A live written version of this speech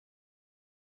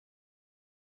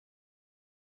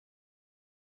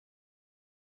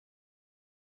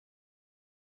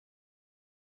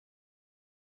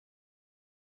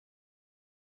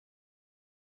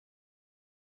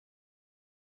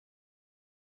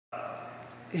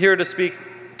here to speak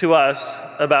to us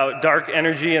about dark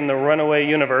energy in the runaway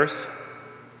universe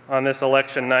on this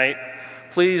election night,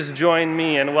 please join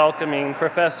me in welcoming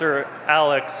Professor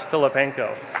Alex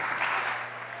Filippenko.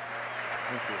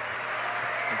 Thank you.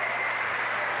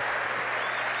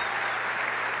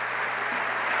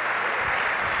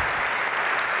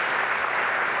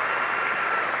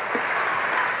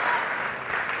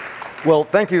 Well,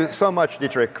 thank you so much,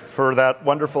 Dietrich, for that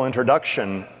wonderful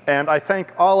introduction. And I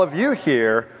thank all of you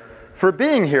here for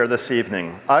being here this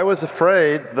evening. I was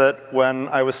afraid that when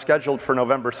I was scheduled for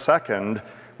November 2nd,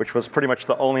 which was pretty much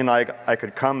the only night I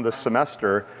could come this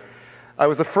semester, I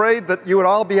was afraid that you would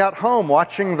all be at home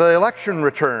watching the election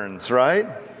returns, right?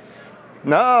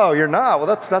 No, you're not. Well,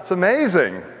 that's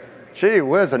amazing. Gee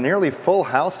whiz, a nearly full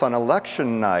house on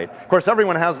election night. Of course,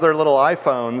 everyone has their little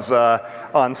iPhones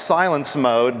on silence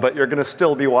mode, but you're going to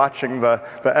still be watching the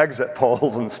exit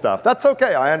polls and stuff. That's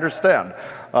okay, I understand.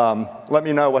 Let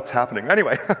me know what's happening.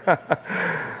 Anyway,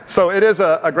 so it is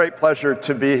a great pleasure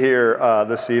to be here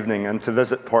this evening and to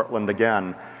visit Portland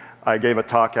again. I gave a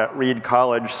talk at Reed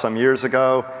College some years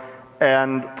ago,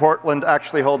 and Portland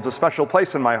actually holds a special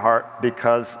place in my heart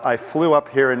because I flew up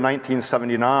here in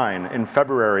 1979 in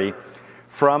February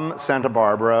from Santa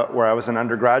Barbara, where I was an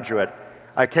undergraduate.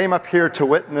 I came up here to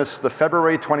witness the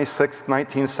February 26,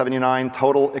 1979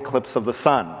 total eclipse of the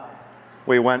sun.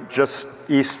 We went just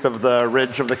east of the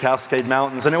ridge of the Cascade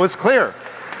Mountains, and it was clear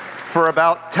for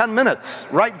about 10 minutes,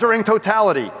 right during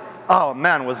totality. Oh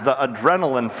man, was the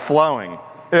adrenaline flowing.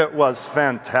 It was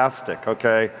fantastic,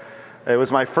 okay? It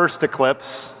was my first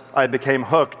eclipse. I became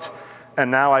hooked, and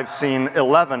now I've seen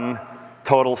 11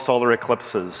 total solar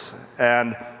eclipses.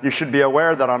 And you should be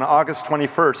aware that on August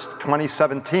 21st,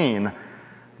 2017,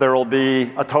 there will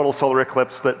be a total solar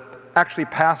eclipse that actually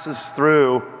passes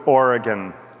through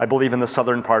Oregon, I believe in the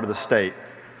southern part of the state.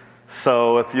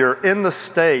 So if you're in the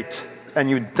state and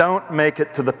you don't make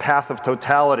it to the path of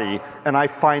totality, and I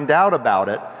find out about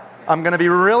it, I'm gonna be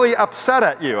really upset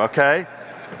at you, okay?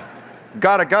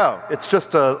 Gotta go. It's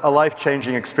just a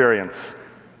life-changing experience.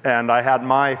 And I had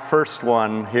my first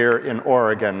one here in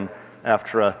Oregon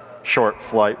after a short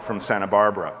flight from Santa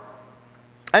Barbara.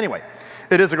 Anyway,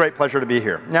 it is a great pleasure to be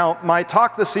here. Now, my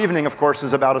talk this evening, of course,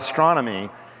 is about astronomy,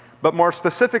 but more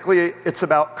specifically, it's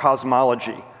about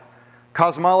cosmology.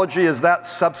 Cosmology is that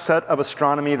subset of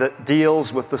astronomy that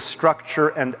deals with the structure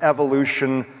and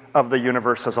evolution of the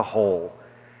universe as a whole.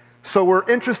 So we're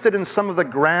interested in some of the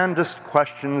grandest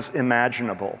questions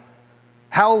imaginable.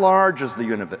 How large is the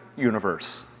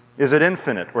universe? Is it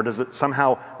infinite, or does it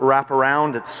somehow wrap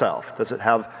around itself? Does it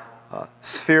have a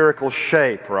spherical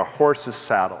shape or a horse's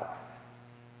saddle?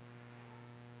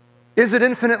 Is it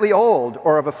infinitely old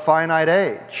or of a finite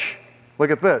age?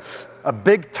 Look at this, a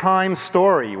big time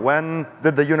story. When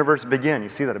did the universe begin? You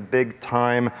see that, a big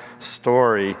time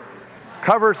story.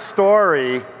 Cover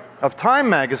story of Time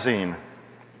magazine.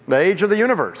 The age of the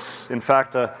universe. In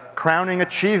fact, a crowning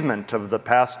achievement of the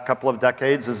past couple of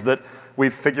decades is that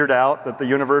we've figured out that the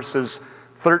universe is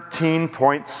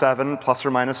 13.7 plus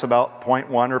or minus about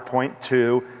 0.1 or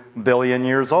 0.2 billion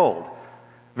years old.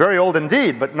 Very old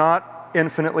indeed, but not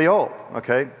infinitely old,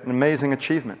 okay? An amazing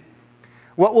achievement.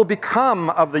 What will become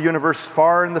of the universe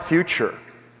far in the future?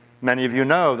 Many of you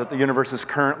know that the universe is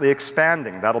currently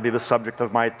expanding. That'll be the subject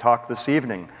of my talk this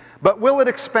evening. But will it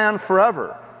expand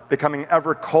forever, becoming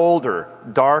ever colder,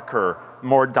 darker,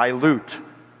 more dilute?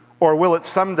 Or will it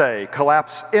someday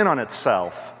collapse in on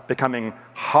itself, becoming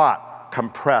hot,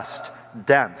 compressed,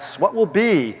 dense? What will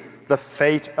be the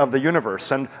fate of the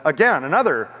universe? And again,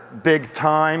 another big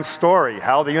time story,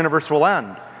 how the universe will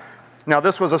end. Now,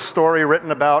 this was a story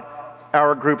written about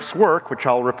our group's work, which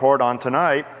I'll report on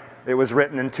tonight. It was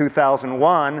written in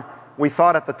 2001. We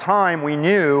thought at the time we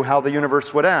knew how the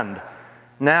universe would end.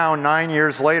 Now, 9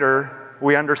 years later,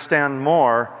 we understand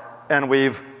more, and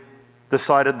we've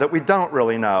decided that we don't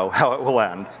really know how it will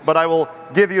end. But I will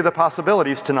give you the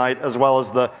possibilities tonight as well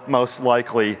as the most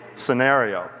likely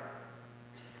scenario.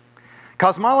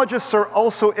 Cosmologists are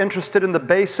also interested in the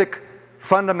basic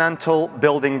fundamental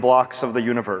building blocks of the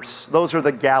universe. Those are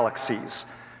the galaxies.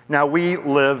 Now, we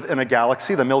live in a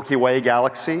galaxy, the Milky Way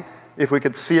galaxy. If we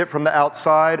could see it from the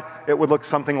outside, it would look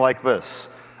something like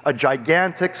this. A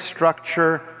gigantic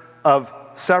structure of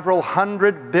several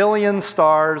 100 billion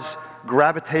stars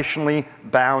gravitationally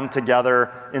bound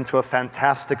together into a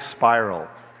fantastic spiral.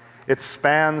 It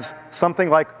spans something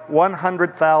like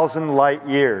 100,000 light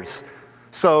years.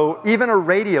 So even a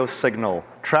radio signal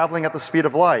traveling at the speed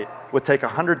of light would take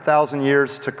 100,000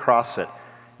 years to cross it.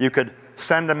 You could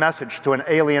send a message to an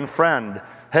alien friend,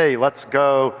 hey, let's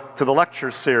go to the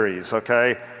lecture series,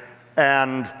 okay?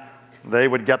 And They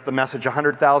would get the message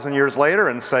 100,000 years later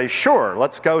and say, sure,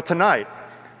 let's go tonight.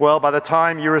 Well, by the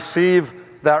time you receive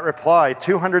that reply,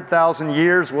 200,000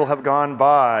 years will have gone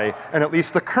by, and at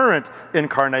least the current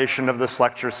incarnation of this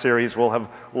lecture series will have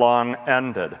long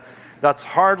ended. That's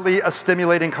hardly a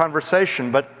stimulating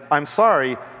conversation, but I'm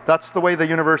sorry, that's the way the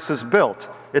universe is built.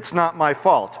 It's not my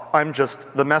fault. I'm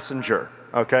just the messenger,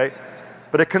 okay?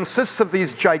 But it consists of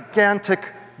these gigantic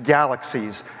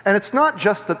galaxies, and it's not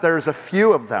just that there's a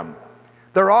few of them.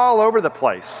 They're all over the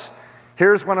place.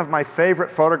 Here's one of my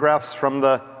favorite photographs from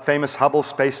the famous Hubble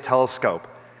Space Telescope.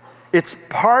 It's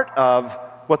part of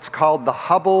what's called the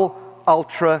Hubble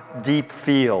Ultra Deep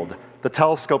Field. The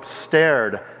telescope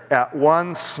stared at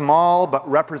one small but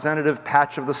representative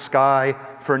patch of the sky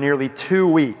for nearly 2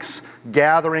 weeks,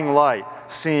 gathering light,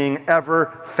 seeing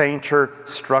ever fainter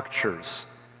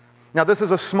structures. Now, this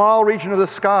is a small region of the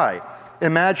sky.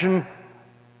 Imagine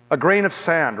a grain of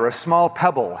sand or a small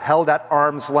pebble held at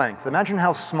arm's length. Imagine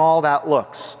how small that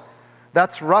looks.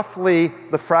 That's roughly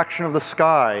the fraction of the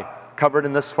sky covered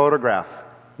in this photograph.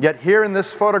 Yet here in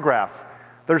this photograph,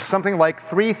 there's something like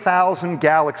 3,000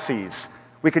 galaxies.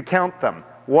 We could count them.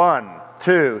 1,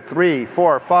 2, 3,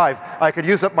 4, 5. I could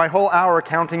use up my whole hour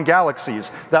counting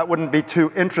galaxies. That wouldn't be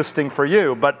too interesting for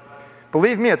you, but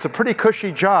believe me, it's a pretty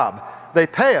cushy job. They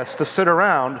pay us to sit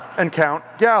around and count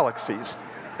galaxies.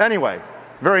 Anyway,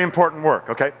 very important work,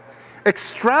 okay?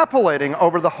 Extrapolating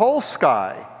over the whole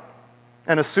sky,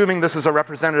 and assuming this is a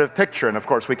representative picture, and of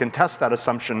course we can test that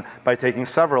assumption by taking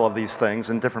several of these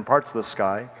things in different parts of the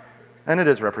sky, and it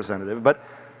is representative, but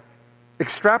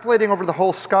extrapolating over the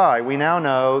whole sky, we now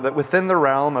know that within the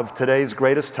realm of today's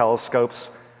greatest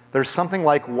telescopes, there's something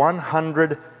like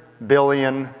 100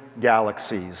 billion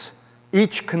galaxies,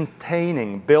 each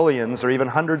containing billions or even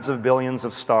hundreds of billions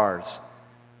of stars.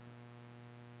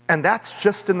 And that's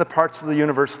just in the parts of the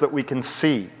universe that we can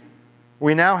see.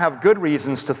 We now have good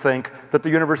reasons to think that the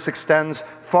universe extends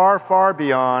far, far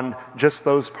beyond just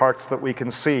those parts that we can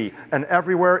see. And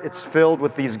everywhere it's filled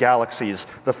with these galaxies,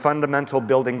 the fundamental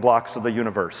building blocks of the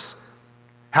universe.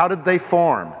 How did they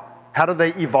form? How did they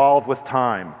evolve with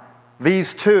time?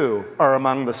 These too are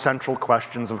among the central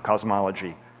questions of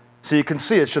cosmology. So you can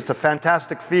see it's just a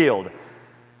fantastic field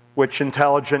which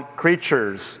intelligent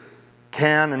creatures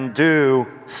can and do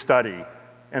study.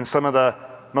 And some of the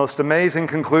most amazing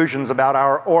conclusions about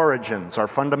our origins, our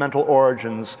fundamental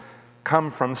origins,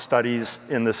 come from studies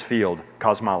in this field,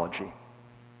 cosmology.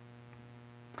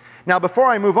 Now, before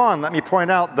I move on, let me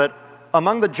point out that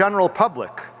among the general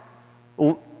public,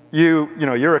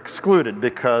 you're excluded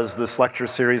because this lecture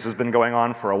series has been going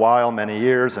on for a while, many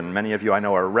years, and many of you I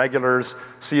know are regulars,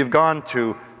 so you've gone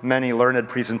to many learned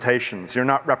presentations. You're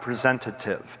not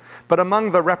representative. But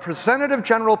among the representative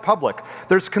general public,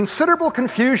 there's considerable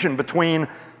confusion between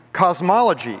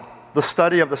cosmology, the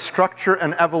study of the structure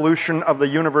and evolution of the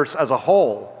universe as a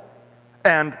whole,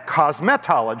 and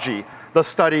cosmetology, the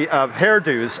study of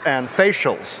hairdos and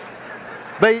facials.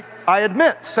 They, I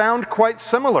admit, sound quite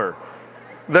similar.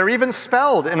 They're even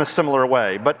spelled in a similar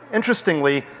way, but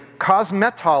interestingly,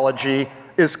 cosmetology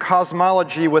is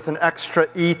cosmology with an extra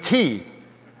ET,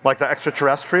 like the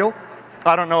extraterrestrial.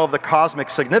 I don't know of the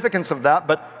cosmic significance of that,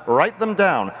 but write them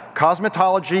down.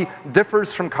 Cosmetology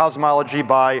differs from cosmology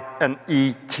by an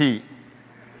ET.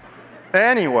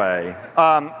 Anyway,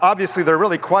 obviously they're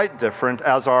really quite different,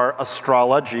 as are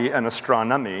astrology and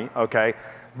astronomy, okay?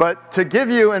 But to give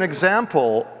you an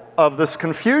example of this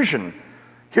confusion,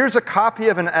 here's a copy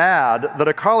of an ad that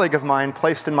a colleague of mine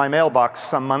placed in my mailbox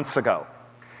some months ago.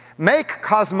 Make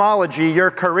cosmology your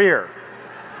career.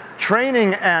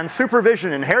 Training and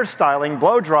supervision in hairstyling,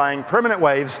 blow drying, permanent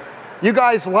waves. You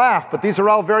guys laugh, but these are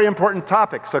all very important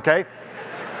topics, okay?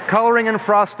 Coloring and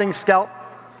frosting, scalp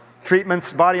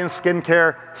treatments, body and skin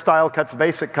care, style cuts,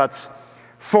 basic cuts.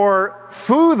 For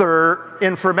further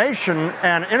information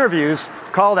and interviews,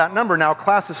 call that number. Now,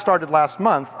 classes started last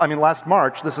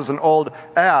March. This is an old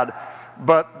ad,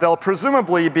 but they'll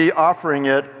presumably be offering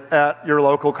it at your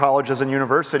local colleges and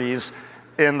universities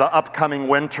in the upcoming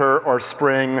winter or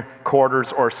spring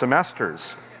quarters or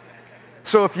semesters.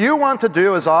 So if you want to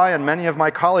do as I and many of my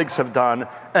colleagues have done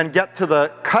and get to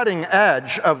the cutting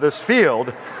edge of this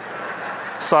field,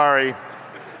 sorry,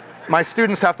 my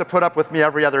students have to put up with me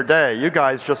every other day. You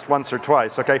guys just once or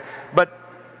twice, okay? But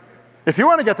if you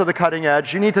want to get to the cutting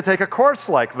edge, you need to take a course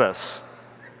like this.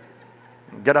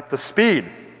 Get up to speed.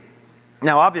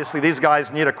 Now, obviously, these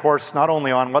guys need a course not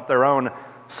only on what their own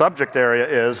subject area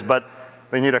is, but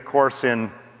they need a course in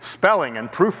spelling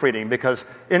and proofreading, because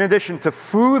in addition to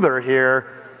further here,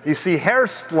 you see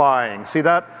hairstyling. See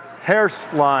that?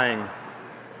 Hairstyling.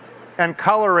 And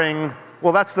coloring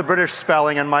Well, that's the British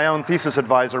spelling, and my own thesis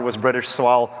advisor was British, so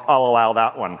I'll allow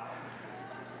that one.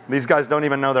 These guys don't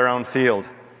even know their own field.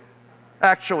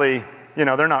 Actually, you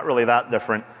know, they're not really that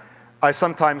different. I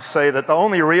sometimes say that the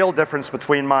only real difference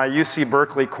between my UC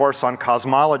Berkeley course on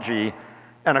cosmology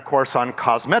and a course on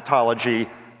cosmetology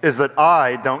is that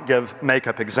I don't give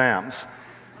makeup exams.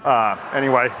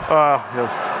 Anyway,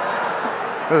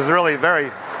 this is really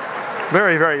very,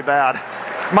 very, very bad.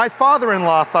 My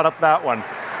father-in-law thought up that one.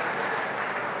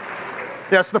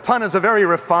 Yes, the pun is a very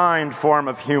refined form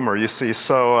of humor, you see,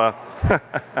 so...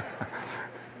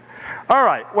 All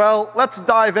right, well, let's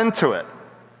dive into it.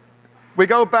 We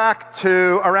go back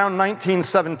to around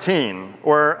 1917,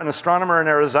 where an astronomer in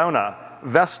Arizona,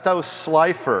 Vesto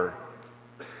Slipher,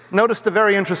 noticed a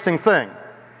very interesting thing.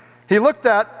 He looked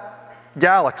at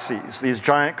galaxies, these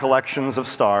giant collections of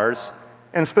stars,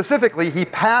 and specifically, he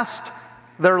passed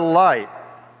their light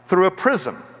through a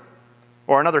prism,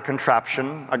 or another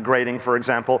contraption, a grating, for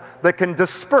example, that can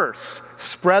disperse,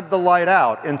 spread the light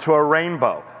out into a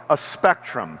rainbow, a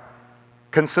spectrum,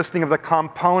 consisting of the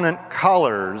component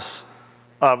colors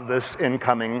of this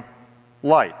incoming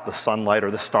light, the sunlight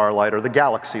or the starlight or the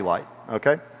galaxy light,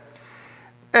 okay?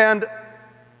 And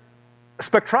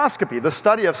spectroscopy, the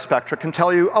study of spectra, can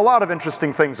tell you a lot of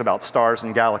interesting things about stars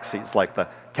and galaxies, like the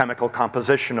chemical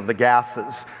composition of the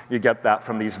gases. You get that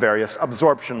from these various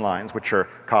absorption lines, which are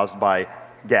caused by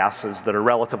gases that are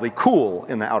relatively cool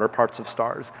in the outer parts of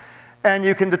stars. And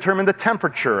you can determine the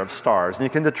temperature of stars, and you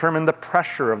can determine the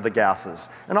pressure of the gases,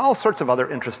 and all sorts of other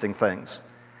interesting things.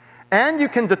 And you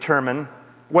can determine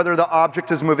whether the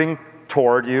object is moving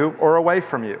toward you or away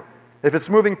from you. If it's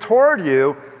moving toward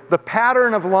you, the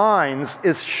pattern of lines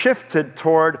is shifted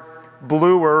toward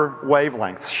bluer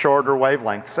wavelengths, shorter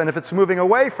wavelengths. And if it's moving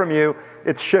away from you,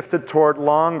 it's shifted toward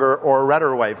longer or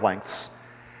redder wavelengths.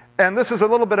 And this is a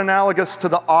little bit analogous to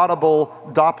the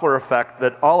audible Doppler effect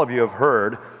that all of you have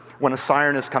heard. When a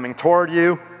siren is coming toward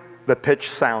you, the pitch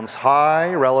sounds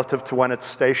high relative to when it's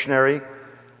stationary,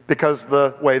 because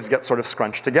the waves get sort of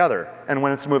scrunched together. And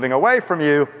when it's moving away from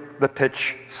you, the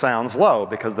pitch sounds low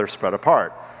because they're spread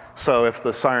apart. So if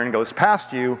the siren goes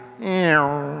past you,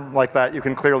 like that, you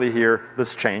can clearly hear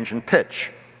this change in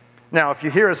pitch. Now, if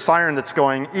you hear a siren that's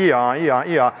going ee-ah, ee-ah,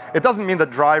 ee-ah, it doesn't mean the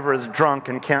driver is drunk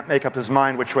and can't make up his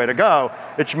mind which way to go.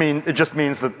 It just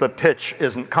means that the pitch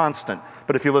isn't constant.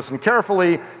 But if you listen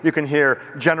carefully, you can hear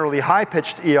generally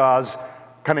high-pitched ee-ahs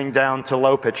coming down to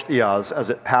low-pitched ee-ahs as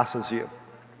it passes you.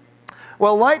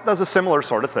 Well, light does a similar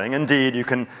sort of thing. Indeed, you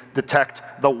can detect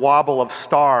the wobble of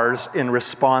stars in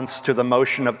response to the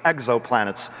motion of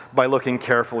exoplanets by looking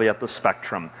carefully at the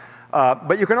spectrum.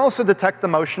 But you can also detect the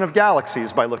motion of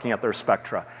galaxies by looking at their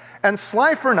spectra. And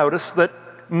Slipher noticed that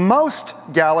most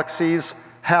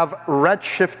galaxies have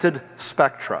redshifted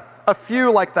spectra. A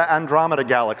few, like the Andromeda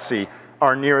galaxy,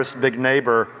 our nearest big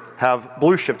neighbor, have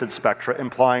blue-shifted spectra,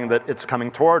 implying that it's coming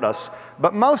toward us.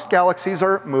 But most galaxies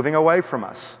are moving away from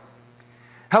us.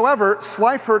 However,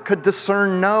 Slipher could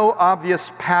discern no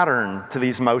obvious pattern to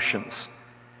these motions.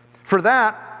 For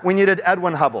that, we needed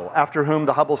Edwin Hubble, after whom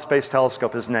the Hubble Space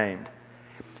Telescope is named.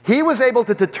 He was able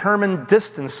to determine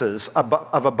distances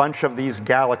of a bunch of these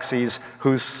galaxies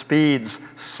whose speeds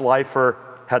Slipher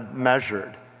had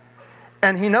measured.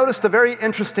 And he noticed a very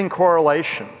interesting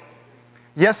correlation.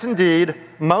 Yes, indeed,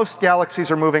 most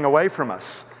galaxies are moving away from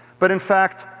us. But in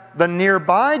fact, the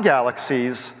nearby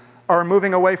galaxies are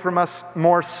moving away from us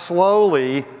more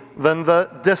slowly than the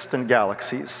distant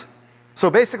galaxies. So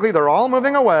basically, they're all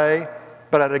moving away,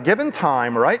 but at a given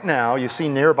time, right now, you see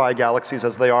nearby galaxies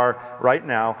as they are right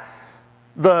now,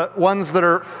 the ones that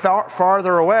are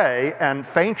farther away and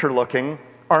fainter looking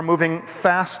are moving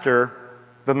faster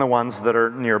than the ones that are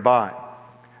nearby.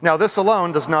 Now, this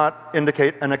alone does not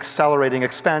indicate an accelerating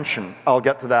expansion. I'll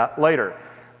get to that later.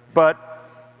 But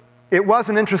it was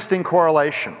an interesting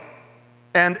correlation.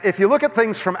 And if you look at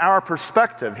things from our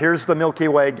perspective, here's the Milky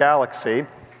Way galaxy,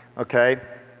 okay?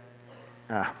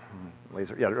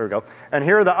 Laser, yeah, there we go. And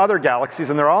here are the other galaxies,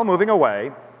 and they're all moving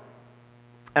away.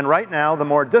 And right now, the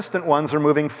more distant ones are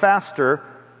moving faster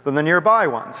than the nearby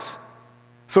ones.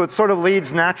 So it sort of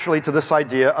leads naturally to this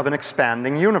idea of an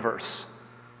expanding universe.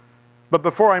 But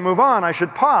before I move on, I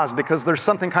should pause, because there's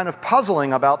something kind of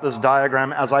puzzling about this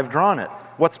diagram as I've drawn it.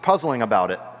 What's puzzling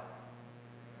about it?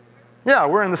 Yeah,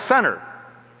 we're in the center.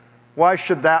 Why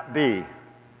should that be?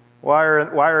 Why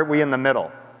are we in the middle?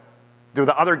 Do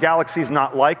the other galaxies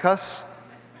not like us?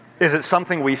 Is it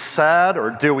something we said,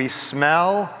 or do we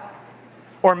smell?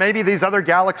 Or maybe these other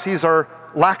galaxies are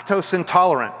lactose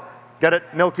intolerant. Get it?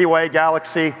 Milky Way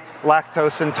galaxy,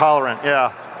 lactose intolerant,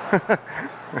 yeah.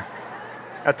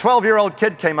 A 12-year-old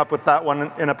kid came up with that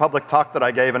one in a public talk that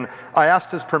I gave, and I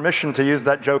asked his permission to use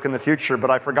that joke in the future,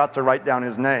 but I forgot to write down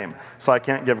his name, so I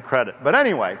can't give credit. But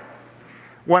anyway,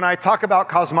 when I talk about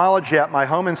cosmology at my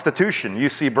home institution,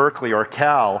 UC Berkeley or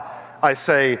Cal, I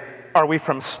say, are we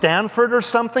from Stanford or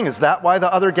something? Is that why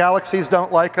the other galaxies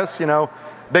don't like us? You know,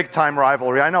 big time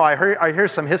rivalry. I know, I hear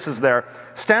some hisses there.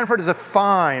 Stanford is a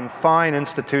fine, fine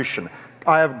institution.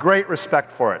 I have great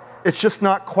respect for it. It's just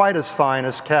not quite as fine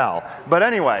as Cal. But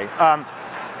anyway,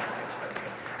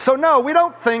 so no, we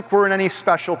don't think we're in any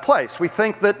special place. We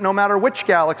think that no matter which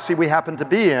galaxy we happen to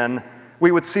be in,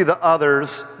 we would see the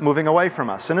others moving away from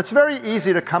us. And it's very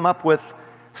easy to come up with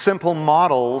simple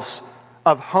models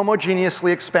of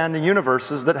homogeneously expanding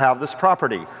universes that have this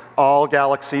property. All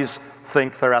galaxies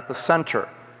think they're at the center.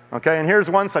 Okay, and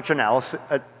here's one such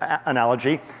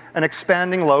analogy, an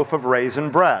expanding loaf of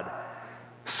raisin bread.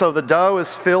 So the dough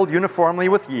is filled uniformly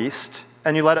with yeast,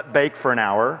 and you let it bake for an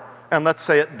hour, and let's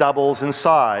say it doubles in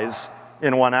size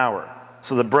in 1 hour.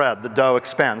 So the bread, the dough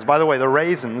expands. By the way, the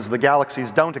raisins, the galaxies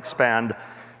don't expand.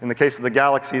 In the case of the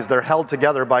galaxies, they're held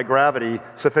together by gravity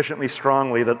sufficiently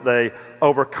strongly that they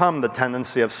overcome the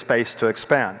tendency of space to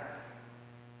expand.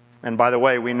 And by the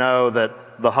way, we know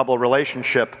that the Hubble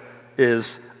relationship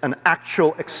is an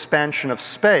actual expansion of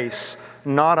space,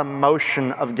 not a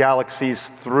motion of galaxies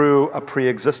through a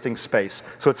pre-existing space.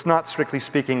 So it's not, strictly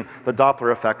speaking, the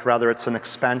Doppler effect. Rather, it's an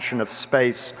expansion of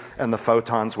space and the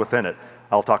photons within it.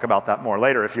 I'll talk about that more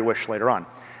later if you wish later on.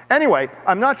 Anyway,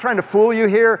 I'm not trying to fool you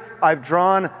here. I've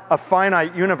drawn a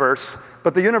finite universe,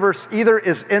 but the universe either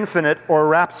is infinite or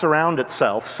wraps around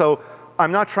itself. So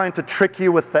I'm not trying to trick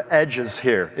you with the edges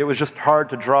here. It was just hard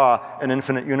to draw an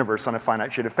infinite universe on a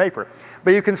finite sheet of paper.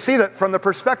 But you can see that from the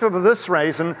perspective of this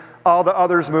raisin, all the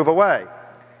others move away.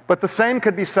 But the same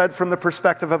could be said from the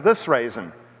perspective of this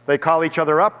raisin. They call each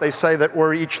other up. They say that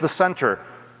we're each the center.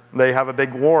 They have a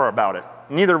big war about it.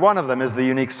 Neither one of them is the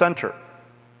unique center.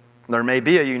 There may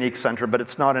be a unique center, but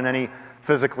it's not in any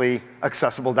physically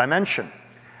accessible dimension.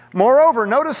 Moreover,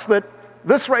 notice that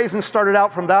this raisin started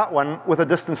out from that one with a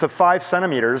distance of 5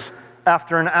 centimeters.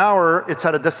 After an hour, it's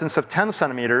at a distance of 10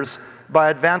 centimeters.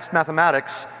 By advanced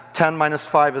mathematics, 10 minus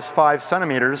 5 is 5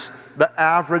 centimeters. The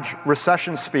average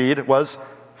recession speed was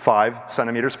 5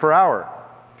 centimeters per hour.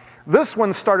 This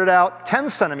one started out 10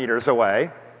 centimeters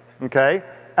away. Okay?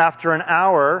 After an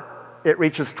hour, it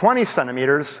reaches 20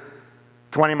 centimeters.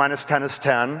 20 minus 10 is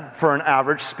 10, for an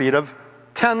average speed of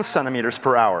 10 centimeters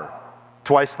per hour.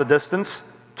 Twice the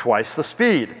distance, twice the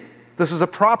speed. This is a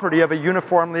property of a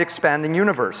uniformly expanding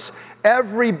universe.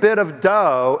 Every bit of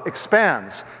dough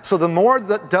expands. So the more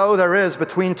dough there is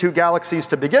between two galaxies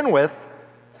to begin with,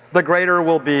 the greater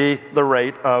will be the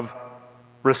rate of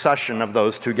recession of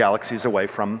those two galaxies away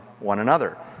from one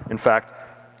another. In fact,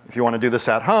 if you want to do this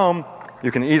at home,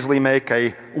 you can easily make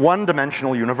a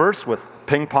one-dimensional universe with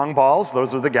ping pong balls,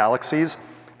 those are the galaxies,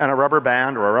 and a rubber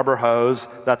band or a rubber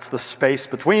hose, that's the space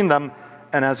between them.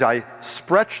 And as I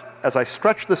stretch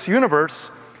this universe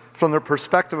from the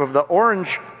perspective of the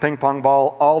orange ping pong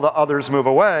ball, all the others move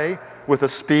away with a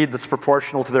speed that's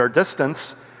proportional to their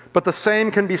distance. But the same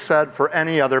can be said for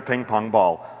any other ping pong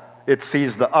ball. It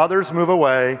sees the others move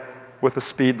away with a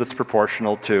speed that's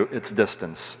proportional to its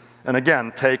distance. And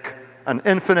again, take an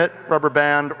infinite rubber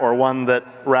band or one that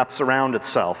wraps around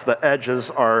itself. The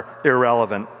edges are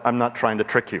irrelevant. I'm not trying to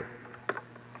trick you.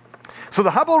 So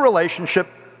the Hubble relationship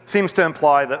seems to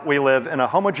imply that we live in a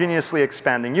homogeneously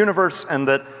expanding universe and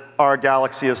that our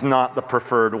galaxy is not the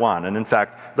preferred one. And in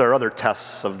fact, there are other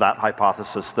tests of that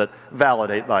hypothesis that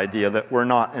validate the idea that we're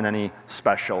not in any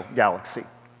special galaxy.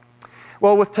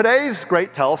 Well, with today's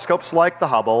great telescopes like the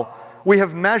Hubble, we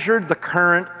have measured the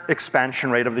current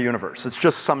expansion rate of the universe. It's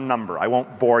just some number. I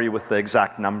won't bore you with the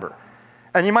exact number.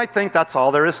 And you might think that's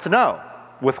all there is to know.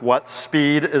 With what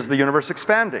speed is the universe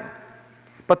expanding?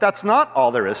 But that's not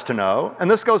all there is to know. And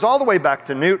this goes all the way back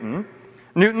to Newton.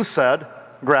 Newton said,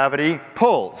 gravity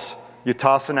pulls. You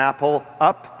toss an apple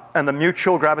up, and the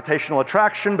mutual gravitational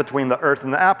attraction between the Earth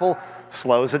and the apple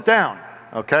slows it down.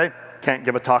 Okay? Can't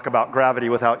give a talk about gravity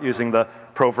without using the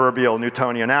proverbial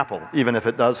Newtonian apple, even if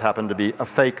it does happen to be a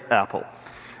fake apple.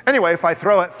 Anyway, if I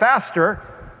throw it faster,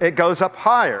 it goes up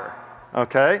higher,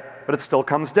 okay? But it still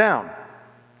comes down.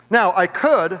 Now, I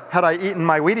could, had I eaten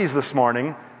my Wheaties this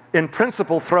morning, in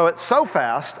principle throw it so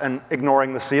fast, and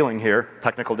ignoring the ceiling here,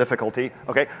 technical difficulty,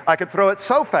 okay? I could throw it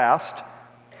so fast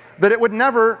that it would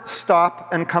never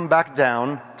stop and come back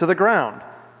down to the ground.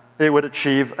 It would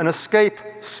achieve an escape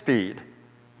speed,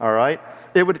 all right?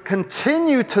 It would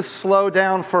continue to slow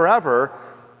down forever,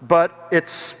 but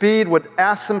its speed would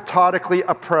asymptotically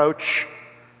approach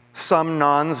some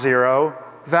non-zero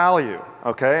value,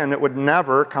 okay? And it would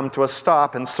never come to a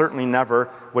stop and certainly never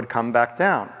would come back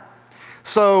down.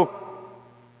 So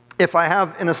if I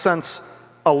have, in a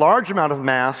sense, a large amount of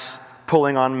mass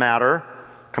pulling on matter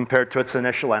compared to its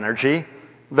initial energy,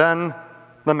 then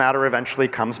the matter eventually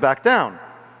comes back down.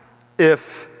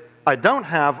 If I don't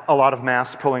have a lot of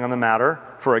mass pulling on the matter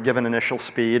for a given initial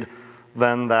speed,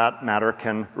 then that matter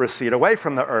can recede away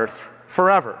from the Earth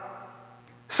forever.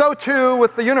 So too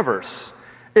with the universe.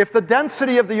 If the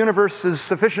density of the universe is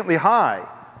sufficiently high,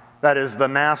 that is the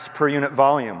mass per unit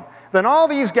volume, then all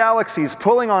these galaxies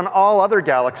pulling on all other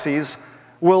galaxies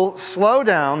will slow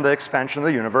down the expansion of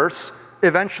the universe,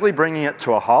 eventually bringing it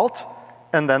to a halt,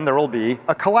 and then there will be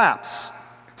a collapse.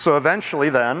 So eventually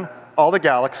then, all the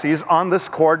galaxies on this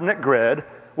coordinate grid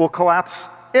will collapse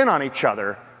in on each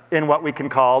other in what we can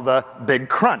call the Big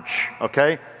Crunch,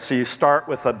 okay? So you start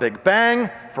with a Big Bang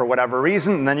for whatever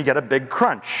reason, and then you get a Big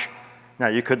Crunch. Now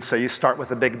you could say you start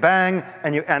with a Big Bang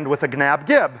and you end with a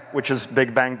Gnab-Gib, which is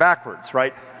Big Bang backwards,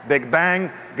 right? Big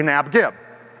Bang, Gnab-Gib.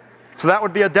 So that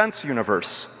would be a dense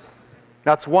universe.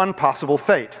 That's one possible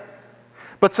fate.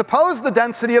 But suppose the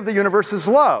density of the universe is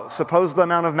low. Suppose the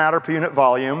amount of matter per unit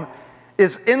volume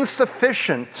is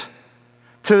insufficient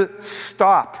to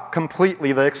stop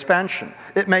completely the expansion.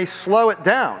 It may slow it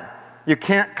down. You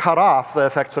can't cut off the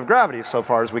effects of gravity so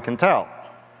far as we can tell.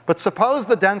 But suppose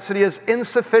the density is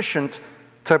insufficient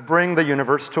to bring the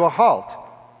universe to a halt.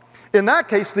 In that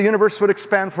case, the universe would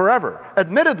expand forever,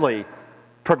 admittedly,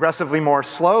 progressively more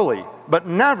slowly, but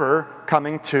never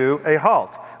coming to a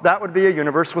halt. That would be a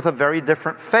universe with a very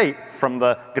different fate from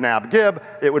the Gnab-Gib.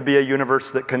 It would be a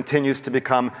universe that continues to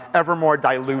become ever more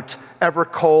dilute, ever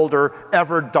colder,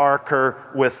 ever darker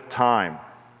with time.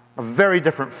 A very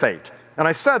different fate. And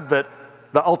I said that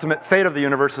the ultimate fate of the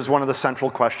universe is one of the central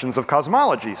questions of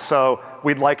cosmology, so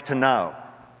we'd like to know.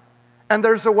 And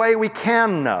there's a way we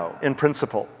can know, in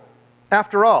principle.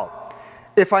 After all,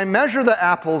 if I measure the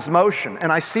apple's motion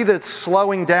and I see that it's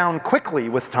slowing down quickly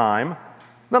with time,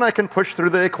 then I can push through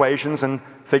the equations and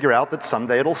figure out that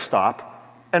someday it'll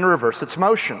stop and reverse its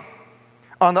motion.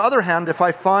 On the other hand, if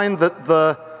I find that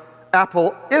the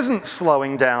apple isn't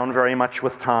slowing down very much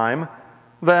with time,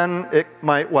 then it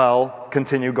might well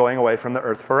continue going away from the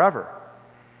Earth forever.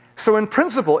 So in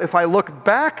principle, if I look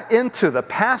back into the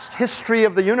past history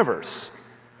of the universe,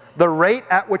 the rate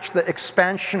at which the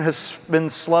expansion has been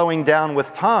slowing down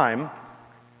with time,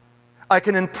 I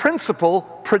can in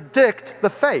principle predict the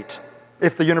fate.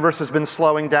 If the universe has been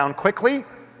slowing down quickly,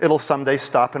 it'll someday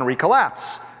stop and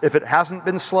recollapse. If it hasn't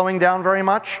been slowing down very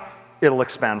much, it'll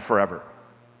expand forever.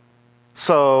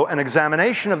 So an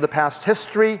examination of the past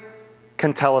history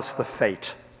can tell us the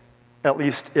fate, at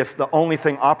least if the only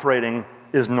thing operating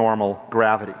is normal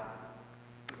gravity.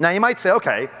 Now you might say,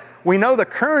 okay, we know the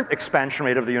current expansion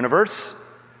rate of the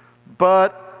universe,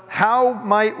 but how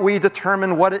might we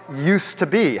determine what it used to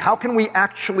be? How can we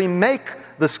actually make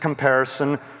this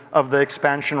comparison of the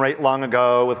expansion rate long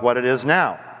ago with what it is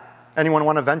now? Anyone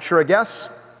want to venture a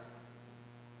guess?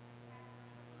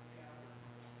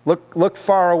 Look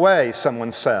far away,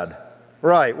 someone said.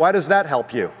 Right, why does that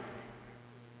help you?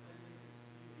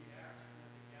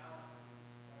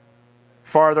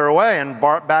 Farther away and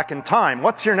back in time.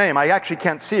 What's your name? I actually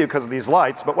can't see you because of these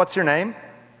lights, but what's your name?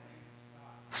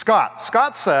 Scott.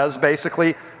 Scott says,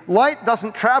 basically, light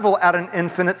doesn't travel at an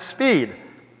infinite speed.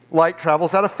 Light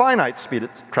travels at a finite speed.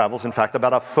 It travels, in fact,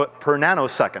 about a foot per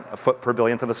nanosecond, a foot per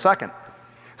billionth of a second.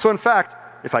 So in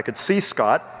fact, if I could see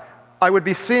Scott, I would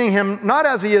be seeing him not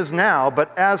as he is now,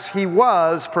 but as he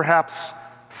was perhaps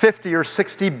 50 or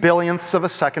 60 billionths of a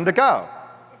second ago.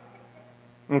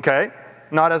 Okay?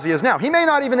 Not as he is now. He may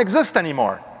not even exist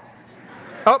anymore.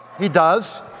 Oh, he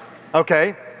does.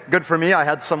 Okay, good for me. I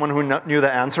had someone who knew the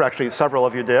answer. Actually, several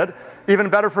of you did. Even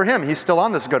better for him. He's still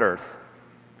on this good Earth.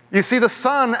 You see the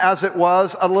sun as it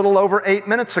was a little over 8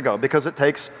 minutes ago, because it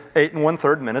takes 8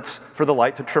 1/3 minutes for the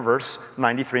light to traverse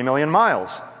 93 million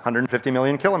miles, 150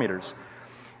 million kilometers.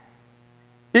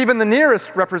 Even the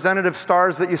nearest representative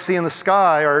stars that you see in the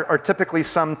sky are typically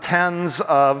some tens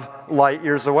of light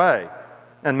years away.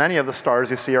 And many of the stars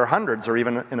you see are hundreds, or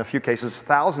even in a few cases,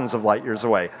 thousands of light years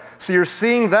away. So you're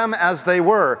seeing them as they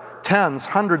were tens,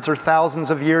 hundreds, or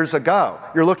thousands of years ago.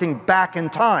 You're looking back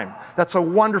in time. That's a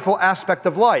wonderful aspect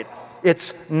of light.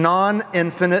 It's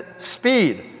non-infinite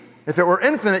speed. If it were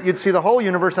infinite, you'd see the whole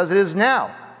universe as it is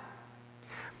now.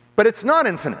 But it's not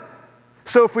infinite.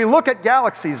 So if we look at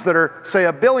galaxies that are, say,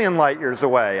 1 billion light years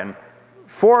away, and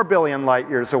 4 billion light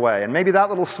years away, and maybe that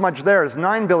little smudge there is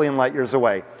 9 billion light years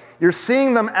away, you're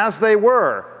seeing them as they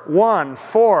were 1,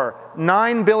 4,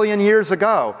 9 billion years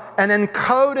ago. And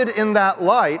encoded in that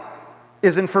light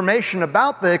is information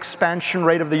about the expansion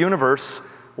rate of the universe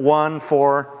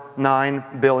 149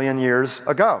 billion years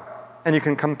ago. And you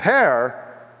can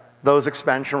compare those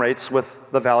expansion rates with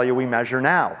the value we measure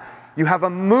now. You have a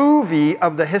movie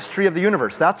of the history of the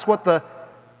universe. That's what the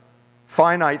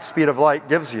finite speed of light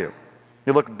gives you.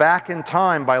 You look back in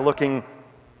time by looking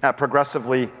at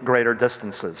progressively greater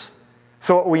distances.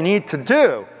 So what we need to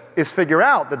do is figure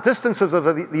out the distances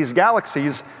of these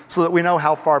galaxies so that we know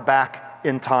how far back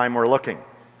in time we're looking.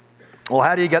 Well,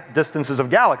 how do you get distances of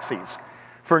galaxies?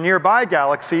 For nearby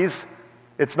galaxies,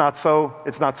 it's not so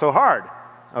hard,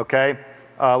 okay?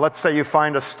 Let's say you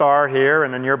find a star here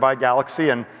in a nearby galaxy,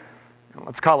 and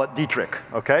let's call it Dietrich,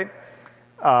 okay?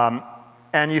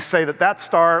 And you say that that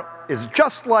star is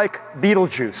just like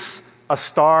Betelgeuse, a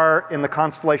star in the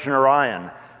constellation Orion,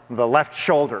 the left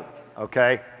shoulder,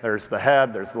 okay? There's the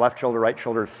head, there's the left shoulder, right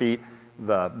shoulder, feet,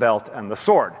 the belt, and the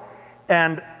sword.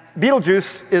 And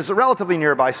Betelgeuse is a relatively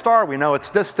nearby star. We know its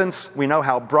distance. We know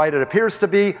how bright it appears to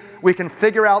be. We can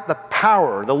figure out the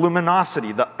power, the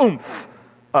luminosity, the oomph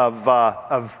of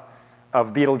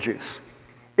Betelgeuse.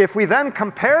 If we then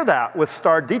compare that with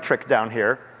star Dietrich down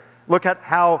here, look at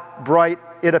how bright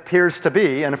it appears to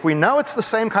be, and if we know it's the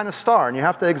same kind of star, and you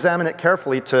have to examine it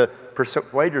carefully to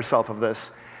persuade yourself of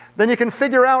this, then you can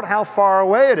figure out how far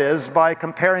away it is by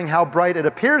comparing how bright it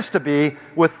appears to be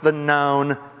with the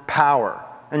known power.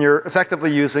 And you're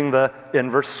effectively using the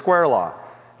inverse square law.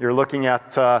 You're looking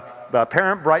at the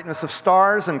apparent brightness of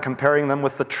stars and comparing them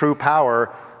with the true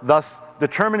power, thus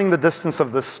determining the distance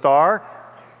of this star.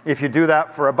 If you do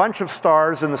that for a bunch of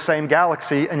stars in the same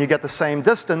galaxy and you get the same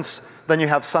distance, then you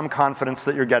have some confidence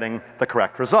that you're getting the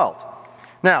correct result.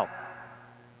 Now,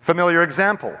 familiar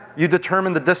example. You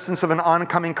determine the distance of an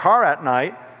oncoming car at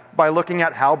night by looking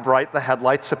at how bright the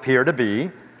headlights appear to be,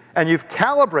 and you've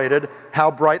calibrated how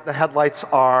bright the headlights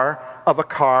are of a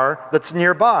car that's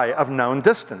nearby, of known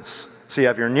distance. So you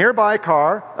have your nearby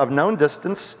car of known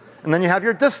distance, and then you have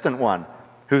your distant one,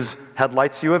 whose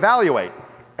headlights you evaluate.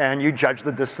 And you judge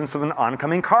the distance of an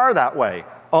oncoming car that way,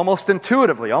 almost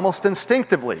intuitively, almost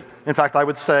instinctively. In fact, I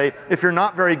would say, if you're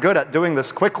not very good at doing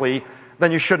this quickly,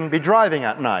 then you shouldn't be driving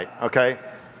at night, okay?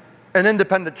 An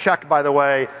independent check, by the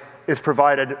way, is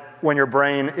provided when your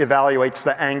brain evaluates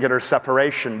the angular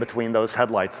separation between those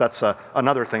headlights. That's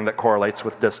another thing that correlates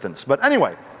with distance. But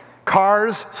anyway,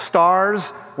 cars,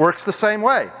 stars, works the same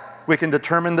way. We can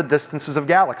determine the distances of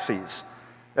galaxies,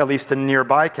 at least in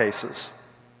nearby cases.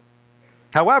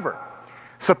 However,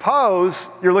 suppose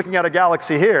you're looking at a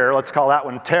galaxy here, let's call that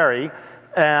one Terry,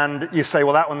 and you say,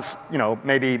 well, that one's,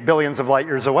 maybe billions of light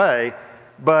years away,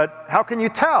 but how can you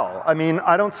tell? I mean,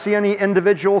 I don't see any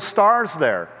individual stars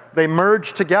there. They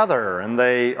merge together, and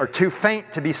they are too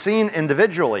faint to be seen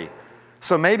individually.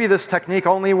 So maybe this technique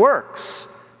only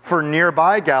works for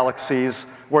nearby galaxies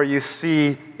where you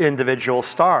see individual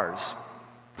stars.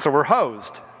 So we're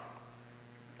hosed.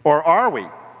 Or are we?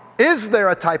 Is there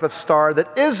a type of star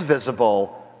that is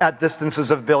visible at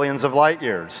distances of billions of light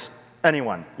years?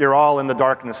 Anyone? You're all in the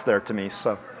darkness there to me.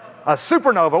 So, a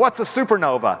supernova. What's a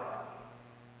supernova?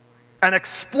 An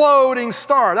exploding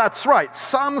star. That's right.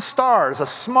 Some stars, a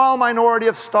small minority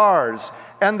of stars,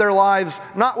 end their lives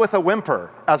not with a whimper,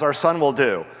 as our sun will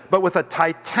do, but with a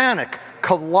titanic,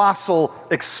 colossal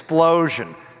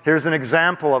explosion. Here's an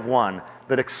example of one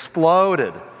that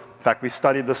exploded. In fact, we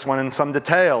studied this one in some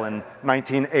detail in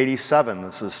 1987.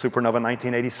 This is supernova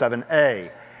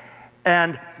 1987A.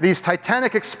 And these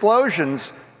titanic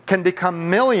explosions can become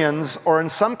millions, or in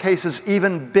some cases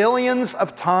even billions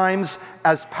of times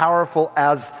as powerful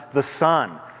as the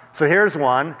sun. So here's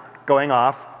one going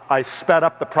off. I sped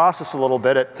up the process a little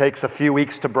bit. It takes a few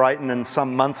weeks to brighten and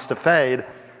some months to fade.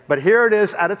 But here it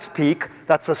is at its peak.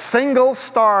 That's a single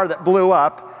star that blew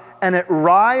up, and it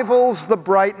rivals the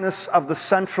brightness of the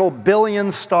central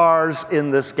billion stars in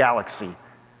this galaxy.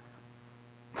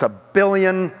 It's 1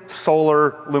 billion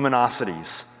solar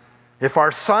luminosities. If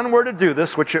our sun were to do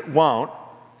this, which it won't,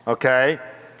 okay,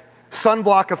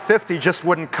 sunblock of 50 just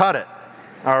wouldn't cut it,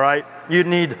 all right? You'd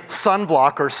need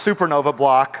sunblock or supernova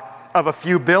block of a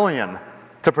few billion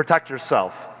to protect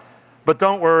yourself. But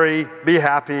don't worry, be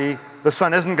happy, the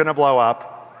sun isn't going to blow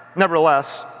up.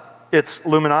 Nevertheless, its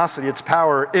luminosity, its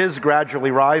power is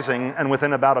gradually rising, and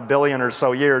within about 1 billion or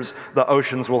so years, the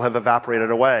oceans will have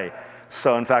evaporated away.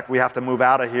 So in fact, we have to move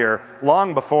out of here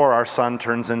long before our sun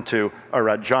turns into a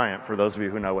red giant, for those of you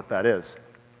who know what that is.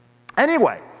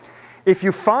 Anyway, if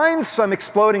you find some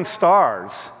exploding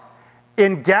stars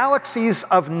in galaxies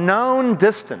of known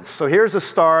distance, so here's a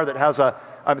star that has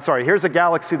here's a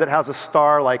galaxy that has a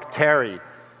star like Terry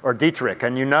or Dietrich,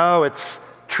 and you know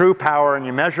it's true power, and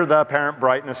you measure the apparent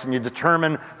brightness, and you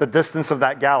determine the distance of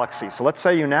that galaxy. So let's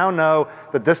say you now know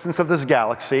the distance of this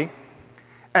galaxy,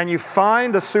 and you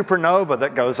find a supernova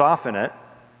that goes off in it,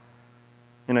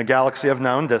 in a galaxy of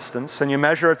known distance, and you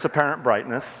measure its apparent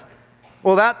brightness.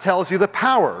 Well, that tells you the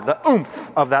power, the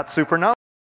oomph of that supernova.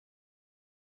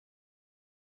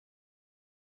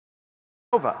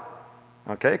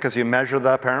 Okay, because you measure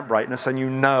the apparent brightness and you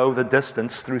know the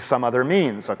distance through some other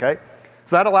means, okay?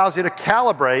 So that allows you to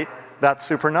calibrate that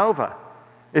supernova.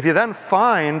 If you then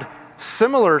find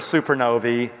similar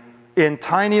supernovae in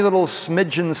tiny little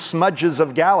smudges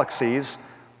of galaxies,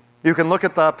 you can look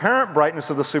at the apparent brightness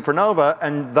of the supernova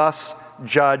and thus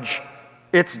judge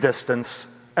its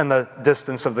distance and the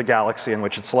distance of the galaxy in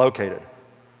which it's located.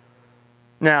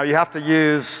 Now, you have to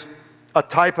use a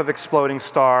type of exploding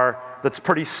star that's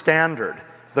pretty standard.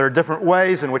 There are different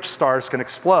ways in which stars can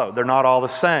explode. They're not all the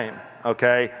same,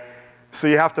 okay? So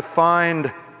you have to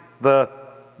find the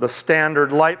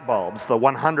standard light bulbs, the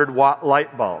 100-watt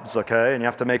light bulbs, okay? And you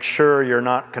have to make sure you're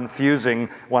not confusing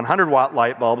 100-watt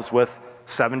light bulbs with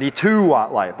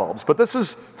 72-watt light bulbs. But this is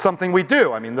something we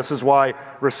do. I mean, this is why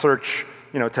research,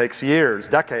 takes years,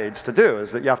 decades to do,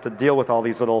 is that you have to deal with all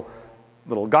these little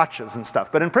gotchas and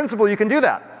stuff. But in principle, you can do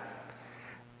that.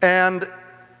 And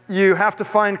you have to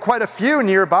find quite a few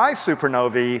nearby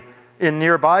supernovae in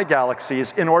nearby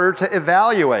galaxies in order to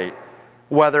evaluate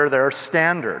whether they're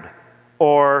standard,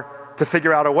 or to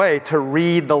figure out a way to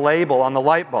read the label on the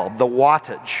light bulb, the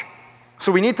wattage.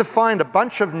 So we need to find a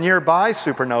bunch of nearby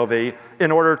supernovae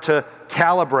in order to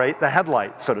calibrate the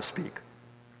headlight, so to speak.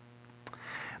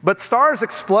 But stars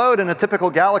explode in a typical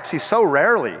galaxy so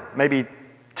rarely, maybe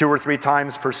 2 or 3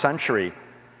 times per century,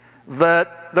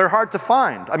 that they're hard to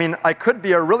find. I mean, I could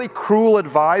be a really cruel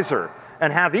advisor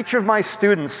and have each of my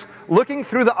students looking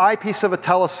through the eyepiece of a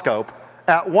telescope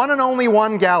at one and only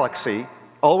one galaxy,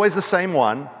 always the same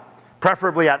one,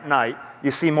 preferably at night.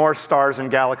 You see more stars and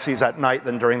galaxies at night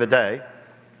than during the day.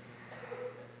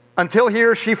 Until he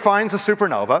or she finds a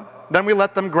supernova, then we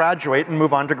let them graduate and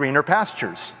move on to greener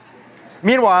pastures.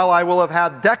 Meanwhile, I will have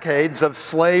had decades of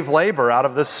slave labor out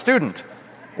of this student.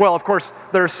 Well, of course,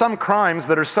 there are some crimes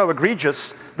that are so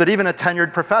egregious that even a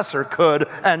tenured professor could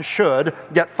and should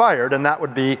get fired, and that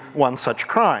would be one such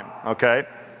crime, okay?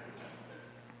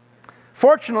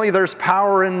 Fortunately, there's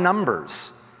power in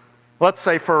numbers. Let's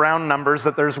say for round numbers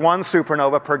that there's one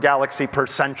supernova per galaxy per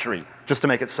century, just to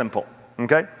make it simple,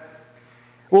 okay?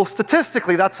 Well,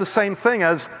 statistically, that's the same thing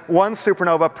as one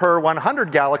supernova per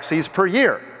 100 galaxies per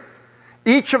year.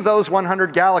 Each of those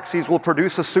 100 galaxies will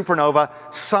produce a supernova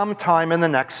sometime in the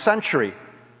next century.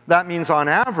 That means on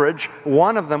average,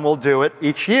 one of them will do it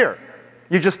each year.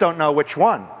 You just don't know which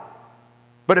one.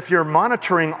 But if you're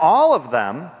monitoring all of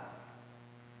them,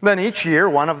 then each year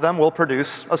one of them will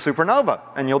produce a supernova,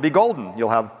 and you'll be golden. You'll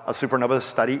have a supernova to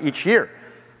study each year.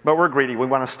 But we're greedy. We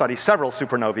want to study several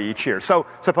supernovae each year. So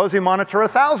suppose you monitor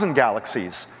 1,000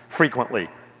 galaxies frequently.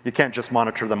 You can't just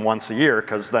monitor them once a year,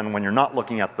 because then when you're not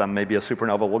looking at them, maybe a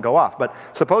supernova will go off. But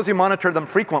suppose you monitor them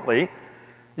frequently,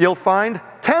 you'll find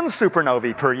 10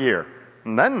 supernovae per year.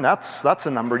 And then that's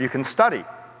a number you can study,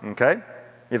 okay?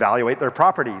 Evaluate their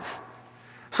properties.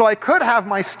 So I could have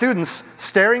my students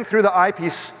staring through the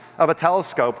eyepiece of a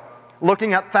telescope,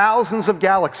 looking at thousands of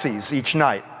galaxies each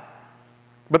night.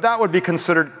 But that would be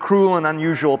considered cruel and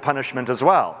unusual punishment as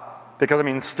well. Because, I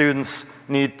mean, students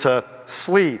need to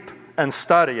sleep and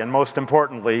study, and most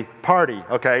importantly, party,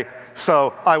 okay?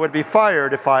 So I would be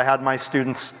fired if I had my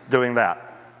students doing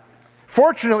that.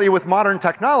 Fortunately, with modern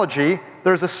technology,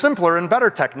 there's a simpler and better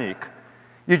technique.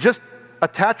 You just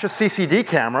attach a CCD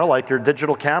camera, like your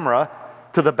digital camera,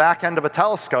 to the back end of a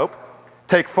telescope,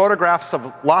 take photographs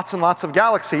of lots and lots of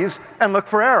galaxies, and look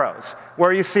for arrows.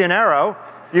 Where you see an arrow,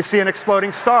 you see an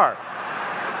exploding star.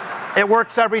 It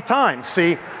works every time.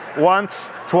 See,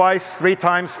 once, twice, 3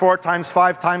 times, 4 times,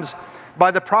 5 times.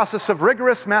 By the process of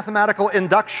rigorous mathematical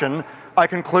induction, I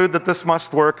conclude that this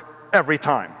must work every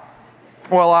time.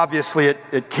 Well, obviously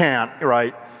it can't,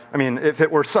 right? I mean, if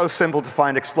it were so simple to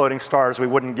find exploding stars, we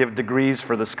wouldn't give degrees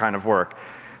for this kind of work.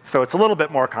 So it's a little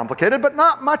bit more complicated, but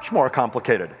not much more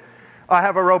complicated. I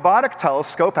have a robotic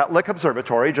telescope at Lick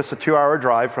Observatory, just a 2-hour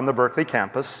drive from the Berkeley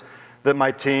campus, that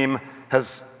my team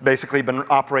has basically been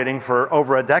operating for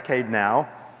over a decade now.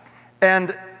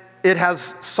 And it has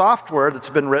software that's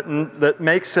been written that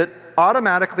makes it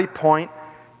automatically point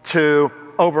to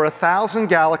over 1,000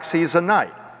 galaxies a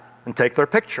night and take their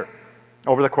picture.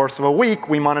 Over the course of a week,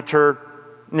 we monitor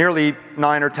nearly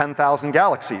 9,000 or 10,000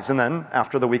 galaxies, and then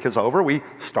after the week is over, we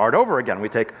start over again. We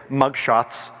take mug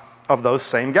shots of those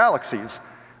same galaxies.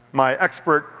 My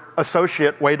expert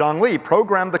associate Wei-Dong Lee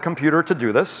programmed the computer to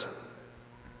do this.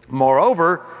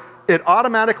 Moreover, it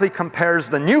automatically compares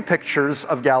the new pictures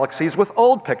of galaxies with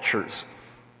old pictures.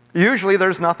 Usually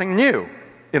there's nothing new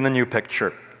in the new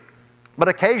picture. But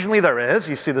occasionally there is.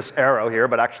 You see this arrow here,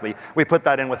 but actually we put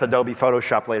that in with Adobe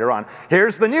Photoshop later on.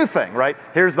 Here's the new thing, right?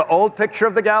 Here's the old picture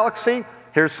of the galaxy.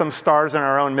 Here's some stars in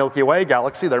our own Milky Way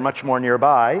galaxy. They're much more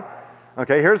nearby.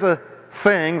 Okay, here's a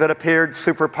thing that appeared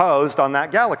superposed on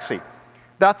that galaxy.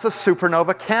 That's a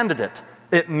supernova candidate.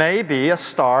 It may be a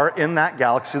star in that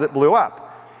galaxy that blew up.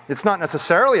 It's not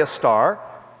necessarily a star.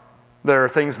 There are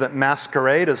things that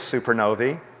masquerade as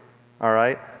supernovae, all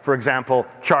right? For example,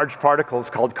 charged particles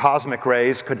called cosmic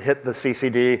rays could hit the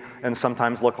CCD and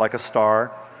sometimes look like a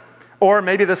star. Or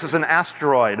maybe this is an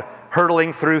asteroid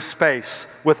hurtling through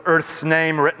space with Earth's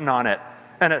name written on it,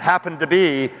 and it happened to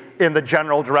be in the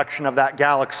general direction of that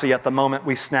galaxy at the moment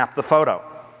we snapped the photo.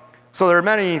 So there are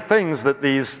many things that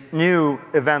these new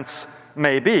events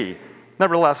may be.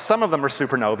 Nevertheless, some of them are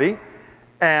supernovae,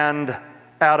 and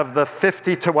out of the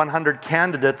 50 to 100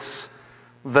 candidates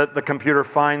that the computer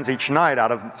finds each night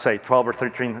out of, say, 12 or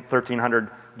 1,300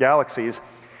 galaxies,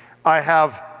 I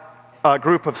have a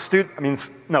group of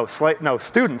students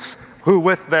who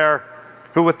with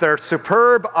their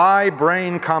superb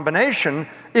eye-brain combination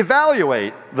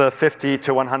evaluate the 50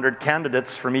 to 100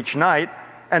 candidates from each night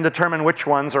and determine which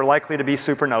ones are likely to be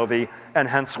supernovae and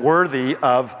hence worthy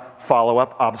of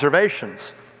follow-up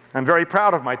observations. I'm very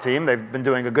proud of my team. They've been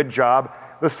doing a good job.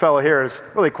 This fellow here is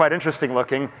really quite interesting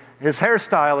looking. His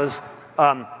hairstyle is,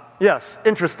 yes,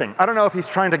 interesting. I don't know if he's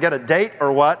trying to get a date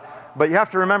or what, but you have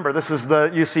to remember this is the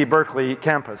UC Berkeley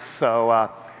campus. So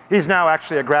he's now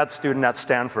actually a grad student at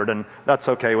Stanford, and that's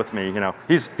okay with me. You know,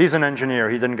 he's an engineer.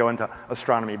 He didn't go into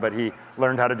astronomy, but he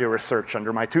learned how to do research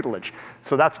under my tutelage.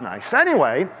 So that's nice.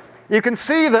 Anyway, you can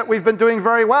see that we've been doing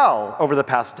very well over the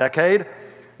past decade.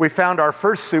 We found our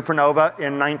first supernova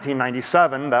in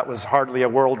 1997. That was hardly a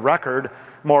world record.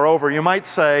 Moreover, you might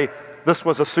say this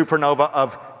was a supernova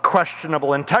of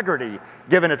questionable integrity,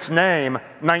 given its name,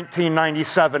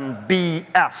 1997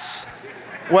 BS.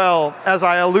 Well, as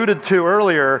I alluded to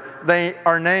earlier, they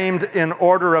are named in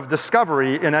order of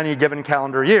discovery in any given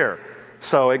calendar year.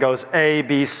 So it goes A,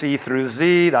 B, C through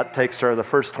Z. That takes care of the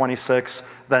first 26.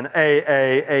 Then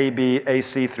AA, AB,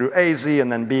 AC through AZ,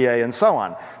 and then BA, and so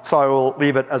on. So I will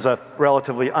leave it as a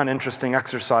relatively uninteresting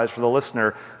exercise for the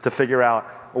listener to figure out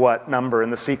what number in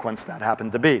the sequence that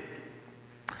happened to be.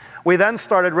 We then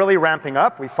started really ramping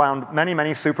up. We found many,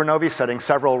 many supernovae, setting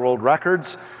several world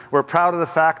records. We're proud of the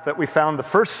fact that we found the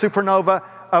first supernova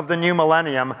of the new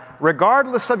millennium.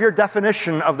 Regardless of your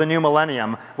definition of the new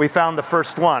millennium, we found the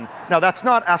first one. Now, that's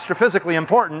not astrophysically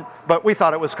important, but we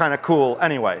thought it was kind of cool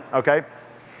anyway, okay?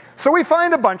 So we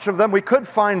find a bunch of them. We could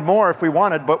find more if we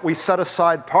wanted, but we set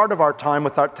aside part of our time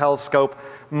with our telescope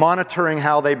monitoring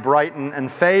how they brighten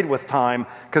and fade with time,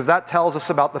 because that tells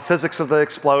us about the physics of the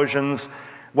explosions,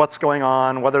 what's going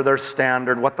on, whether they're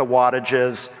standard, what the wattage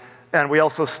is. And we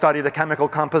also study the chemical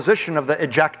composition of the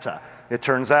ejecta. It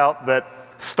turns out that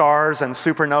stars and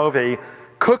supernovae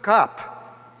cook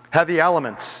up heavy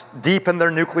elements deep in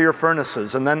their nuclear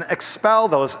furnaces and then expel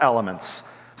those elements.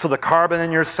 So the carbon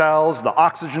in your cells, the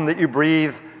oxygen that you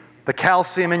breathe, the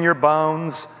calcium in your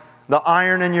bones, the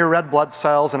iron in your red blood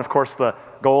cells, and of course the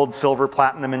gold, silver,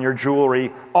 platinum in your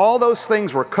jewelry, all those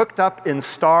things were cooked up in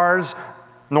stars,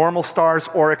 normal stars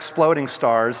or exploding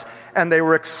stars, and they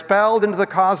were expelled into the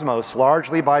cosmos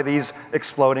largely by these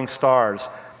exploding stars,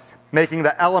 making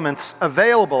the elements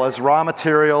available as raw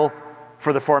material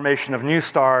for the formation of new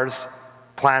stars,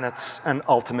 planets, and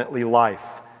ultimately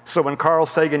life. So when Carl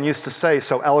Sagan used to say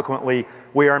so eloquently,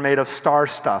 we are made of star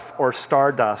stuff or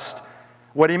stardust,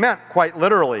 what he meant quite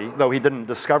literally, though he didn't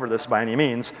discover this by any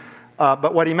means,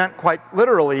 but what he meant quite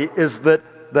literally is that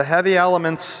the heavy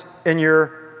elements in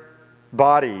your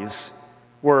bodies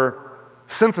were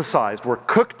synthesized, were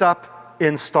cooked up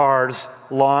in stars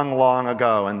long, long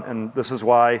ago. And this is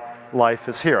why life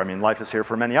is here. I mean, life is here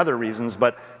for many other reasons,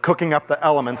 but cooking up the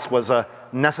elements was a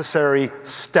necessary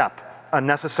step, a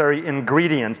necessary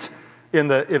ingredient in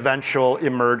the eventual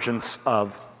emergence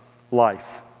of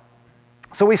life.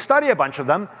 So we study a bunch of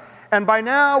them, and by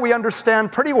now we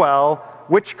understand pretty well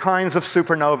which kinds of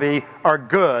supernovae are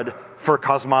good for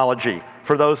cosmology.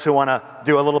 For those who want to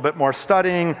do a little bit more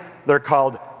studying, they're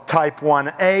called type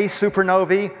 1a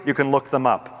supernovae. You can look them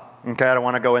up. Okay, I don't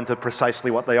want to go into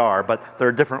precisely what they are, but there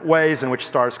are different ways in which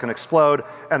stars can explode,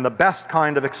 and the best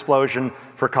kind of explosion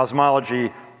for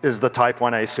cosmology is the type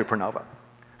 1a supernova.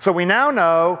 So we now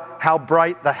know how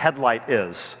bright the headlight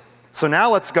is. So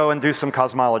now let's go and do some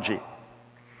cosmology.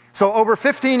 So over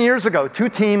 15 years ago, two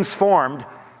teams formed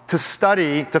to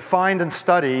study, to find and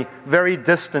study very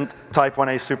distant type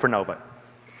 1a supernovae.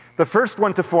 The first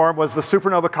one to form was the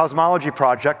Supernova Cosmology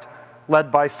Project,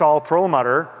 led by Saul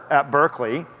Perlmutter at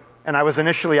Berkeley, and I was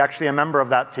initially actually a member of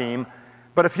that team.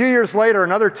 But a few years later,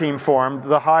 another team formed,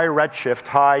 the High Redshift,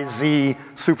 High Z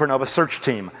Supernova Search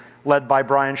Team, led by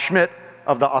Brian Schmidt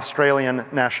of the Australian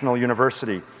National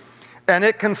University. And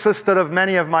it consisted of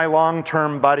many of my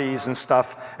long-term buddies and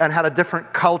stuff, and had a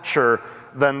different culture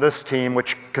than this team,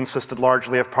 which consisted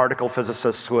largely of particle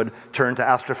physicists who had turned to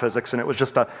astrophysics, and it was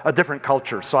just a different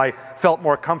culture. So I felt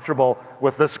more comfortable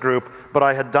with this group, but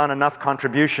I had done enough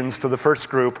contributions to the first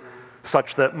group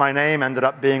such that my name ended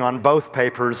up being on both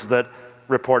papers that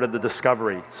reported the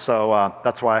discovery. So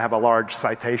that's why I have a large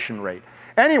citation rate.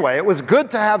 Anyway, it was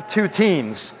good to have two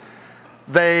teams.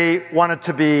 They wanted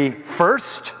to be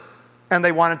first, and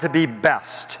they wanted to be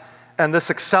best. And this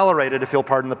accelerated, if you'll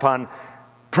pardon the pun,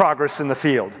 progress in the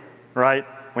field, right?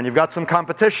 When you've got some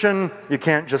competition, you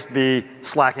can't just be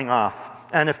slacking off.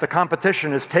 And if the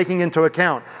competition is taking into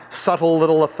account subtle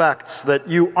little effects that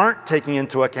you aren't taking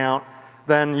into account,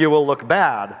 then you will look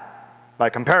bad by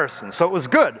comparison. So it was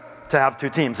good to have two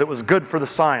teams. It was good for the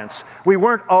science. We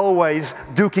weren't always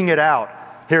duking it out.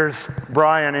 Here's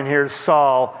Brian and here's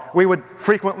Saul. We would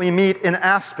frequently meet in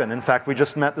Aspen. In fact, we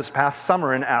just met this past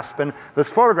summer in Aspen.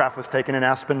 This photograph was taken in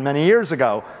Aspen many years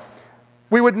ago.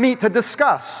 We would meet to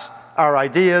discuss our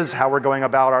ideas, how we're going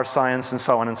about our science, and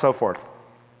so on and so forth.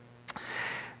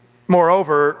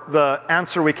 Moreover, the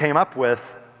answer we came up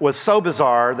with was so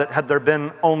bizarre that had there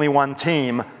been only one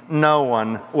team, no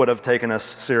one would have taken us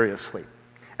seriously.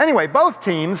 Anyway, both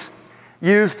teams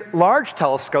used large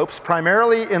telescopes,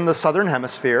 primarily in the southern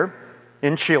hemisphere,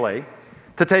 in Chile,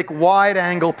 to take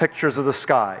wide-angle pictures of the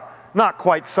sky. Not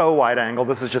quite so wide-angle,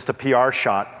 this is just a PR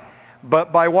shot.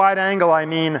 But by wide angle, I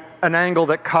mean an angle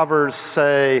that covers,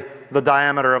 say, the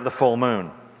diameter of the full moon.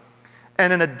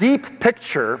 And in a deep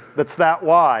picture that's that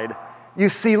wide, you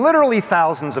see literally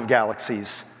thousands of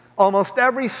galaxies. Almost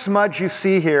every smudge you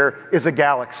see here is a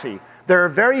galaxy. There are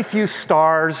very few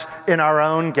stars in our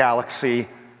own galaxy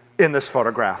in this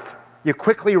photograph. You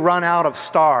quickly run out of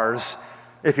stars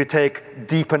if you take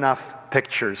deep enough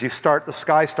pictures. The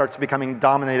sky starts becoming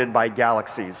dominated by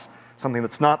galaxies. Something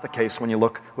that's not the case when you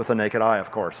look with the naked eye,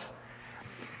 of course.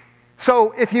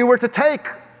 So if you were to take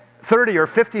 30 or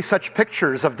 50 such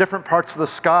pictures of different parts of the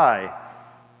sky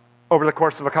over the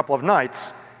course of a couple of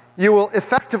nights, you will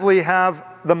effectively have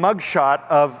the mugshot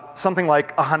of something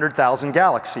like 100,000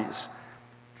 galaxies.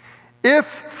 If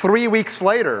 3 weeks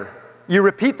later you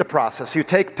repeat the process, you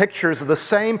take pictures of the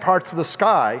same parts of the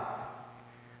sky,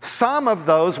 some of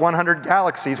those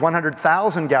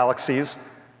 100,000 galaxies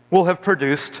will have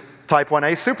produced type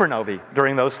 1a supernovae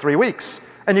during those 3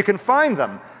 weeks. And you can find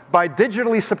them by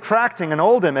digitally subtracting an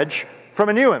old image from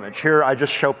a new image. Here I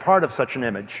just show part of such an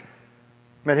image.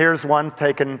 But here's one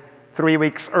taken 3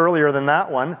 weeks earlier than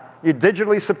that one. You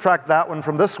digitally subtract that one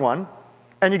from this one,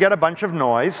 and you get a bunch of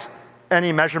noise.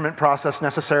 Any measurement process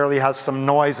necessarily has some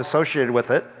noise associated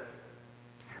with it.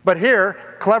 But here,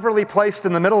 cleverly placed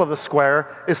in the middle of the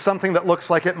square, is something that looks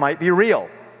like it might be real.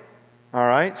 All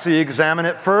right, so you examine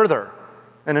it further.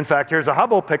 And in fact, here's a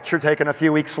Hubble picture taken a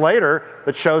few weeks later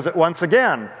that shows it once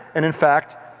again. And in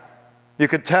fact, you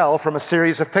could tell from a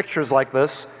series of pictures like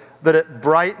this that it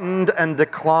brightened and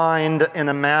declined in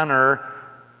a manner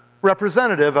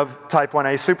representative of type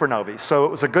 1a supernovae. So it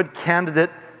was a good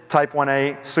candidate type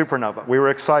 1a supernova. We were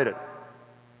excited.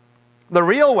 The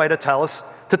real way to tell is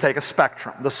to take a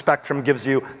spectrum. The spectrum gives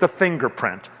you the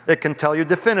fingerprint. It can tell you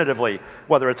definitively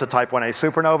whether it's a type 1a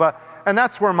supernova. And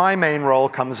that's where my main role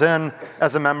comes in.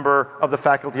 As a member of the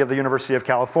faculty of the University of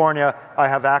California, I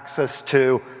have access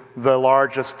to the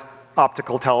largest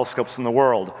optical telescopes in the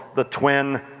world, the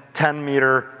twin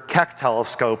 10-meter Keck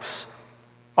telescopes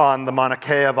on the Mauna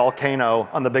Kea volcano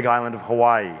on the Big Island of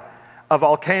Hawaii. A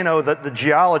volcano that the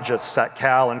geologists at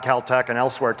Cal and Caltech and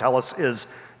elsewhere tell us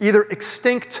is either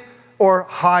extinct or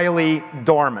highly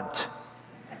dormant.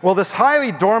 Well, this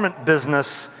highly dormant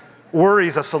business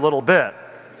worries us a little bit,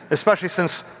 especially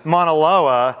since Mauna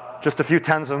Loa, just a few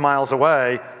tens of miles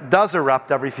away, does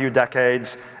erupt every few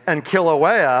decades, and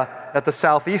Kilauea, at the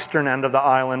southeastern end of the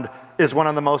island, is one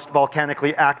of the most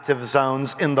volcanically active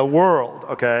zones in the world,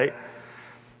 okay?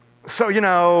 So, you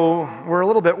know, we're a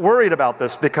little bit worried about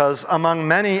this because among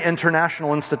many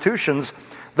international institutions,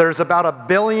 there's about $1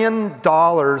 billion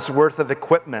worth of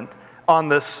equipment on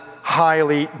this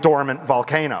highly dormant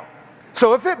volcano.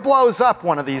 So if it blows up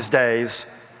one of these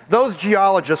days, those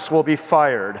geologists will be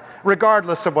fired,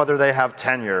 regardless of whether they have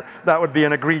tenure. That would be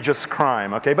an egregious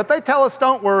crime, okay? But they tell us,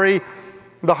 don't worry,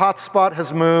 the hotspot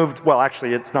has moved. Well,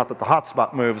 actually, it's not that the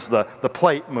hotspot moves, the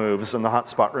plate moves, and the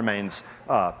hotspot remains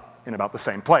in about the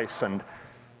same place. And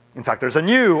in fact, there's a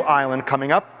new island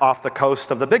coming up off the coast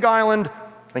of the big island.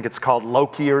 I think it's called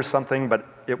Loki or something, but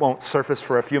it won't surface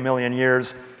for a few million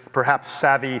years. Perhaps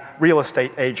savvy real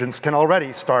estate agents can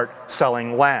already start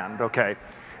selling land, okay?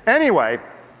 Anyway,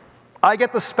 I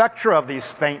get the spectra of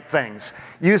these faint things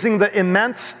using the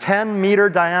immense 10-meter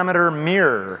diameter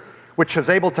mirror, which is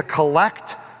able to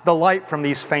collect the light from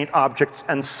these faint objects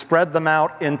and spread them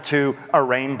out into a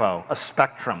rainbow, a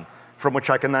spectrum, from which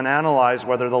I can then analyze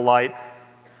whether the light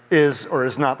is or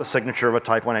is not the signature of a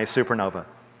type 1a supernova.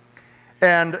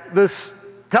 And this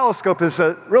telescope is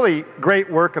a really great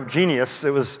work of genius. It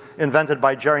was invented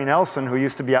by Jerry Nelson, who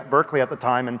used to be at Berkeley at the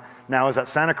time and now is at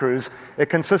Santa Cruz. It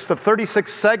consists of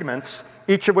 36 segments,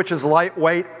 each of which is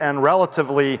lightweight and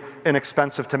relatively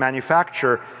inexpensive to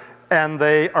manufacture, and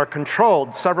they are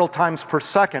controlled several times per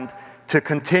second to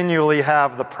continually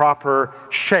have the proper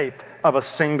shape of a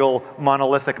single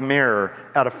monolithic mirror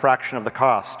at a fraction of the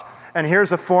cost. And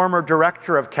here's a former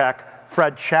director of Keck,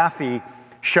 Fred Chaffee,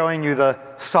 showing you the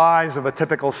size of a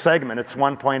typical segment. It's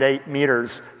 1.8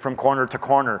 meters from corner to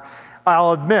corner.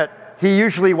 I'll admit, he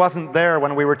usually wasn't there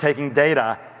when we were taking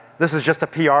data. This is just a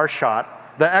PR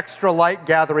shot. The extra light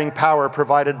gathering power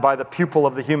provided by the pupil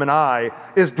of the human eye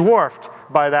is dwarfed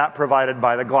by that provided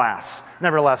by the glass.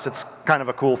 Nevertheless, it's kind of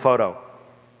a cool photo.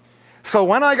 So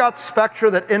when I got spectra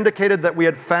that indicated that we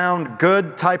had found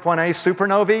good type 1a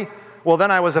supernovae, well,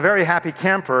 then I was a very happy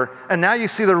camper, and now you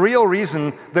see the real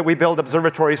reason that we build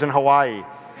observatories in Hawaii.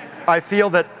 I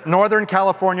feel that Northern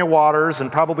California waters,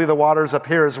 and probably the waters up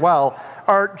here as well,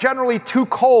 are generally too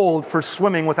cold for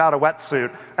swimming without a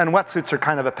wetsuit, and wetsuits are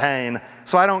kind of a pain,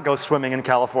 so I don't go swimming in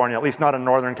California, at least not in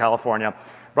Northern California,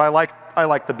 but I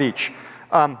like the beach.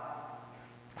 In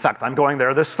fact, I'm going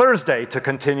there this Thursday to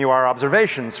continue our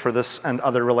observations for this and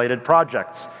other related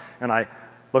projects, and I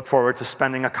look forward to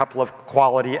spending a couple of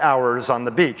quality hours on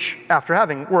the beach after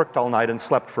having worked all night and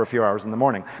slept for a few hours in the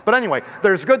morning. But anyway,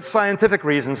 there's good scientific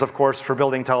reasons, of course, for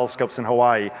building telescopes in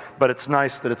Hawaii, but it's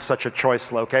nice that it's such a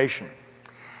choice location.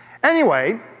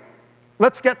 Anyway,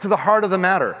 let's get to the heart of the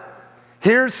matter.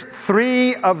 Here's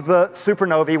 3 of the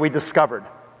supernovae we discovered.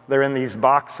 They're in these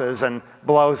boxes, and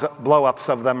blow-ups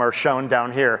of them are shown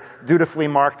down here, dutifully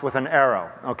marked with an arrow,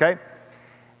 okay?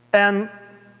 And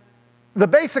the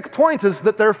basic point is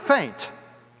that they're faint.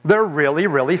 They're really,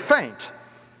 really faint.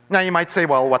 Now you might say,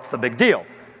 well, what's the big deal?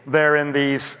 They're in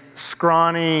these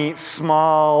scrawny,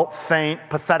 small, faint,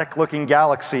 pathetic-looking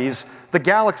galaxies. The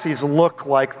galaxies look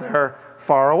like they're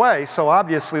far away, so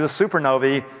obviously the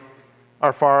supernovae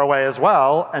are far away as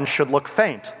well and should look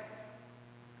faint.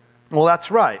 Well,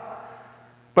 that's right.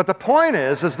 But the point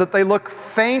is that they look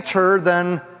fainter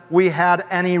than we had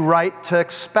any right to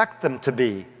expect them to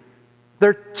be.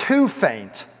 They're too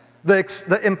faint.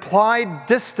 The implied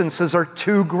distances are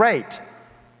too great.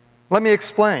 Let me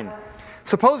explain.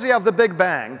 Suppose you have the Big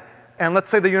Bang, and let's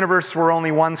say the universe were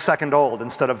only 1 second old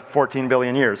instead of 14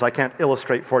 billion years. I can't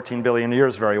illustrate 14 billion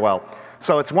years very well.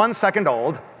 So it's 1 second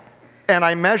old, and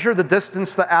I measure the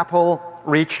distance the apple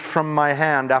reached from my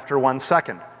hand after 1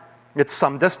 second. It's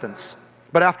some distance.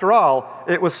 But after all,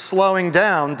 it was slowing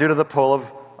down due to the pull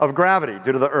of gravity,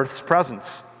 due to the Earth's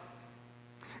presence.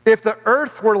 If the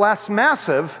Earth were less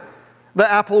massive, the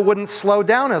apple wouldn't slow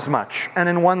down as much, and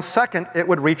in 1 second it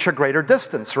would reach a greater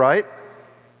distance, right?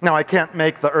 Now I can't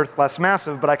make the Earth less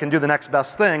massive, but I can do the next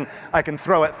best thing. I can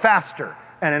throw it faster,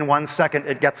 and in 1 second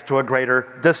it gets to a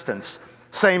greater distance.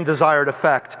 Same desired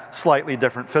effect, slightly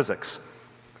different physics.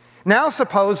 Now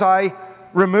suppose I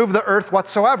remove the Earth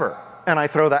whatsoever, and I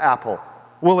throw the apple.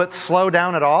 Will it slow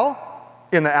down at all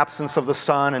in the absence of the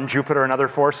sun and Jupiter and other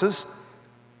forces?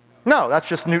 No, that's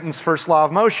just Newton's first law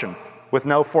of motion. With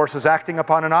no forces acting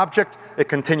upon an object, it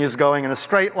continues going in a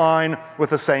straight line with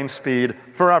the same speed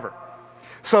forever.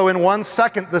 So in 1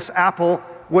 second, this apple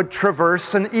would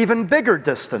traverse an even bigger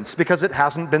distance because it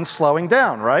hasn't been slowing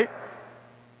down, right?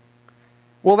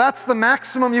 Well, that's the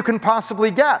maximum you can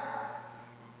possibly get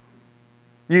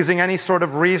using any sort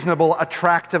of reasonable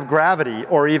attractive gravity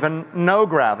or even no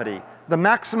gravity. The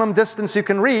maximum distance you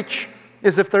can reach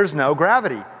is if there's no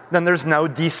gravity. Then there's no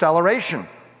deceleration.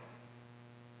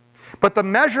 But the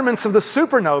measurements of the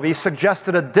supernovae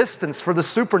suggested a distance for the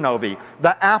supernovae,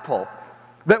 the apple,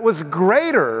 that was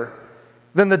greater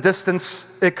than the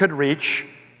distance it could reach,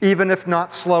 even if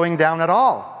not slowing down at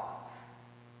all.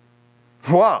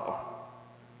 Whoa.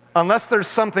 Unless there's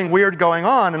something weird going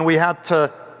on and we had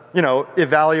to,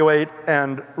 evaluate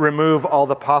and remove all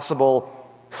the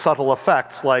possible subtle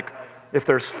effects like if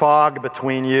there's fog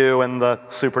between you and the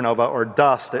supernova or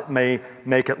dust, it may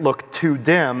make it look too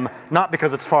dim, not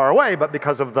because it's far away, but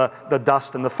because of the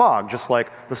dust and the fog, just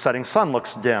like the setting sun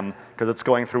looks dim because it's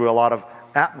going through a lot of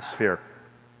atmosphere.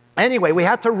 Anyway, we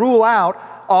had to rule out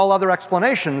all other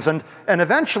explanations, and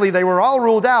eventually they were all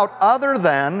ruled out other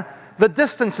than the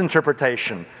distance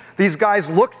interpretation. These guys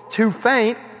looked too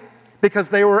faint because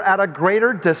they were at a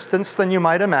greater distance than you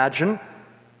might imagine,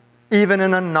 even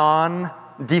in a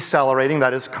non-decelerating,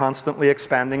 that is, constantly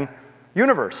expanding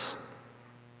universe.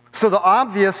 So the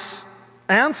obvious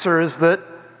answer is that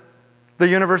the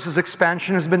universe's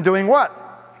expansion has been doing what?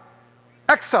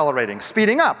 Accelerating,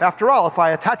 speeding up. After all, if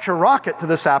I attach a rocket to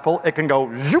this apple, it can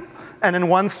go zoop, and in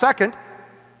 1 second,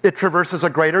 it traverses a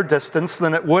greater distance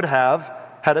than it would have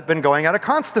had it been going at a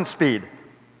constant speed.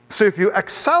 So if you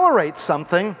accelerate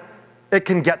something, it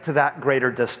can get to that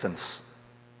greater distance.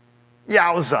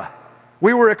 Yowza.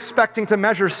 We were expecting to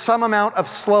measure some amount of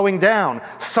slowing down,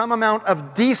 some amount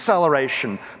of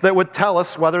deceleration that would tell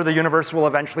us whether the universe will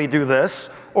eventually do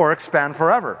this or expand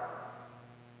forever.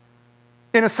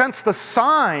 In a sense, the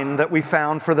sign that we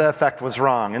found for the effect was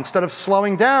wrong. Instead of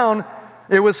slowing down,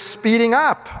 it was speeding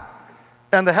up.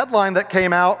 And the headline that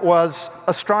came out was,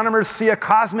 "Astronomers see a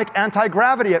cosmic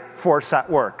anti-gravity force at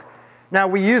work." Now,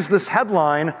 we use this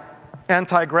headline,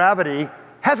 anti-gravity,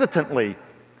 hesitantly,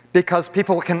 because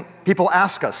people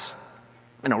ask us,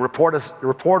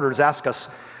 reporters ask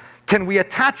us, can we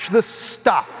attach this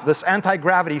stuff, this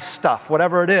anti-gravity stuff,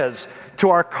 whatever it is, to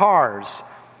our cars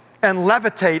and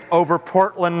levitate over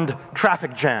Portland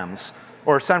traffic jams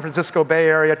or San Francisco Bay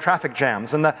Area traffic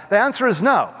jams? And the answer is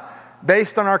no.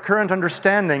 Based on our current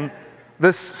understanding,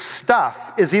 this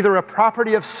stuff is either a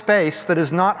property of space that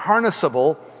is not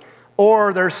harnessable,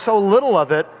 or there's so little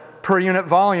of it per unit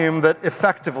volume that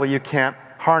effectively you can't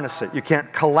harness it, you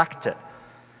can't collect it.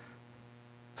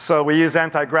 So we use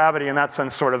anti-gravity in that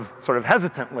sense sort of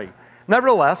hesitantly.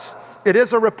 Nevertheless, it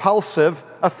is a repulsive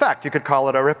effect. You could call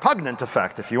it a repugnant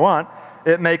effect if you want.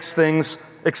 It makes things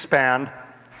expand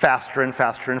faster and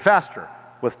faster and faster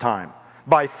with time.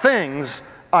 By things,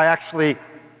 I actually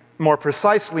more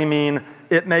precisely mean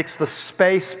it makes the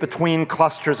space between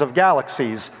clusters of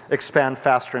galaxies expand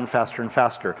faster and faster and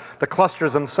faster. The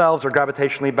clusters themselves are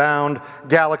gravitationally bound,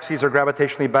 galaxies are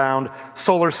gravitationally bound,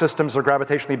 solar systems are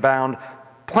gravitationally bound,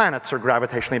 planets are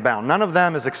gravitationally bound. None of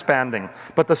them is expanding,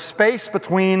 but the space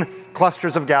between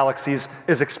clusters of galaxies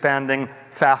is expanding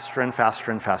faster and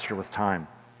faster and faster with time.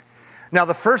 Now,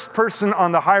 the first person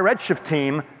on the high redshift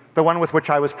team, the one with which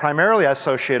I was primarily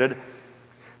associated,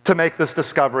 to make this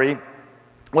discovery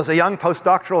was a young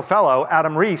postdoctoral fellow,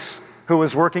 Adam Rees, who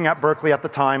was working at Berkeley at the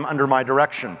time under my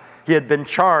direction. He had been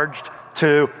charged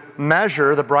to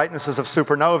measure the brightnesses of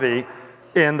supernovae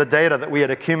in the data that we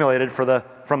had accumulated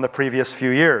from the previous few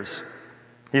years.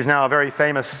 He's now a very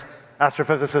famous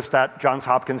astrophysicist at Johns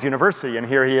Hopkins University, and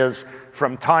here he is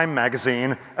from Time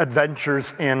magazine,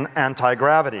 Adventures in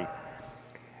Anti-Gravity.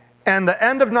 And the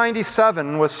end of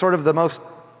 '97 was sort of the most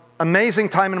amazing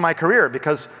time in my career,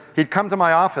 because he'd come to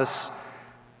my office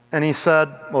and he said,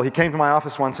 well, he came to my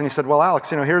office once and he said, well, Alex,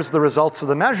 here's the results of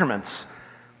the measurements.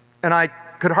 And I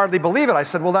could hardly believe it. I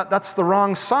said, well, that's the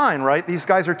wrong sign, right? These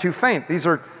guys are too faint. These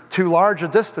are too large a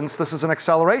distance. This is an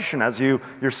acceleration, as you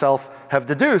yourself have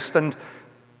deduced, and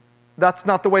that's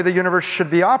not the way the universe should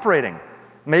be operating.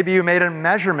 Maybe you made a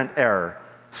measurement error.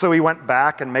 So he went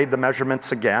back and made the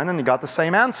measurements again, and he got the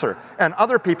same answer. And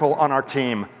other people on our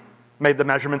team made the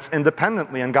measurements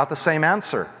independently and got the same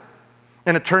answer.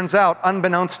 And it turns out,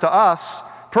 unbeknownst to us,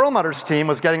 Perlmutter's team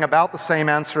was getting about the same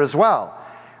answer as well.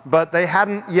 But they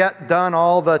hadn't yet done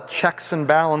all the checks and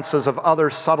balances of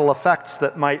other subtle effects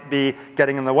that might be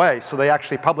getting in the way. So they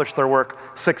actually published their work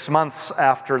 6 months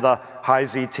after the High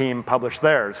Z team published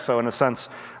theirs. So in a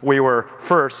sense, we were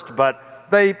first, but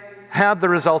they had the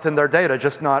result in their data,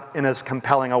 just not in as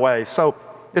compelling a way. So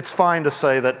it's fine to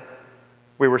say that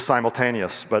we were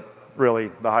simultaneous, but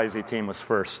really the High Z team was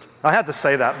first. I had to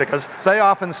say that because they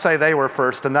often say they were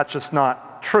first, and that's just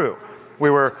not true. We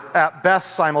were at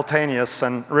best simultaneous,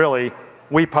 and really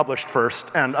we published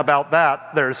first, and about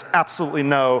that there's absolutely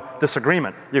no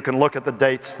disagreement. You can look at the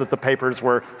dates that the papers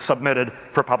were submitted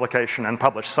for publication and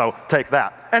published, so take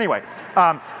that. Anyway,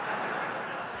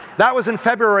 that was in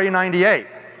February '98,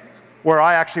 where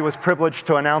I actually was privileged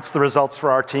to announce the results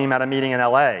for our team at a meeting in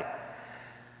LA.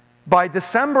 By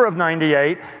December of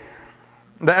 '98,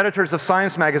 the editors of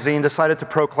Science magazine decided to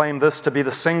proclaim this to be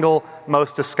the single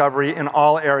most discovery in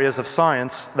all areas of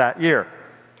science that year.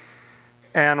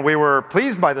 And we were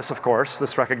pleased by this, of course,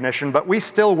 this recognition, but we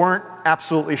still weren't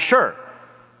absolutely sure.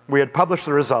 We had published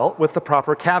the result with the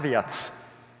proper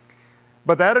caveats.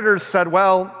 But the editors said,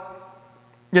 well,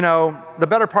 you know, the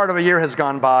better part of a year has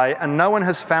gone by and no one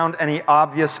has found any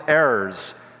obvious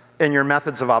errors in your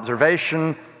methods of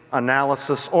observation,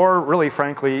 analysis, or really,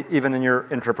 frankly, even in your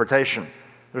interpretation.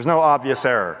 There's no obvious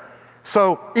error.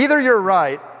 So either you're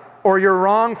right or you're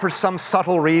wrong for some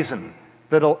subtle reason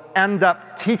that'll end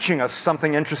up teaching us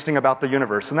something interesting about the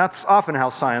universe. And that's often how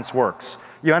science works.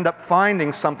 You end up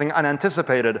finding something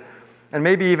unanticipated, and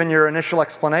maybe even your initial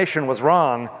explanation was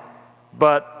wrong,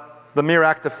 but the mere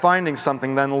act of finding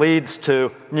something then leads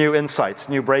to new insights,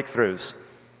 new breakthroughs.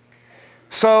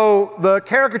 So the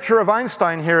caricature of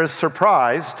Einstein here is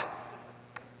surprised.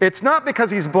 It's not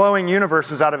because he's blowing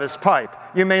universes out of his pipe.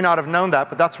 You may not have known that,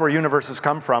 but that's where universes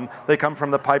come from. They come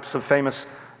from the pipes of famous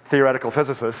theoretical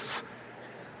physicists.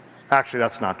 Actually,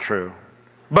 that's not true.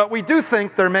 But we do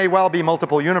think there may well be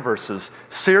multiple universes.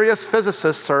 Serious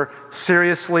physicists are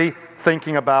seriously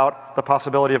thinking about the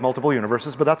possibility of multiple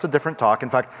universes, but that's a different talk. In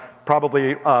fact,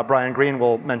 probably Brian Greene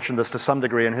will mention this to some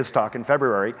degree in his talk in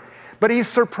February. But he's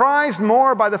surprised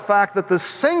more by the fact that the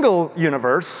single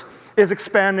universe is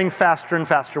expanding faster and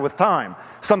faster with time,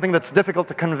 something that's difficult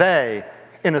to convey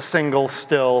in a single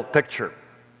still picture.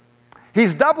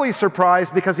 He's doubly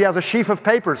surprised because he has a sheaf of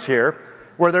papers here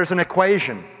where there's an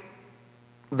equation.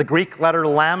 The Greek letter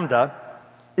lambda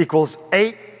equals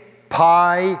 8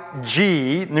 pi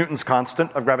g, Newton's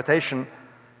constant of gravitation,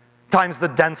 times the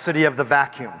density of the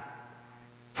vacuum.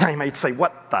 And you might say,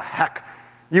 what the heck?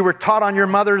 You were taught on your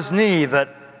mother's knee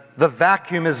that the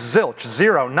vacuum is zilch,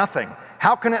 zero, nothing.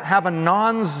 How can it have a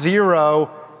non-zero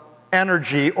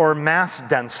energy or mass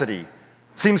density?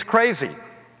 Seems crazy.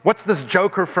 What's this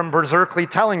joker from Berkeley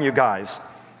telling you guys?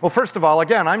 Well, first of all,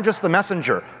 again, I'm just the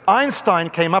messenger. Einstein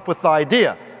came up with the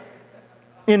idea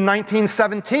in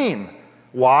 1917.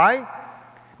 Why?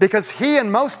 Because he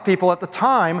and most people at the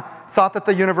time thought that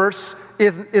the universe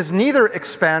is neither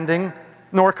expanding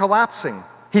nor collapsing.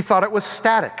 He thought it was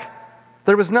static.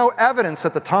 There was no evidence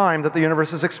at the time that the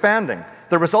universe is expanding.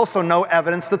 There was also no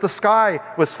evidence that the sky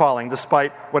was falling,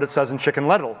 despite what it says in Chicken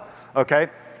Little, okay?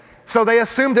 So they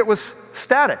assumed it was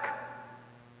static.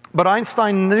 But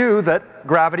Einstein knew that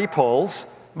gravity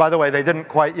pulls. By the way, they didn't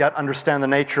quite yet understand the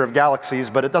nature of galaxies,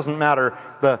 but it doesn't matter.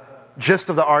 The gist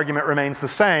of the argument remains the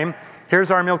same.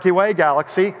 Here's our Milky Way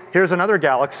galaxy. Here's another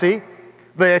galaxy.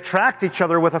 They attract each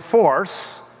other with a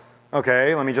force.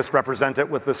 Okay, let me just represent it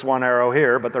with this one arrow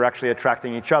here, but they're actually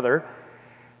attracting each other.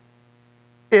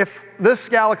 If this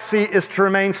galaxy is to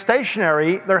remain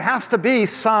stationary, there has to be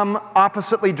some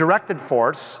oppositely directed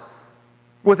force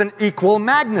with an equal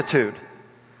magnitude.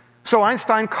 So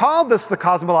Einstein called this the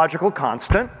cosmological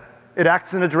constant. It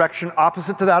acts in a direction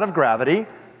opposite to that of gravity.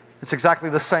 It's exactly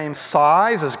the same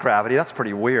size as gravity. That's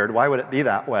pretty weird. Why would it be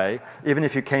that way? Even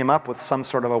if you came up with some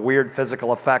sort of a weird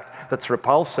physical effect that's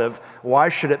repulsive, why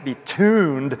should it be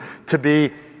tuned to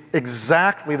be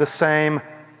exactly the same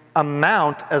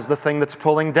amount as the thing that's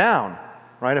pulling down,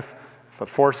 right? If a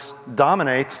force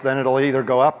dominates, then it'll either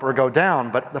go up or go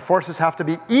down, but the forces have to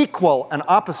be equal and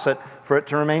opposite for it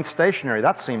to remain stationary.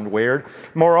 That seemed weird.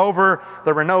 Moreover,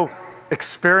 there were no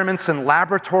experiments in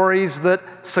laboratories that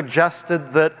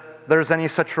suggested that there's any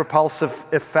such repulsive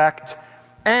effect,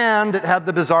 and it had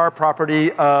the bizarre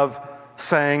property of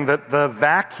saying that the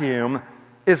vacuum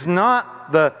is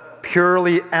not the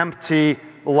purely empty,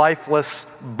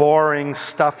 lifeless, boring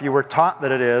stuff you were taught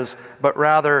that it is, but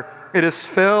rather it is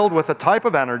filled with a type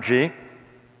of energy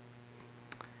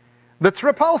that's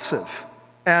repulsive.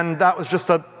 And that was just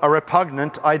a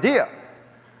repugnant idea.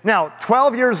 Now,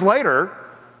 12 years later,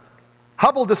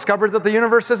 Hubble discovered that the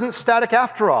universe isn't static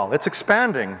after all. It's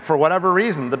expanding for whatever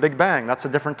reason, the Big Bang. That's a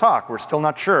different talk. We're still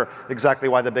not sure exactly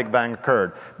why the Big Bang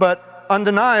occurred. But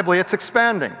undeniably, it's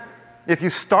expanding. If you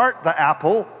start the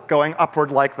apple going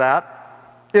upward like that,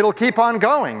 it'll keep on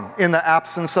going in the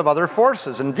absence of other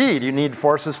forces. Indeed, you need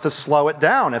forces to slow it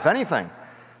down, if anything.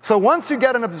 So once you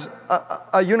get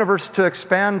a universe to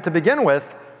expand to begin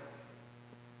with,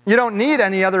 you don't need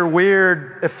any other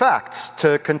weird effects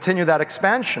to continue that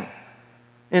expansion.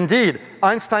 Indeed,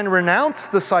 Einstein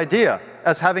renounced this idea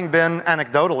as having been,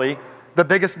 anecdotally, the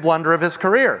biggest blunder of his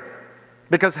career.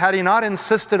 Because had he not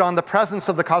insisted on the presence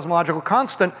of the cosmological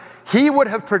constant, he would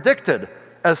have predicted,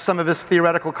 as some of his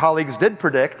theoretical colleagues did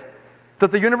predict, that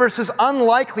the universe is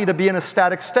unlikely to be in a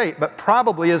static state, but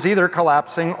probably is either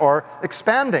collapsing or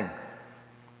expanding.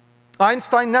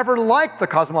 Einstein never liked the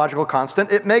cosmological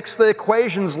constant. It makes the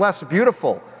equations less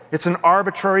beautiful. It's an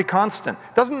arbitrary constant.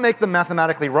 It doesn't make them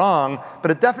mathematically wrong,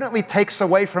 but it definitely takes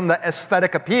away from the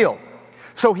aesthetic appeal.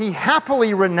 So he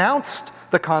happily renounced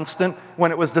the constant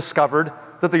when it was discovered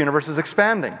that the universe is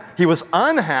expanding. He was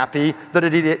unhappy that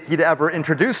he'd ever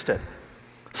introduced it.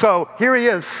 So here he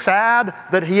is, sad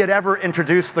that he had ever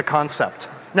introduced the concept.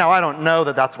 Now, I don't know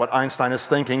that that's what Einstein is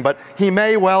thinking, but he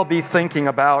may well be thinking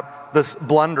about this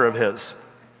blunder of his.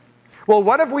 Well,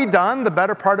 what have we done the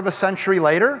better part of a century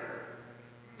later?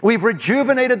 We've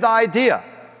rejuvenated the idea,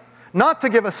 not to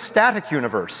give a static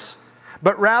universe,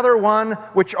 but rather one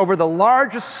which over the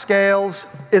largest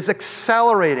scales is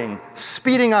accelerating,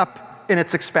 speeding up in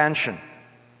its expansion.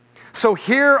 So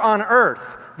here on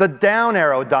Earth, the down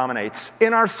arrow dominates.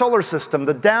 In our solar system,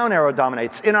 the down arrow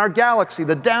dominates. In our galaxy,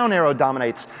 the down arrow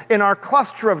dominates. In our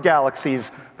cluster of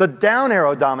galaxies, the down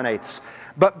arrow dominates.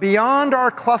 But beyond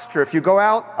our cluster, if you go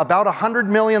out about 100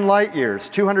 million light years,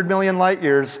 200 million light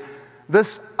years,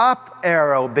 this up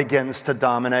arrow begins to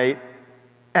dominate,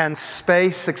 and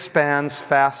space expands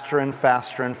faster and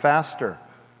faster and faster.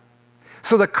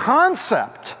 So the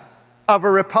concept of a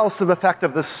repulsive effect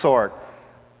of this sort,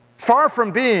 far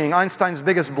from being Einstein's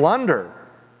biggest blunder,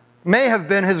 may have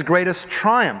been his greatest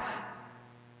triumph.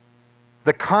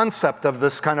 The concept of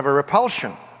this kind of a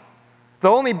repulsion. The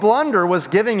only blunder was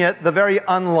giving it the very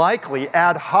unlikely,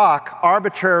 ad hoc,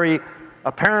 arbitrary,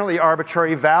 apparently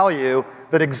arbitrary value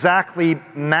that exactly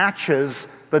matches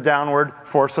the downward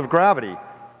force of gravity.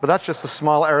 But that's just a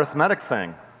small arithmetic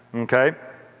thing, okay?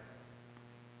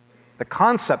 The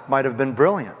concept might have been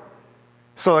brilliant.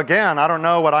 So again, I don't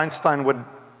know what Einstein would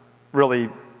really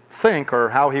think or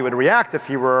how he would react if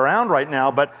he were around right now,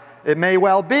 but it may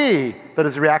well be that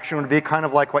his reaction would be kind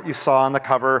of like what you saw on the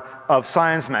cover of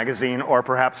Science magazine, or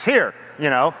perhaps here, you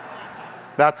know.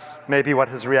 That's maybe what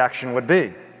his reaction would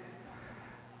be.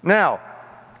 Now,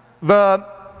 the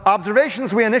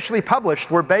observations we initially published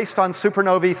were based on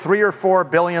supernovae 3 or 4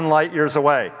 billion light years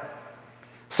away.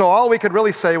 So all we could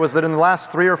really say was that in the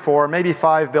last 3 or 4, maybe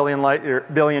 5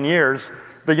 billion years,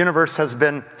 the universe has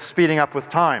been speeding up with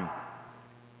time.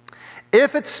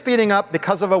 If it's speeding up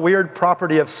because of a weird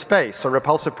property of space, a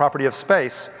repulsive property of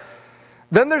space,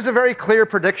 then there's a very clear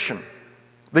prediction.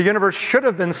 The universe should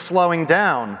have been slowing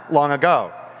down long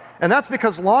ago. And that's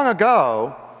because long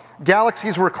ago,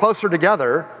 galaxies were closer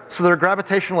together, so their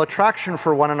gravitational attraction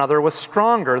for one another was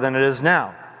stronger than it is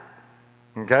now.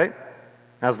 Okay?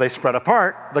 As they spread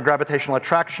apart, the gravitational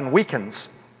attraction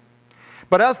weakens.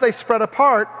 But as they spread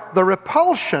apart, the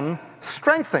repulsion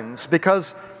strengthens,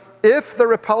 because if the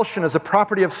repulsion is a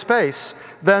property of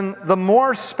space, then the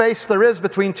more space there is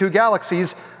between two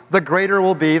galaxies, the greater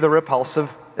will be the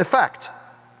repulsive effect.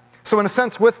 So in a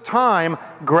sense, with time,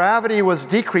 gravity was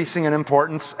decreasing in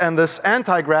importance, and this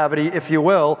anti-gravity, if you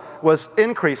will, was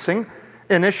increasing.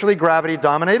 Initially, gravity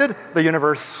dominated. The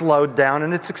universe slowed down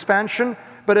in its expansion,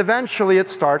 but eventually it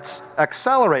starts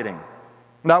accelerating.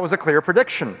 That was a clear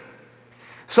prediction.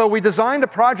 So we designed a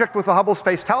project with the Hubble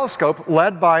Space Telescope,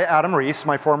 led by Adam Rees,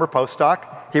 my former postdoc.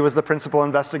 He was the principal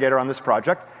investigator on this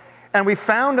project. And we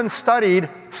found and studied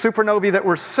supernovae that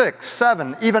were 6,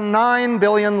 7, even 9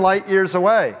 billion light years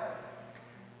away.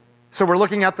 So we're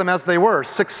looking at them as they were,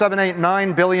 6, 7, 8,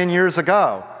 9 billion years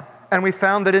ago. And we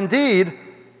found that indeed,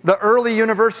 the early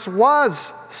universe was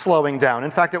slowing down.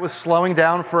 In fact, it was slowing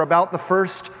down for about the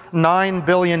first 9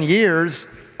 billion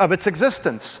years of its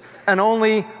existence. And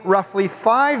only roughly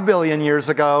 5 billion years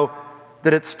ago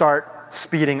did it start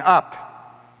speeding up.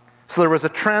 So there was a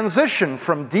transition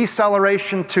from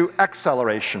deceleration to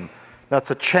acceleration.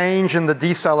 That's a change in the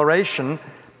deceleration.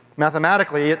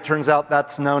 Mathematically, it turns out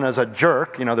that's known as a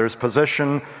jerk. You know, there's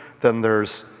position, then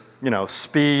there's,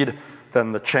 speed,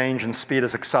 then the change in speed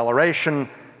is acceleration,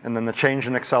 and then the change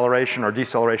in acceleration or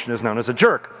deceleration is known as a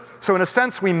jerk. So in a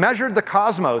sense, we measured the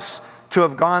cosmos to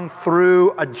have gone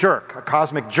through a jerk, a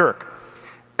cosmic jerk.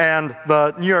 And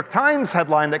the New York Times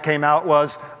headline that came out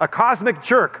was, "A cosmic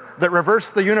jerk that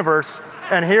reversed the universe,"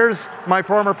 and here's my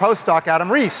former postdoc,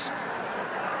 Adam Rees.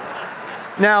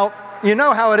 Now, you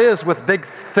know how it is with big,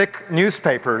 thick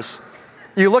newspapers.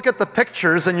 You look at the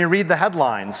pictures and you read the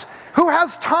headlines. Who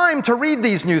has time to read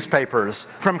these newspapers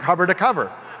from cover to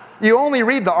cover? You only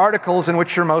read the articles in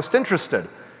which you're most interested.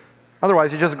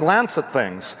 Otherwise, you just glance at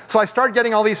things. So I started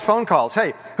getting all these phone calls.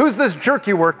 Hey, who's this jerk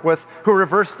you work with who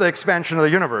reversed the expansion of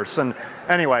the universe? And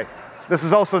anyway, this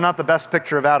is also not the best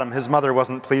picture of Adam. His mother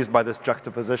wasn't pleased by this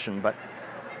juxtaposition.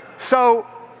 So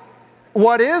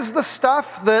what is the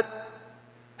stuff that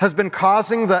has been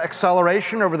causing the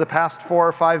acceleration over the past 4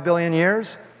 or 5 billion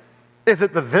years? Is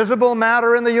it the visible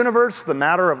matter in the universe, the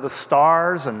matter of the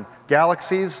stars and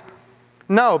galaxies?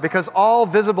 No, because all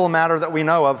visible matter that we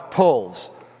know of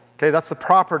pulls. Okay, that's the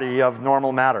property of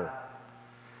normal matter.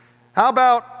 How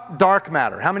about dark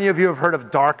matter? How many of you have heard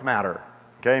of dark matter?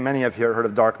 Okay, many of you have heard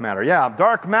of dark matter. Yeah,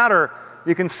 dark matter,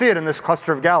 you can see it in this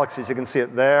cluster of galaxies. You can see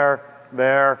it there,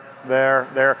 there, there,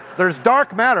 there. There's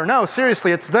dark matter. No,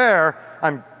 seriously, it's there.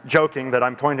 I'm joking that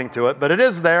I'm pointing to it, but it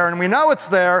is there, and we know it's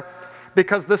there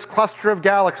because this cluster of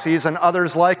galaxies and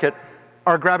others like it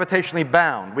are gravitationally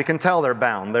bound. We can tell they're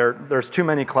bound. There's too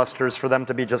many clusters for them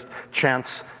to be just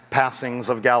chance passings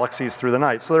of galaxies through the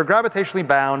night. So they're gravitationally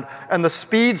bound, and the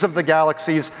speeds of the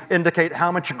galaxies indicate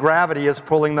how much gravity is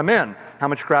pulling them in, how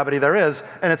much gravity there is,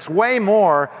 and it's way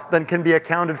more than can be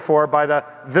accounted for by the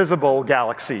visible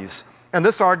galaxies. And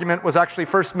this argument was actually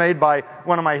first made by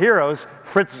one of my heroes,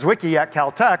 Fritz Zwicky at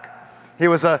Caltech. He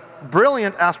was a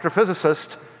brilliant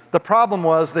astrophysicist. The problem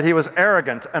was that he was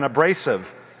arrogant and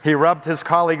abrasive. He rubbed his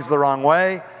colleagues the wrong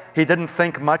way. He didn't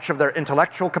think much of their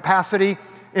intellectual capacity.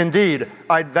 Indeed,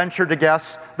 I'd venture to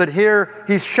guess that here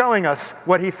he's showing us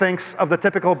what he thinks of the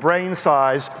typical brain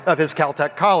size of his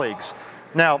Caltech colleagues.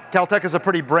 Now, Caltech is a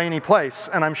pretty brainy place,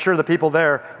 and I'm sure the people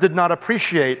there did not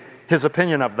appreciate his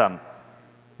opinion of them.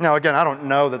 Now, again, I don't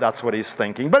know that that's what he's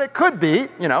thinking, but it could be,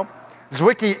 you know.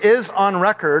 Zwicky is on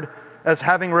record as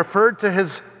having referred to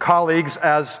his colleagues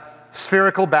as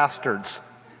spherical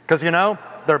bastards, because, you know,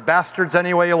 they're bastards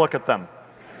any way you look at them.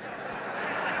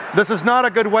 This is not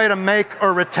a good way to make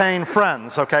or retain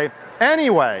friends, okay?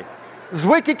 Anyway,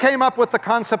 Zwicky came up with the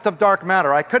concept of dark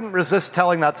matter. I couldn't resist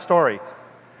telling that story.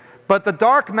 But the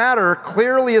dark matter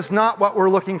clearly is not what we're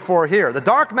looking for here. The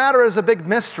dark matter is a big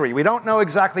mystery. We don't know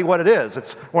exactly what it is.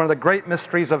 It's one of the great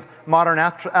mysteries of modern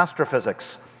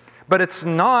astrophysics. But it's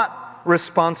not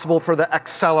responsible for the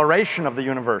acceleration of the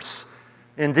universe.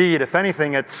 Indeed, if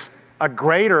anything, it's a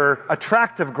greater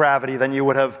attractive gravity than you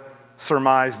would have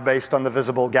surmised based on the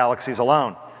visible galaxies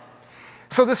alone.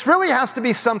 So this really has to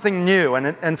be something new, and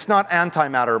it's not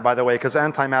antimatter, by the way, because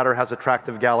antimatter has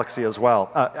attractive galaxy as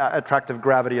well, attractive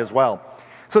gravity as well.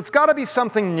 So it's got to be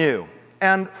something new.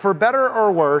 And for better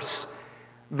or worse,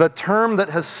 the term that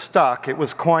has stuck, it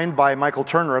was coined by Michael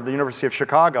Turner of the University of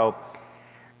Chicago,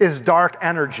 is dark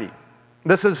energy.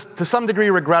 This is to some degree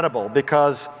regrettable,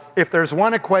 because if there's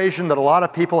one equation that a lot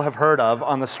of people have heard of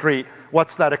on the street,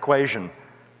 what's that equation?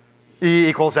 E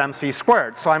equals mc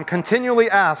squared. So I'm continually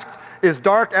asked, is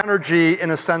dark energy,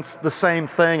 in a sense, the same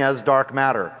thing as dark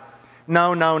matter?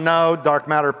 No, no, no. Dark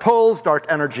matter pulls, dark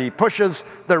energy pushes.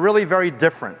 They're really very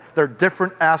different. They're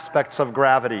different aspects of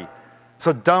gravity.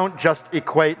 So don't just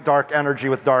equate dark energy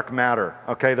with dark matter,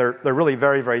 okay? They're really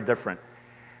very, very different.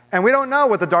 And we don't know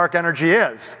what the dark energy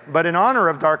is. But in honor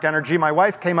of dark energy, my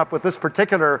wife came up with this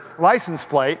particular license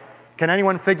plate. Can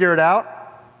anyone figure it out?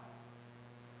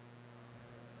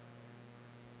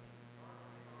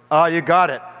 Oh, you got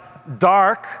it.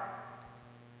 Dark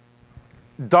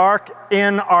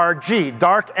NRG,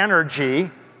 dark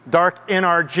energy,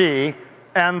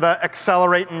 and the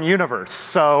accelerating universe.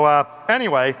 So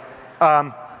anyway,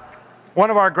 one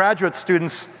of our graduate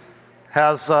students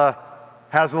has the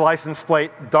license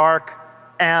plate dark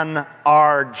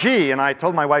NRG, and I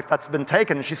told my wife that's been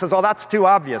taken, and she says, oh, that's too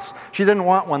obvious. She didn't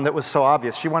want one that was so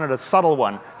obvious. She wanted a subtle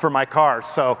one for my car.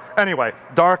 So anyway,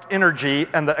 dark energy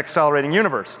and the accelerating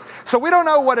universe. So we don't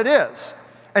know what it is.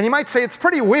 And you might say it's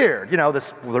pretty weird, you know,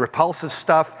 the repulsive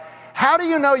stuff. How do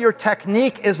you know your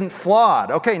technique isn't flawed?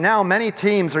 Okay, now many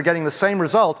teams are getting the same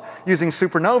result using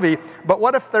supernovae, but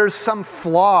what if there's some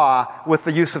flaw with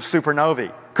the use of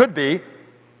supernovae? Could be.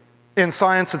 In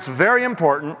science, it's very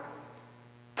important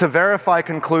to verify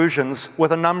conclusions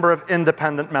with a number of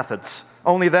independent methods.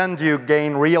 Only then do you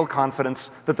gain real confidence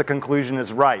that the conclusion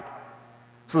is right.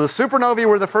 So the supernovae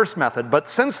were the first method, but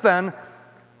since then,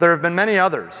 there have been many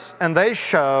others, and they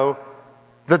show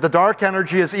that the dark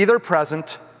energy is either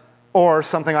present or,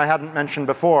 something I hadn't mentioned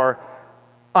before,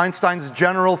 Einstein's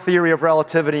general theory of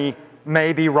relativity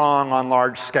may be wrong on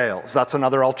large scales. That's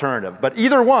another alternative. But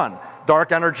either one,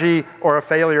 dark energy or a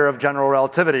failure of general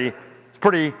relativity, it's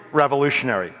pretty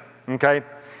revolutionary, okay?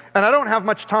 And I don't have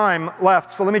much time left,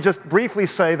 so let me just briefly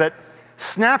say that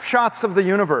snapshots of the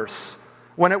universe,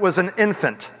 when it was an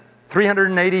infant,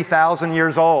 380,000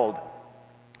 years old,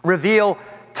 reveal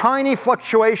tiny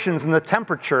fluctuations in the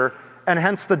temperature and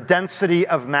hence the density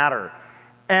of matter.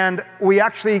 And we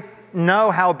actually know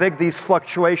how big these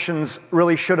fluctuations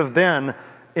really should have been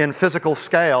in physical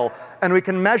scale, and we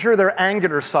can measure their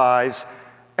angular size,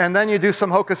 and then you do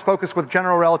some hocus pocus with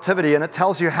general relativity, and it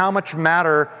tells you how much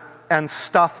matter and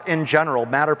stuff in general,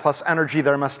 matter plus energy,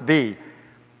 there must be.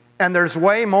 And there's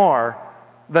way more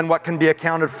than what can be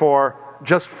accounted for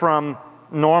just from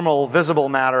normal visible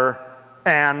matter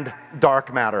and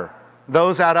dark matter.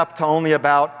 Those add up to only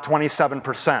about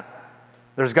 27%.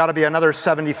 There's got to be another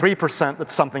 73%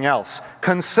 that's something else,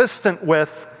 consistent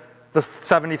with the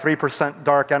 73%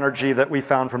 dark energy that we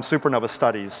found from supernova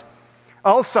studies.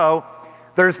 Also,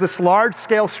 there's this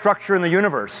large-scale structure in the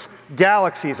universe,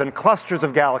 galaxies and clusters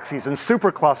of galaxies and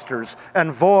superclusters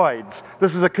and voids.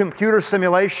 This is a computer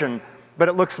simulation, but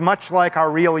it looks much like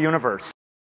our real universe.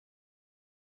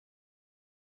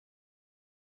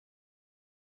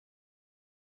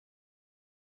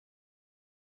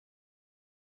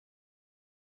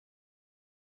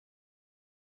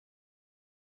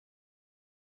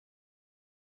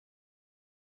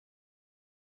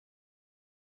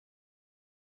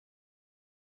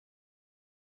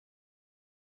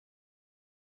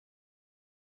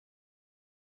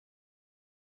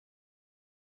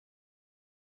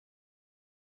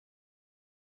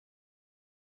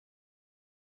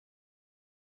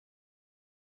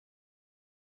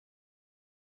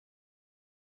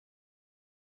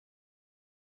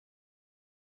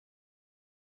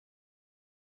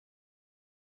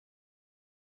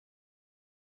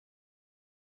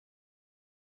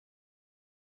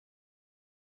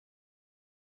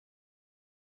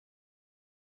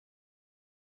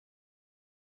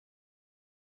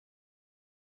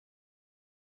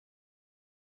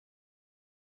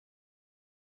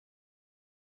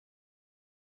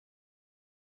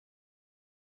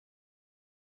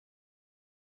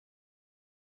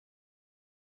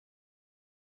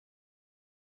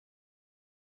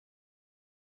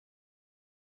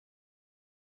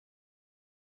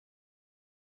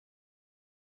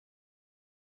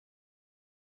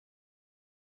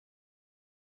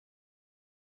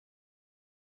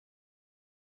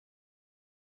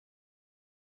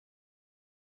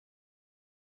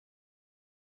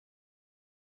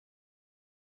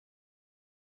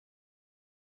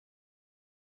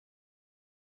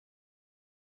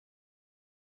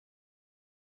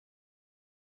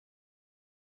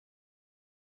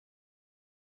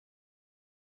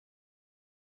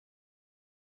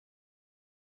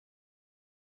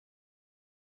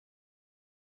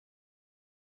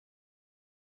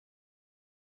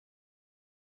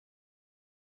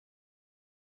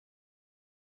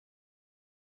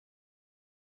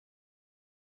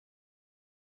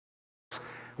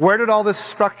 Where did all this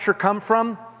structure come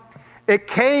from? It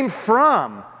came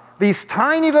from these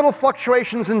tiny little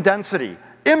fluctuations in density,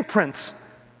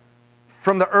 imprints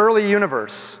from the early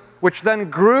universe, which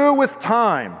then grew with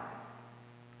time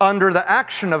under the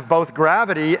action of both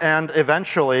gravity and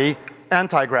eventually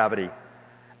anti-gravity.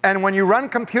 And when you run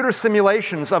computer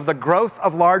simulations of the growth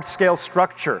of large-scale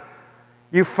structure,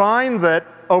 you find that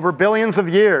over billions of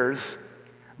years,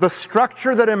 the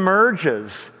structure that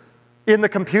emerges in the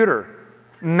computer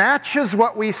matches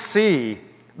what we see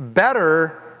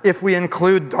better if we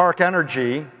include dark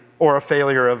energy or a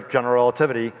failure of general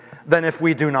relativity than if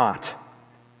we do not.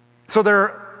 So there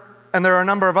are a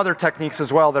number of other techniques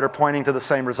as well that are pointing to the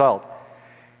same result.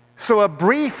 So a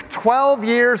brief 12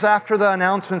 years after the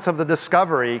announcements of the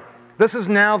discovery, this is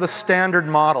now the standard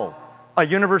model. A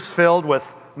universe filled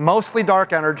with mostly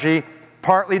dark energy,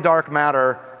 partly dark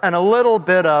matter, and a little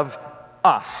bit of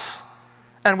us.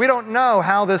 And we don't know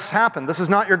how this happened. This is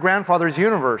not your grandfather's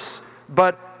universe,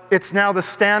 but it's now the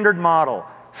standard model.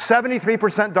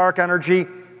 73% dark energy,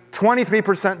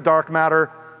 23% dark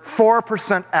matter,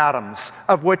 4% atoms,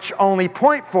 of which only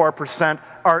 0.4%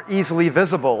 are easily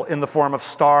visible in the form of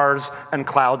stars and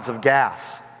clouds of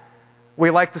gas. We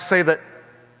like to say that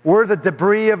we're the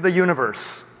debris of the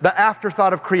universe, the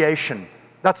afterthought of creation.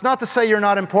 That's not to say you're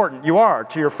not important. You are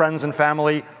to your friends and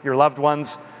family, your loved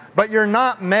ones, but you're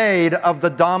not made of the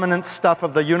dominant stuff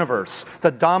of the universe.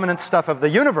 The dominant stuff of the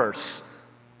universe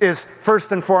is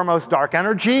first and foremost dark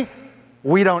energy.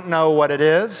 We don't know what it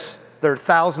is. There are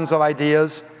thousands of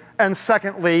ideas. And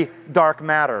secondly, dark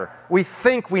matter. We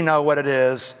think we know what it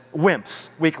is,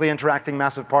 WIMPs, weakly interacting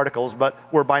massive particles, but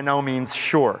we're by no means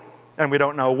sure. And we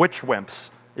don't know which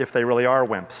WIMPs, if they really are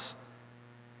WIMPs.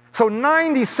 So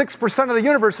 96% of the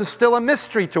universe is still a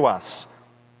mystery to us.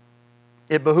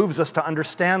 It behooves us to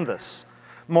understand this.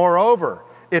 Moreover,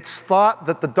 it's thought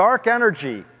that the dark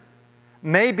energy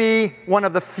may be one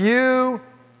of the few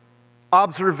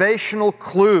observational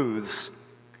clues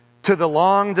to the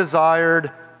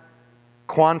long-desired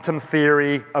quantum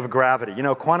theory of gravity. You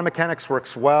know, quantum mechanics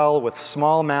works well with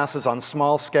small masses on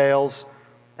small scales,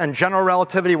 and general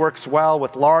relativity works well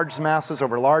with large masses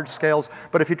over large scales.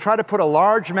 But if you try to put a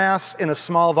large mass in a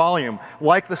small volume,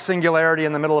 like the singularity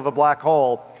in the middle of a black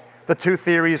hole, the two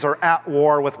theories are at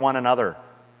war with one another.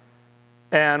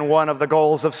 And one of the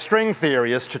goals of string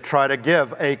theory is to try to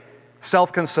give a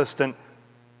self-consistent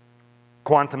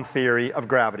quantum theory of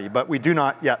gravity. But we do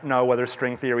not yet know whether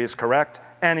string theory is correct,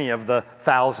 any of the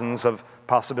thousands of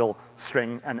possible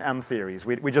string and M theories.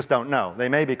 We just don't know. They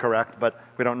may be correct, but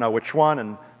we don't know which one,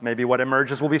 and maybe what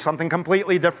emerges will be something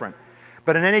completely different.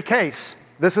 But in any case,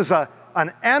 This is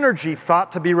an energy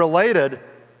thought to be related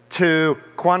to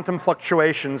quantum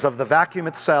fluctuations of the vacuum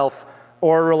itself,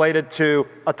 or related to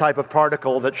a type of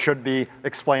particle that should be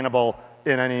explainable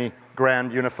in any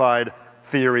grand unified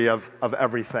theory of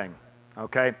everything,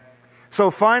 okay?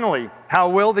 So finally, how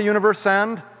will the universe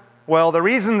end? Well, the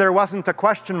reason there wasn't a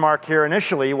question mark here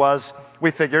initially was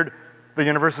we figured the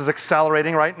universe is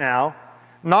accelerating right now.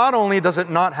 Not only does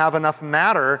it not have enough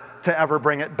matter to ever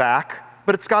bring it back,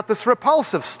 but it's got this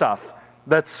repulsive stuff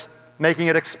that's making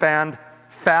it expand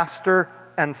faster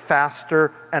and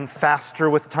faster and faster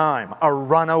with time, a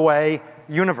runaway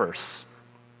universe.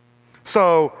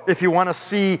 So if you want to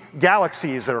see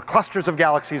galaxies or clusters of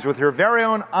galaxies with your very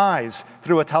own eyes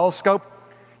through a telescope,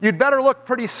 you'd better look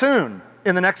pretty soon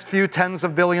in the next few tens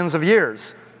of billions of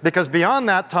years, because beyond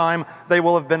that time, they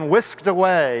will have been whisked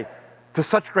away to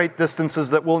such great distances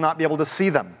that we'll not be able to see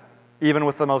them, even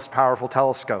with the most powerful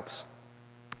telescopes.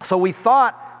 So we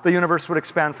thought the universe would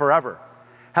expand forever.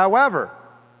 However,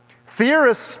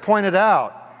 theorists pointed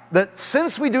out that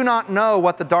since we do not know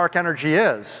what the dark energy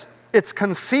is, it's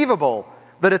conceivable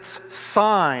that its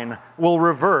sign will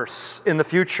reverse in the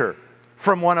future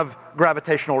from one of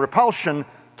gravitational repulsion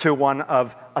to one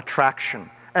of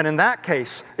attraction. And in that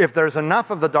case, if there's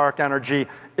enough of the dark energy,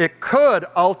 it could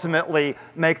ultimately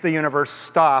make the universe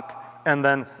stop and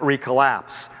then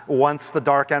recollapse once the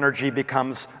dark energy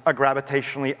becomes a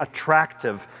gravitationally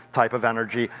attractive type of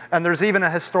energy. And there's even a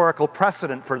historical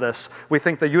precedent for this. We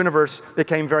think the universe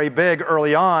became very big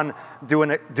early on due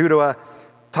to a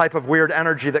type of weird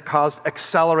energy that caused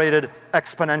accelerated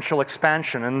exponential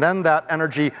expansion. And then that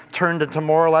energy turned into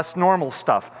more or less normal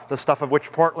stuff, the stuff of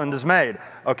which Portland is made,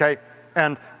 okay?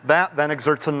 And that then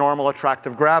exerts a normal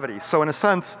attractive gravity. So in a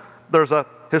sense, there's a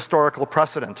historical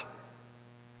precedent.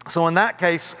 So in that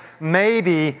case,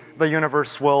 maybe the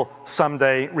universe will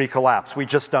someday recollapse. We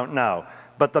just don't know.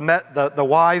 But the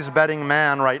wise betting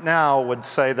man right now would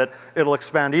say that it'll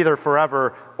expand either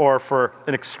forever or for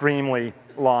an extremely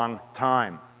long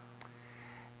time.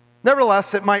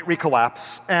 Nevertheless, it might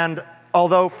recollapse, and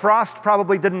although Frost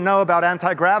probably didn't know about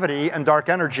anti-gravity and dark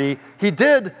energy, he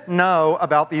did know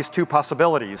about these two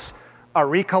possibilities: a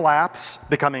recollapse,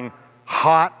 becoming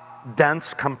hot,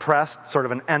 dense, compressed, sort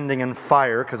of an ending in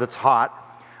fire because it's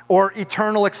hot, or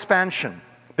eternal expansion,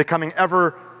 becoming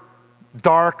ever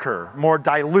darker, more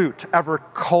dilute, ever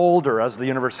colder as the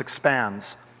universe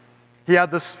expands. He had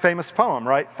this famous poem,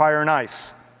 right? Fire and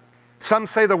Ice. Some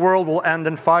say the world will end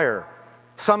in fire.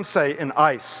 Some say in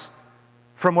ice.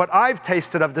 From what I've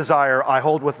tasted of desire, I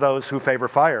hold with those who favor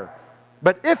fire.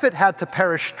 But if it had to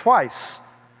perish twice,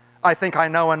 I think I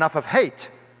know enough of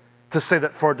hate to say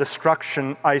that for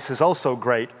destruction, ice is also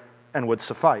great and would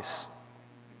suffice.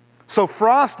 So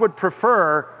Frost would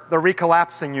prefer the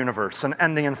recollapsing universe, an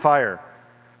ending in fire.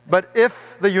 But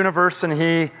if the universe and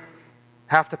he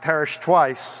have to perish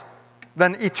twice,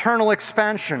 then eternal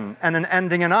expansion and an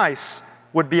ending in ice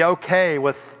would be okay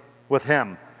with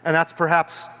him. And that's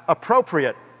perhaps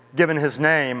appropriate given his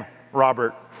name,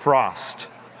 Robert Frost.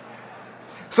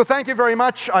 So thank you very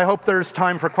much. I hope there's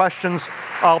time for questions.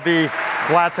 I'll be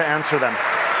glad to answer them.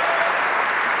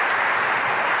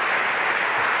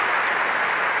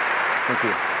 Thank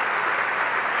you.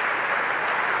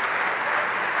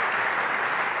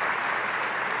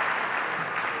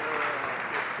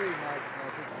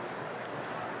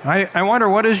 I wonder,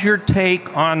 what is your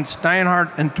take on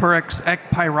Steinhardt and Turek's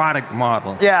ekpyrotic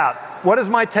model? Yeah, what is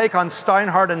my take on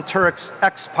Steinhardt and Turek's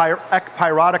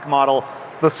ekpyrotic model,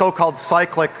 the so-called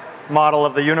cyclic model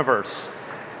of the universe?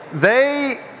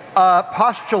 They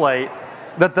postulate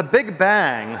that the Big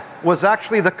Bang was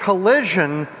actually the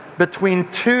collision between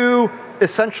two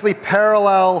essentially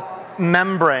parallel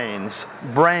membranes,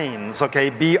 branes,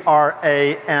 okay,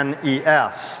 B-R-A-N-E-S.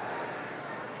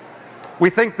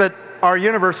 We think that our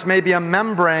universe may be a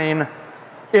membrane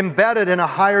embedded in a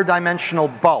higher dimensional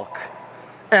bulk.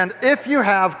 And if you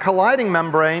have colliding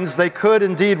membranes, they could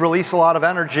indeed release a lot of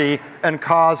energy and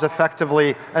cause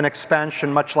effectively an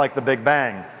expansion much like the Big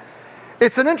Bang.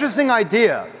 It's an interesting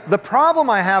idea. The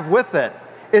problem I have with it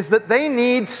is that they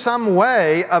need some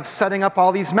way of setting up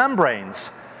all these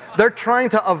membranes. They're trying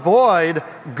to avoid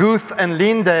Guth and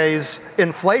Linde's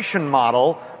inflation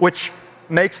model, which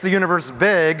makes the universe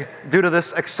big due to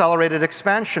this accelerated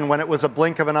expansion when it was a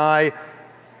blink of an eye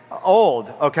old,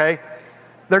 okay?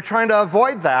 They're trying to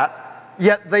avoid that,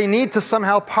 yet they need to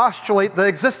somehow postulate the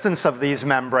existence of these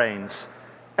membranes.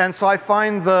 And so I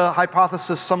find the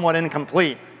hypothesis somewhat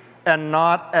incomplete and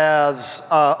not as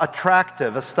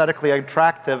attractive, aesthetically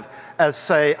attractive, as,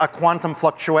 say, a quantum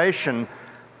fluctuation,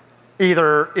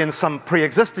 either in some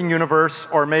pre-existing universe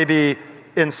or maybe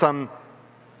in some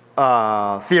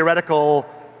theoretical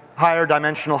higher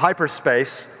dimensional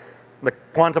hyperspace, the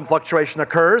quantum fluctuation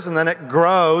occurs, and then it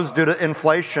grows due to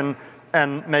inflation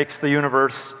and makes the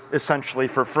universe essentially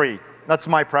for free. That's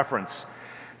my preference.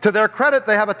 To their credit,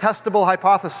 they have a testable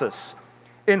hypothesis.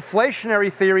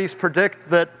 Inflationary theories predict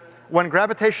that when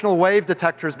gravitational wave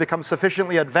detectors become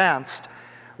sufficiently advanced,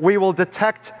 we will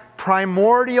detect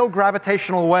primordial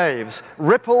gravitational waves,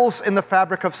 ripples in the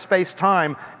fabric of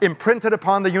space-time imprinted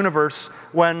upon the universe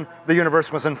when the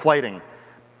universe was inflating.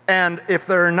 And if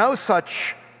there are no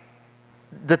such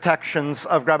detections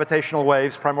of gravitational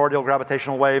waves, primordial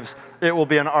gravitational waves, it will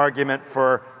be an argument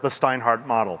for the Steinhardt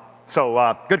model.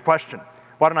 So good question.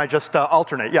 Why don't I just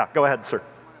alternate? Yeah, go ahead, sir.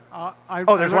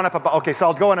 There's one up above. Okay, so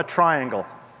I'll go in a triangle.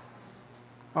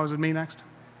 Oh, is it me next?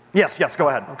 Yes, go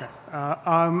ahead. Okay.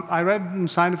 I read in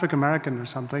Scientific American or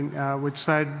something which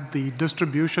said the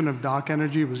distribution of dark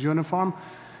energy was uniform.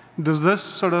 Does this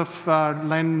sort of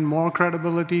lend more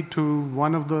credibility to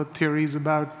one of the theories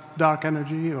about dark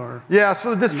energy, or? Yeah,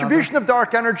 so the distribution of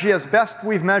dark energy, as best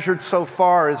we've measured so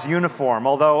far, is uniform,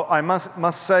 although I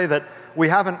must say that we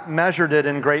haven't measured it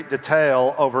in great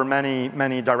detail over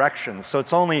many directions, so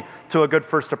it's only to a good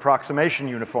first approximation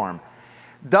uniform.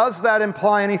 Does that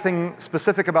imply anything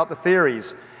specific about the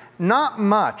theories? Not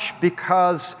much,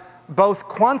 because both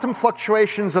quantum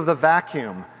fluctuations of the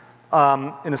vacuum,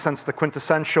 in a sense the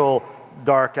quintessential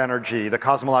dark energy, the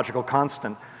cosmological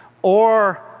constant,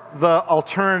 or the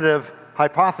alternative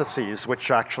hypotheses, which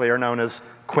actually are known as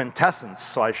quintessence,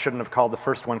 so I shouldn't have called the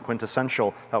first one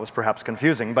quintessential, that was perhaps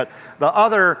confusing, but the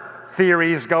other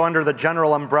theories go under the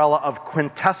general umbrella of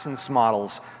quintessence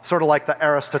models, sort of like the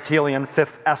Aristotelian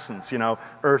fifth essence, you know,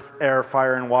 earth, air,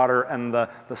 fire, and water, and the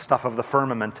stuff of the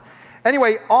firmament.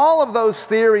 Anyway, all of those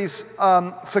theories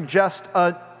suggest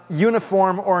a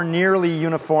uniform or nearly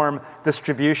uniform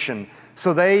distribution.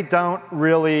 So they don't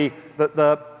really,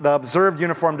 the observed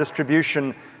uniform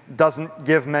distribution doesn't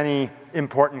give many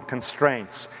important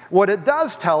constraints. What it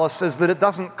does tell us is that it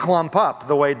doesn't clump up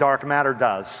the way dark matter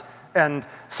does. And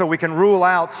so we can rule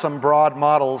out some broad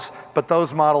models, but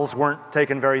those models weren't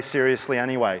taken very seriously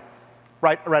anyway.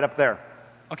 Right up there.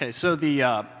 Okay, so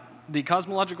the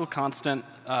cosmological constant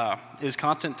is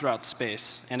constant throughout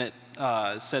space, and it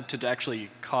is said to actually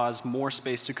cause more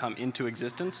space to come into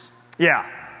existence. Yeah.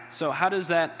 So how is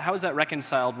that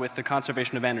reconciled with the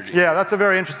conservation of energy? Yeah, that's a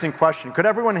very interesting question. Could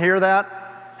everyone hear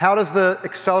that? How does the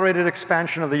accelerated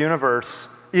expansion of the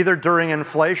universe, either during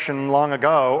inflation long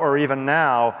ago or even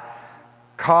now,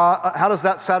 how does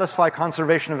that satisfy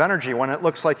conservation of energy when it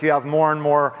looks like you have more and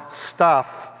more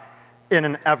stuff in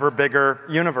an ever bigger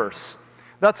universe?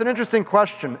 That's an interesting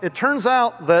question. It turns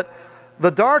out that the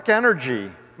dark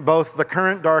energy, both the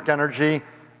current dark energy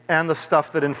and the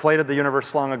stuff that inflated the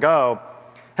universe long ago,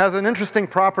 has an interesting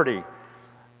property.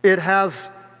 It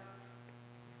has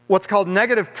what's called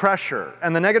negative pressure,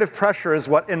 and the negative pressure is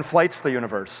what inflates the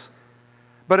universe.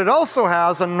 But it also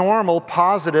has a normal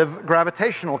positive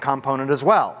gravitational component as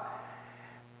well.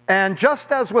 And just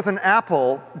as with an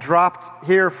apple dropped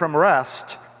here from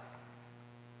rest,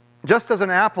 just as an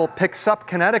apple picks up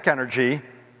kinetic energy,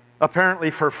 apparently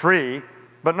for free,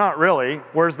 but not really,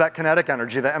 where's that kinetic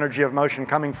energy, the energy of motion,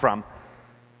 coming from?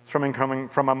 It's coming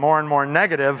from a more and more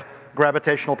negative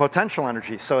gravitational potential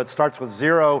energy. So it starts with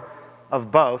zero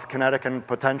of both, kinetic and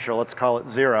potential, let's call it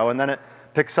zero, and then it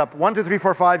picks up 1, 2, 3,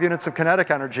 4, 5 units of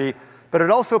kinetic energy, but it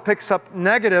also picks up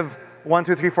negative 1,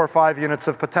 2, 3, 4, 5 units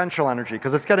of potential energy,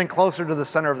 because it's getting closer to the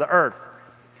center of the Earth.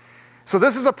 So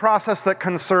this is a process that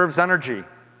conserves energy.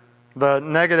 The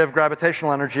negative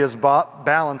gravitational energy is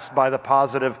balanced by the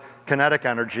positive kinetic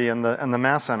energy and the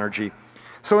mass energy.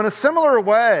 So in a similar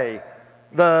way,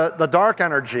 the dark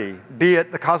energy, be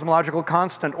it the cosmological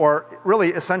constant or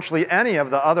really essentially any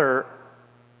of the other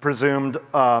presumed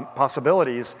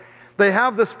possibilities, they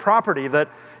have this property that,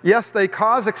 yes, they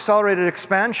cause accelerated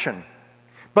expansion,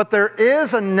 but there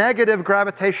is a negative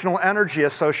gravitational energy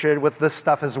associated with this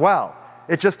stuff as well.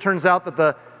 It just turns out that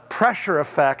the pressure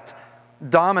effect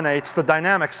dominates the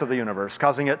dynamics of the universe,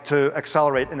 causing it to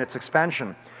accelerate in its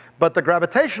expansion. But the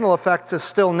gravitational effect is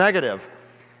still negative.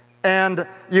 And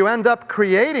you end up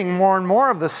creating more and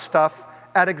more of this stuff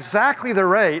at exactly the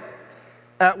rate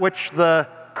at which the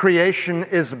creation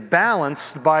is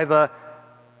balanced by the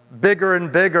bigger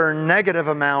and bigger negative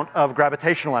amount of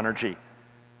gravitational energy.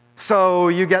 So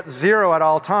you get zero at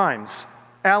all times.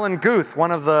 Alan Guth,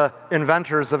 one of the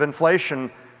inventors of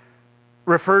inflation,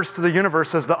 refers to the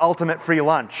universe as the ultimate free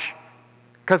lunch.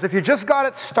 Because if you just got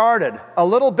it started a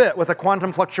little bit with a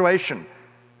quantum fluctuation,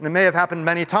 and it may have happened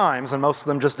many times and most of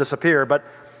them just disappear, but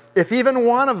if even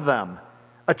one of them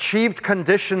achieved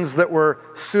conditions that were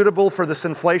suitable for this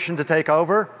inflation to take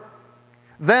over,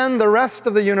 then the rest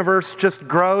of the universe just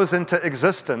grows into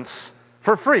existence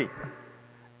for free.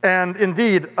 And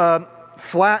indeed, a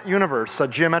flat universe, a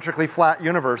geometrically flat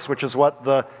universe, which is what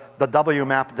the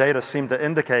WMAP data seem to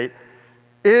indicate,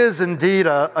 is indeed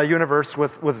a universe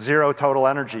with zero total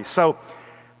energy. So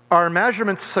our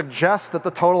measurements suggest that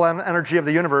the total energy of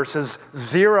the universe is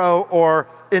zero or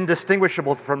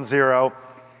indistinguishable from zero,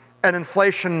 and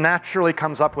inflation naturally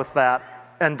comes up with that,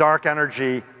 and dark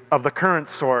energy of the current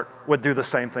sort would do the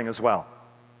same thing as well.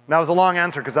 And that was a long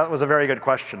answer because that was a very good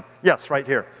question. Yes, right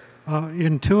here.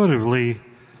 Intuitively,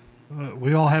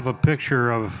 we all have a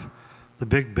picture of the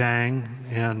Big Bang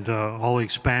and all the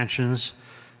expansions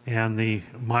and the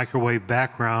microwave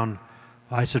background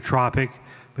isotropic,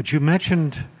 but you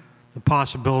mentioned the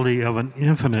possibility of an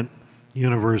infinite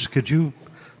universe.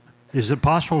 Is it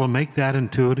possible to make that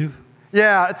intuitive?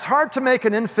 Yeah, it's hard to make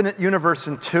an infinite universe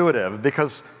intuitive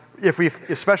because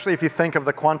especially if you think of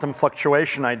the quantum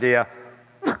fluctuation idea,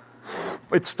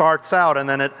 it starts out and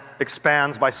then it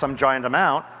expands by some giant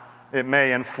amount. It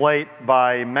may inflate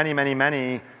by many, many,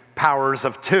 many powers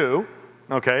of 2,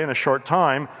 okay, in a short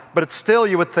time, but it's still,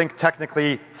 you would think,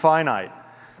 technically finite.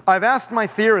 I've asked my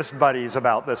theorist buddies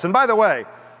about this, and by the way,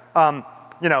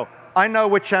 you know, I know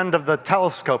which end of the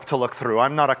telescope to look through.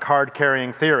 I'm not a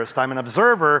card-carrying theorist. I'm an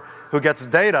observer who gets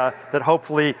data that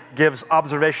hopefully gives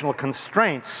observational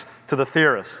constraints to the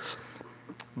theorists.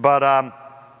 But,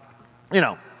 you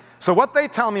know, so what they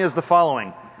tell me is the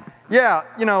following. Yeah,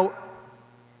 you know,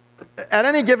 at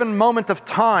any given moment of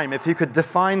time, if you could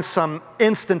define some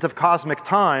instant of cosmic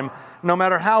time, no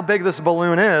matter how big this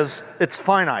balloon is, it's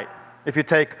finite.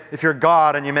 If you're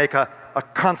God and you make a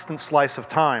constant slice of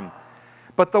time.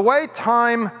 But the way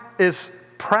time is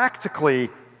practically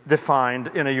defined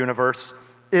in a universe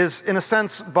is, in a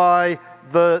sense, by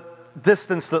the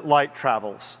distance that light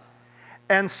travels.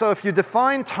 And so if you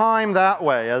define time that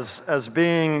way, as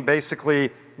being basically,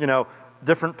 you know,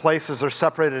 different places are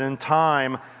separated in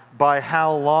time by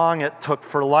how long it took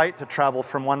for light to travel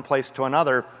from one place to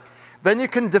another, then you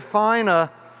can define a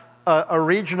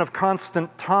region of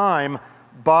constant time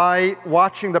by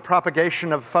watching the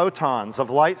propagation of photons, of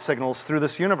light signals through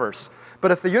this universe. But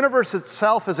if the universe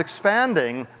itself is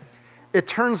expanding, it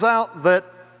turns out that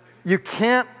you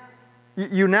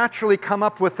naturally come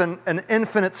up with an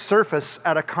infinite surface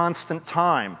at a constant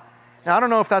time. Now, I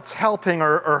don't know if that's helping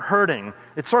or hurting.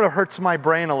 It sort of hurts my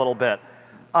brain a little bit.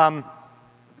 I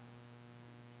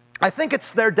think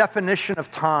it's their definition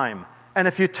of time. And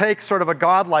if you take sort of a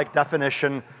godlike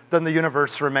definition, then the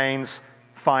universe remains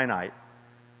finite.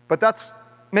 But that's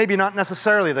maybe not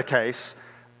necessarily the case.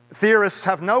 Theorists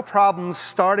have no problems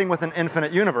starting with an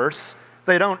infinite universe.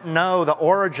 They don't know the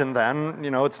origin then.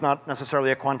 You know, it's not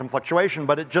necessarily a quantum fluctuation,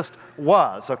 but it just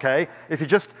was, okay? If you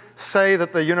just say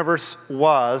that the universe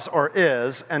was or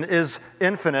is and is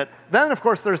infinite, then of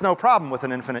course there's no problem with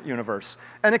an infinite universe.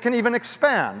 And it can even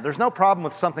expand. There's no problem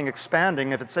with something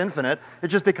expanding if it's infinite. It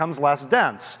just becomes less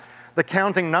dense. The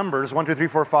counting numbers, 1, 2, 3,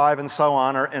 4, 5, and so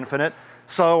on, are infinite.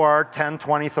 So are 10,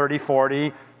 20, 30,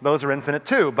 40. Those are infinite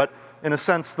too. But in a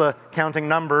sense, the counting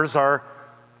numbers are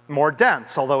more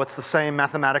dense, although it's the same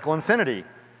mathematical infinity.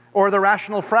 Or the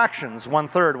rational fractions,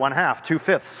 1/3, 1/2,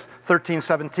 2/5,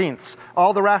 13/17.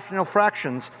 All the rational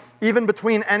fractions, even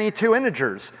between any two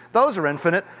integers, those are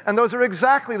infinite, and those are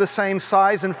exactly the same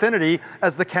size infinity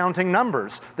as the counting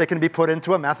numbers. They can be put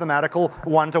into a mathematical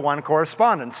one-to-one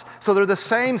correspondence. So they're the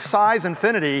same size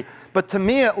infinity, but to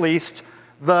me at least,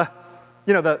 the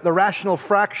rational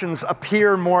fractions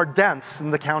appear more dense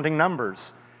than the counting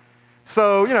numbers.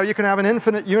 So, you know, you can have an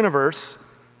infinite universe.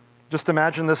 Just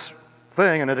imagine this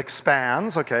thing, and it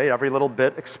expands, okay? Every little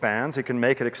bit expands. You can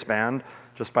make it expand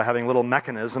just by having little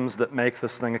mechanisms that make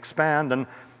this thing expand, and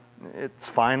it's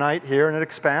finite here and it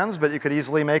expands, but you could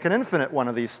easily make an infinite one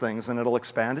of these things and it'll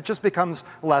expand. It just becomes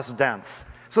less dense.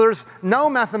 So there's no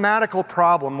mathematical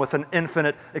problem with an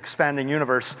infinite expanding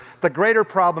universe. The greater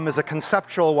problem is a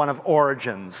conceptual one of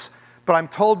origins. But I'm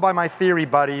told by my theory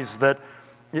buddies that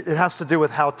it has to do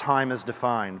with how time is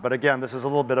defined. But again, this is a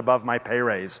little bit above my pay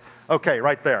raise. Okay,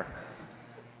 right there.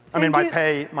 I mean,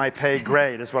 my pay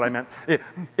grade is what I meant.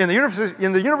 In the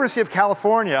University of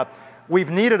California, we've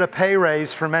needed a pay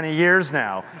raise for many years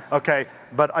now. Okay,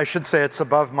 but I should say it's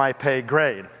above my pay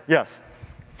grade. Yes.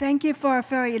 Thank you for a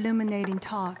very illuminating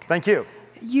talk. Thank you.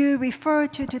 You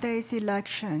referred to today's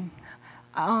election.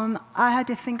 I had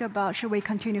to think about, should we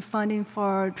continue funding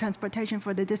for transportation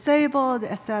for the disabled,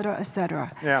 et cetera, et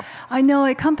cetera. Yeah. I know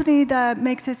a company that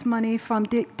makes its money from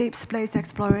deep space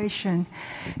exploration.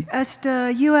 As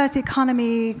the US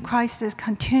economy crisis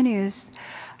continues,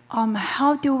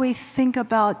 how do we think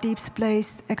about deep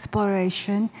space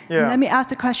exploration? Yeah. And let me ask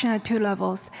the question at two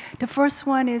levels. The first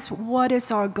one is, what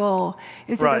is our goal?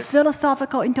 Is it Right. a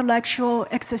philosophical, intellectual,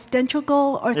 existential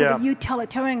goal, or is it Yeah. a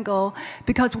utilitarian goal?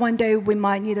 Because one day we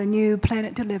might need a new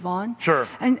planet to live on. Sure.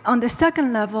 And on the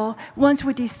second level, once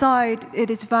we decide it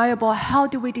is viable, how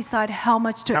do we decide how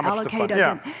much to How much to allocate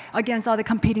fund, yeah. against all the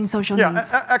competing social Yeah,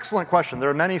 needs? excellent question. There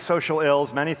are many social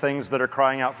ills, many things that are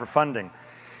crying out for funding.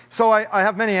 So I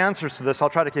have many answers to this. I'll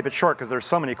try to keep it short because there's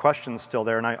so many questions still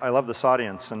there, and I love this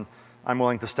audience, and I'm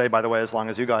willing to stay, by the way, as long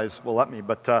as you guys will let me,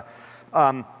 but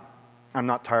I'm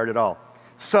not tired at all.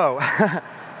 So,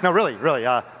 no, really,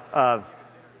 yeah,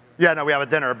 no, we have a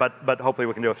dinner, but hopefully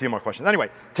we can do a few more questions. Anyway,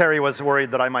 Terry was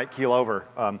worried that I might keel over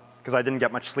because I didn't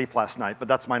get much sleep last night, but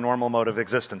that's my normal mode of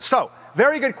existence. So,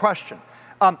 very good question.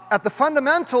 At the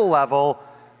fundamental level,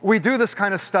 we do this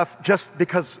kind of stuff just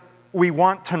because we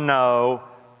want to know.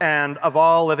 And of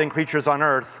all living creatures on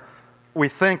Earth, we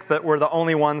think that we're the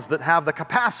only ones that have the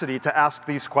capacity to ask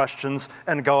these questions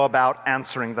and go about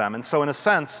answering them. And so in a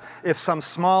sense, if some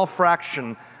small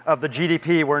fraction of the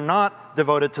GDP were not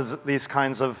devoted to these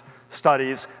kinds of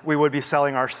studies, we would be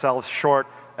selling ourselves short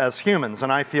as humans.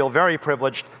 And I feel very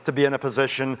privileged to be in a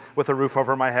position with a roof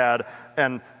over my head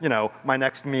and, you know, my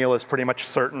next meal is pretty much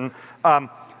certain.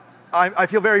 I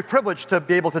feel very privileged to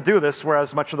be able to do this,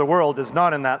 whereas much of the world is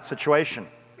not in that situation.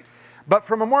 But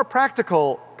from a more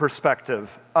practical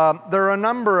perspective, there are a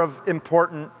number of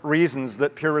important reasons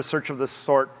that peer research of this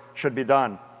sort should be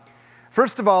done.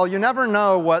 First of all, you never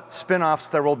know what spin-offs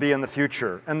there will be in the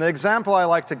future. And the example I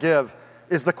like to give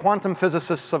is the quantum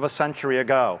physicists of a century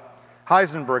ago.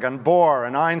 Heisenberg and Bohr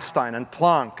and Einstein and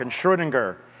Planck and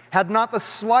Schrödinger had not the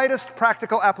slightest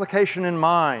practical application in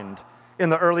mind in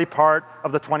the early part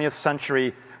of the 20th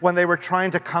century when they were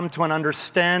trying to come to an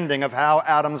understanding of how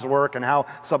atoms work and how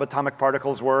subatomic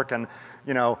particles work and,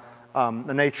 you know,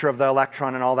 the nature of the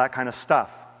electron and all that kind of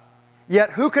stuff. Yet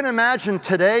who can imagine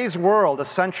today's world a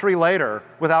century later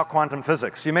without quantum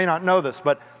physics? You may not know this,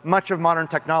 but much of modern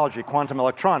technology, quantum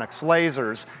electronics,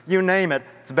 lasers, you name it,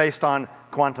 it's based on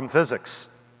quantum physics,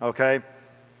 okay?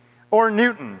 Or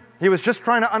Newton. He was just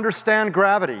trying to understand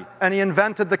gravity, and he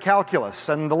invented the calculus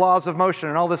and the laws of motion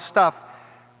and all this stuff.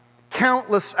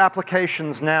 Countless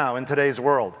applications now in today's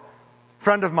world. A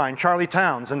friend of mine, Charlie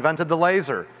Towns, invented the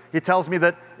laser. He tells me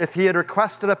that if he had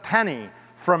requested a penny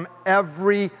from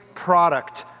every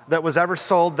product that was ever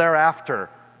sold thereafter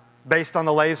based on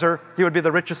the laser, he would be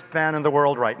the richest man in the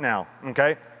world right now,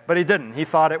 okay? But he didn't. He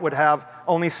thought it would have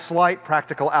only slight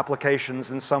practical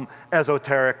applications in some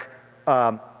esoteric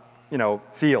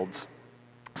fields.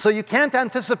 So you can't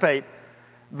anticipate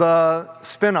the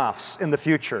spin-offs in the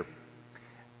future.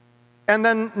 And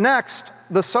then next,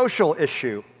 the social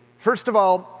issue. First of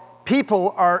all,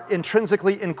 people are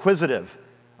intrinsically inquisitive.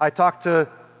 I talk to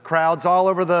crowds all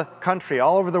over the country,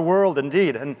 all over the world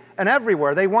indeed, and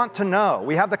everywhere. They want to know.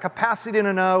 We have the capacity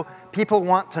to know. People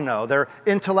want to know. They're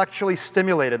intellectually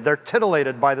stimulated. They're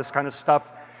titillated by this kind of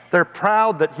stuff. They're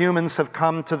proud that humans have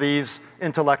come to these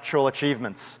intellectual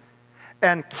achievements.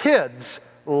 And kids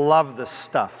love this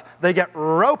stuff. They get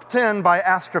roped in by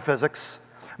astrophysics.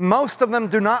 Most of them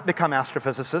do not become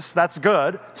astrophysicists. That's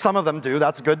good. Some of them do.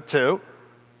 That's good too.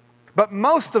 But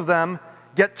most of them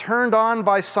get turned on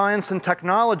by science and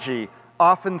technology,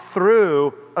 often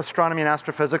through astronomy and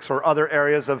astrophysics or other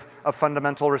areas of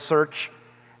fundamental research.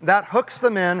 That hooks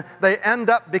them in. They end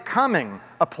up becoming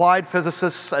applied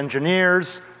physicists,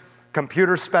 engineers,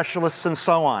 computer specialists, and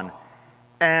so on.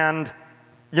 And,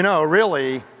 you know,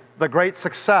 really, the great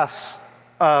success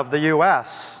of the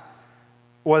US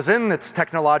was in its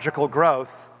technological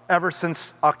growth ever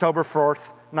since October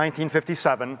 4th,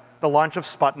 1957, the launch of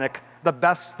Sputnik, the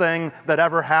best thing that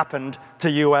ever happened to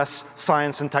US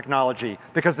science and technology,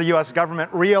 because the US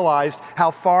government realized how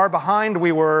far behind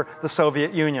we were the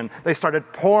Soviet Union. They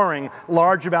started pouring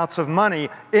large amounts of money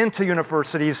into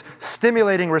universities,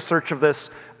 stimulating research of this,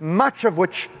 much of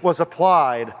which was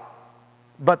applied,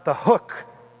 but the hook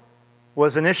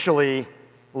was initially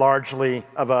largely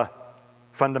of a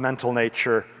fundamental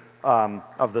nature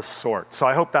of this sort. So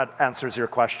I hope that answers your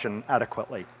question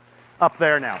adequately. Up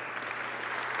there now.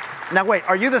 Now wait,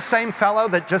 are you the same fellow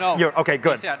that just... No. Okay,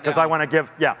 good, because I want to give...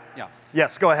 Yeah.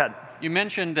 Yes, go ahead. You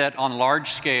mentioned that on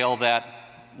large scale that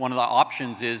one of the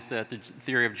options is that the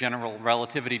theory of general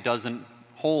relativity doesn't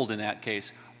hold in that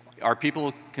case. Are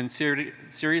people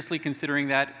seriously considering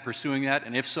that, pursuing that?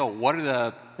 And if so, what are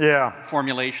the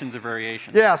formulations or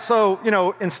variations? Yeah, so, you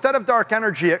know, instead of dark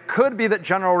energy, it could be that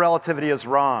general relativity is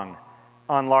wrong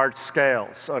on large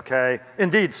scales, okay?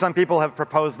 Indeed, some people have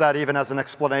proposed that even as an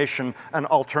explanation, an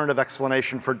alternative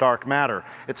explanation for dark matter.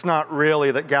 It's not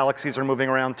really that galaxies are moving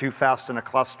around too fast in a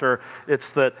cluster,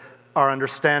 it's that our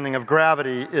understanding of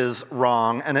gravity is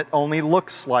wrong, and it only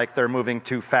looks like they're moving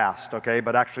too fast, okay?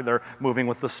 But actually they're moving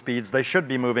with the speeds they should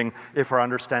be moving if our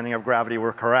understanding of gravity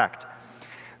were correct.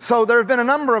 So there have been a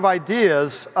number of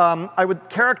ideas. I would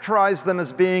characterize them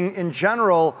as being, in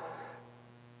general,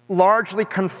 largely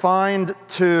confined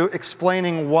to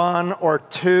explaining one or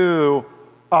two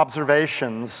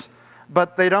observations,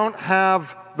 but they don't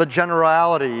have the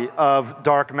generality of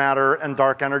dark matter and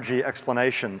dark energy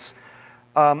explanations.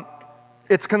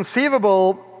 It's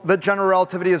conceivable that general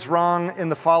relativity is wrong in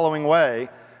the following way.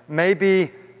 Maybe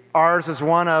ours is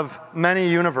one of many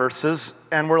universes,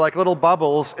 and we're like little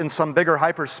bubbles in some bigger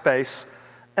hyperspace,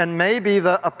 and maybe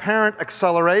the apparent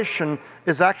acceleration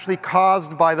is actually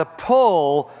caused by the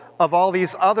pull of all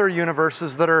these other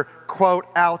universes that are, quote,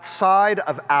 outside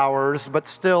of ours, but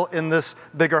still in this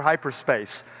bigger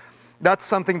hyperspace. That's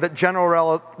something that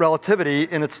general relativity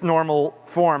in its normal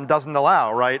form doesn't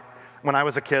allow, right? When I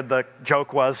was a kid, the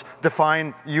joke was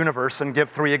define universe and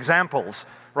give 3 examples,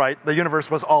 right? The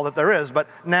universe was all that there is, but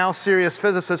now serious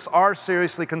physicists are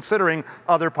seriously considering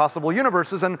other possible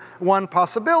universes, and one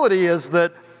possibility is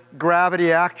that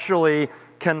gravity actually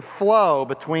can flow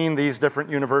between these different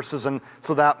universes, and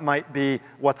so that might be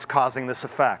what's causing this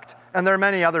effect. And there are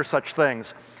many other such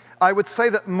things. I would say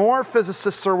that more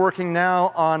physicists are working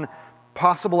now on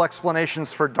possible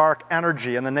explanations for dark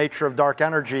energy and the nature of dark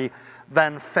energy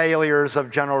than failures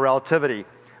of general relativity.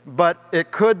 But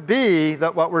it could be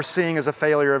that what we're seeing is a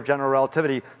failure of general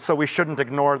relativity, so we shouldn't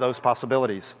ignore those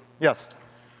possibilities. Yes?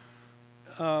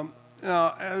 Now,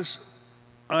 as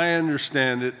I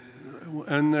understand it,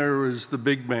 and there was the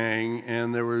Big Bang,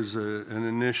 and there was an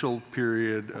initial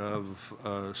period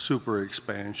of super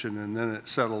expansion, and then it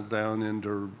settled down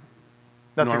into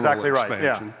That's exactly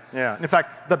right, yeah. In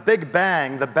fact, the Big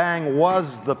Bang, the bang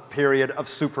was the period of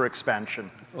super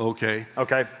expansion. Okay.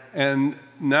 Okay. And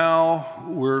now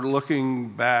we're looking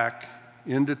back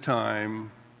into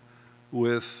time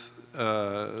with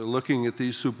looking at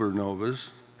these supernovas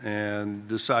and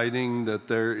deciding that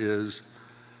there is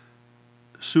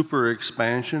super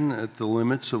expansion at the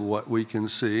limits of what we can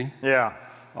see. Yeah.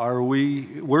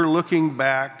 We're looking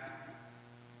back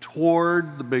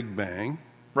toward the Big Bang.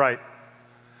 Right.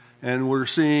 And we're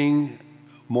seeing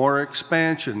more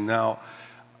expansion. Now,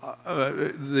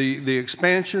 the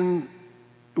expansion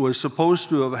was supposed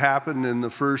to have happened in the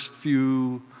first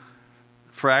few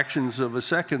fractions of a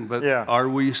second, but are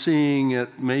we seeing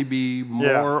it maybe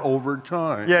more over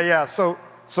time? Yeah.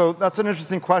 So that's an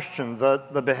interesting question,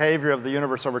 the behavior of the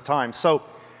universe over time. So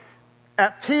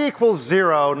at t equals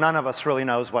 0, none of us really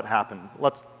knows what happened.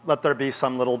 Let there be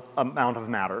some little amount of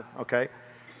matter, okay?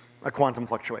 A quantum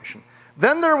fluctuation.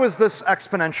 Then there was this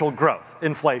exponential growth,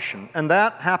 inflation, and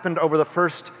that happened over the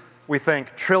first, we think,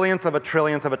 trillionth of a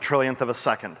trillionth of a trillionth of a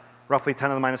second, roughly 10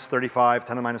 to the minus 35,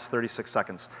 10 to the minus 36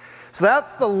 seconds. So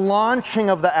that's the launching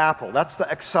of the apple. That's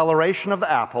the acceleration of the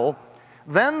apple.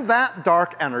 Then that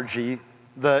dark energy,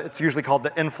 it's usually called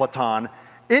the inflaton,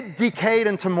 it decayed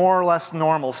into more or less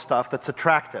normal stuff that's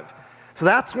attractive. So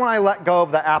that's when I let go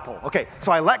of the apple. Okay,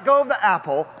 so I let go of the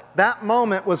apple. That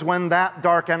moment was when that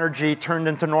dark energy turned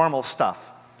into normal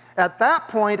stuff. At that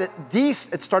point,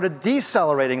 it started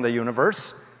decelerating the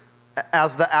universe,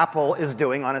 as the apple is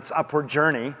doing on its upward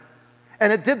journey.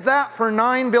 And it did that for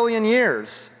 9 billion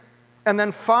years. And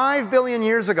then 5 billion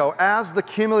years ago, as the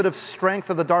cumulative strength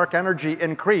of the dark energy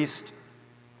increased,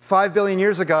 5 billion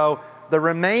years ago, the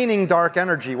remaining dark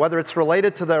energy, whether it's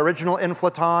related to the original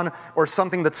inflaton or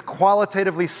something that's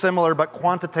qualitatively similar but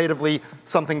quantitatively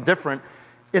something different,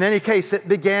 in any case, it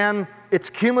began, its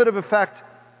cumulative effect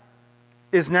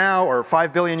is now, or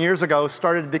 5 billion years ago,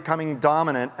 started becoming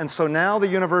dominant. And so now the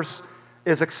universe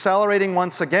is accelerating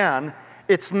once again.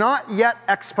 It's not yet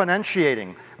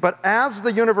exponentiating, but as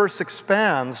the universe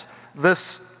expands,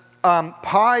 this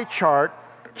pie chart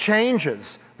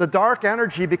changes. The dark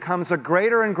energy becomes a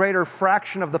greater and greater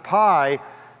fraction of the pie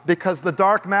because the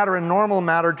dark matter and normal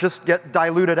matter just get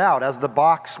diluted out. As the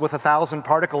box with 1,000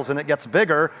 particles in it gets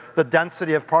bigger, the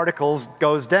density of particles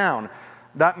goes down.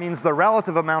 That means the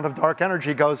relative amount of dark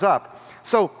energy goes up.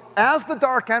 So as the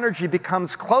dark energy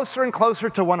becomes closer and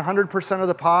closer to 100% of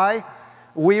the pie,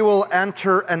 we will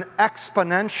enter an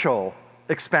exponential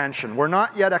expansion. We're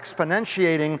not yet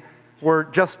exponentiating We're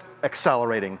just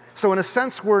accelerating. So in a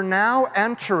sense, we're now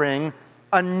entering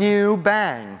a new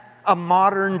bang, a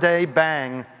modern day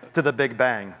bang to the Big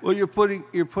Bang. Well, you're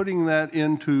putting that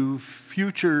into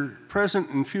present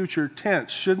and future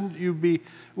tense.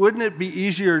 Wouldn't it be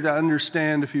easier to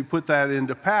understand if you put that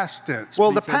into past tense?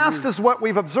 Well, the past is what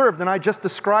we've observed, and I just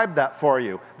described that for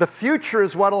you. The future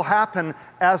is what will happen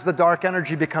as the dark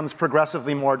energy becomes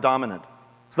progressively more dominant.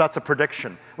 So that's a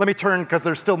prediction. Let me turn, because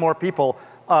there's still more people.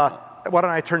 Why don't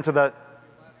I turn to the...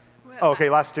 Okay,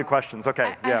 last two questions.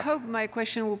 Okay, I hope my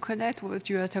question will connect with what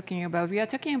you are talking about. We are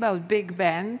talking about Big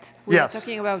Bang. We are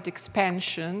talking about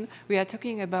expansion. We are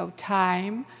talking about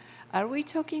time. Are we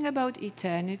talking about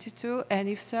eternity too? And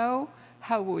if so,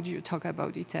 how would you talk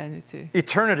about eternity?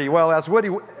 Eternity, well, as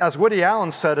Woody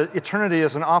Allen said, eternity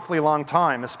is an awfully long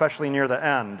time, especially near the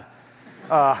end.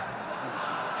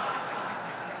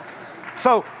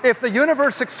 So if the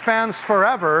universe expands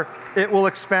forever, it will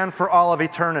expand for all of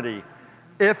eternity.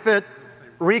 If it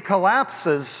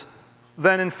recollapses,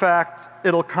 then in fact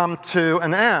it'll come to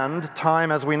an end.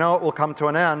 Time as we know it will come to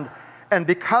an end. And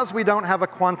because we don't have a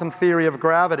quantum theory of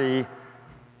gravity,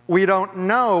 we don't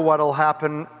know what'll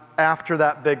happen after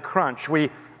that big crunch.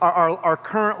 Our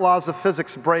current laws of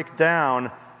physics break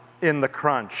down in the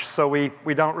crunch, so we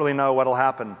don't really know what'll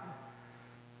happen.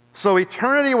 So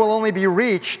eternity will only be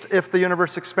reached if the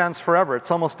universe expands forever.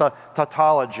 It's almost a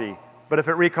tautology. But if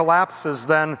it recollapses,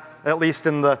 then at least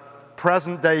in the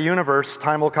present day universe,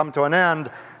 time will come to an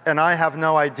end, and I have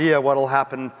no idea what will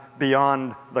happen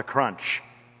beyond the crunch.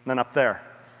 And then up there.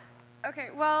 Okay,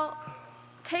 well,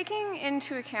 taking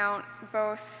into account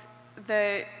both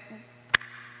the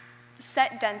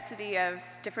set density of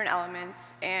different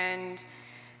elements and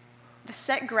the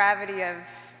set gravity of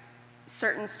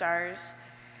certain stars,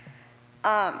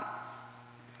 let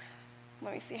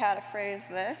me see how to phrase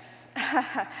this.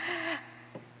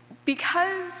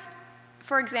 Because,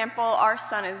 for example, our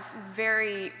sun is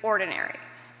very ordinary.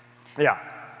 Yeah.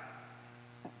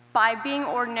 By being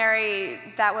ordinary,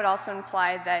 that would also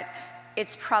imply that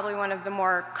it's probably one of the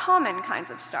more common kinds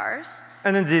of stars.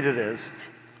 And indeed it is.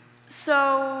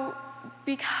 So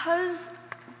because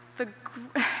the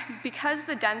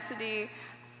density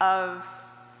of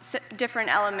different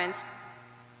elements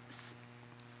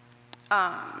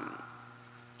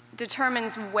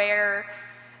determines where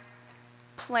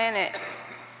planets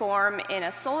form in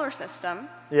a solar system.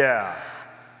 Yeah.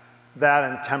 That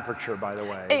and temperature, by the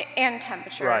way. And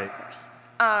temperature, right. Of course.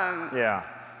 Yeah.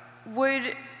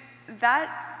 Would that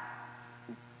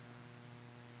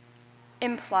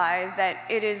imply that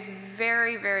it is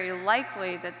very, very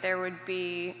likely that there would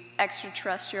be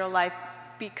extraterrestrial life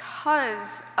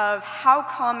because of how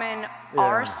common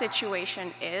our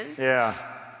situation is? Yeah.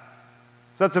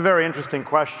 So that's a very interesting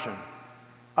question.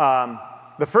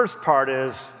 The first part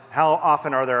is, how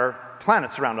often are there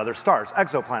planets around other stars,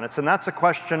 exoplanets? And that's a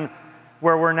question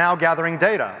where we're now gathering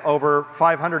data. Over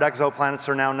 500 exoplanets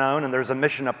are now known, and there's a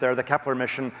mission up there, the Kepler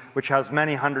mission, which has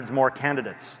many hundreds more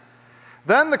candidates.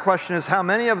 Then the question is, how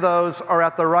many of those are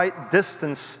at the right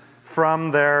distance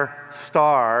from their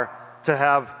star to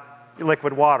have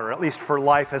liquid water, at least for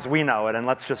life as we know it? And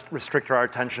let's just restrict our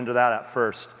attention to that at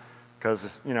first,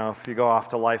 because if you go off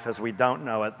to life as we don't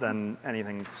know it, then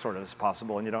anything sort of is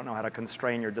possible, and you don't know how to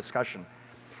constrain your discussion.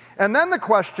 And then the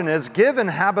question is, given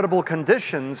habitable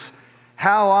conditions,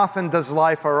 how often does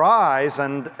life arise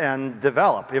and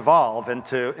evolve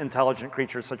into intelligent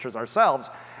creatures such as ourselves?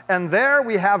 And there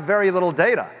we have very little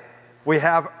data. We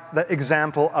have the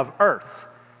example of Earth.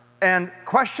 And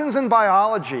questions in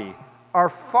biology are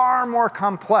far more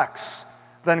complex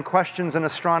than questions in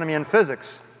astronomy and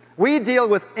physics. We deal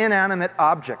with inanimate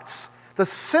objects. The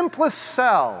simplest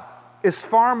cell is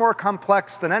far more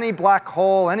complex than any black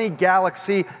hole, any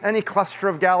galaxy, any cluster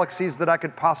of galaxies that I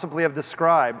could possibly have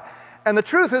described. And the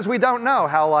truth is, we don't know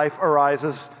how life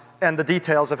arises and the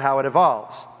details of how it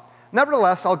evolves.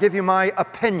 Nevertheless, I'll give you my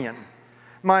opinion.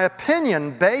 My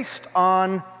opinion, based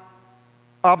on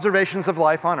observations of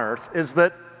life on Earth, is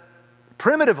that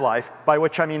primitive life, by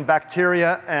which I mean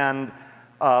bacteria and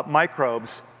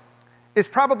microbes, is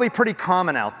probably pretty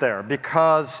common out there,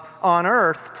 because on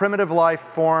Earth, primitive life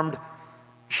formed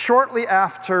shortly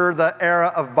after the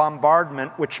era of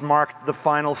bombardment, which marked the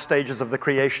final stages of the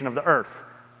creation of the Earth.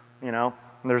 And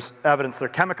there's evidence,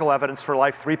 there's chemical evidence for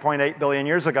life 3.8 billion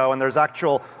years ago, and there's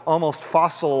actual almost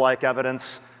fossil-like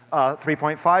evidence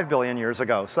 3.5 billion years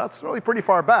ago. So that's really pretty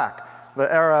far back.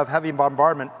 The era of heavy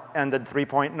bombardment ended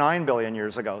 3.9 billion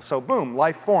years ago. So boom,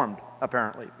 life formed,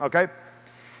 apparently, okay?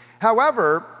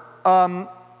 However,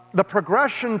 the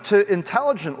progression to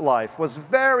intelligent life was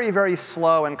very, very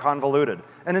slow and convoluted.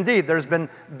 And indeed, there's been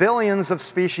billions of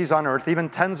species on Earth, even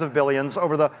tens of billions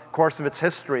over the course of its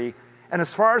history. And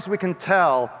as far as we can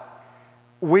tell,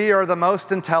 we are the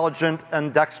most intelligent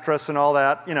and dexterous and all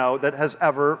that, that has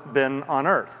ever been on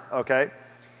Earth, okay?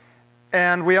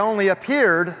 And we only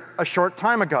appeared a short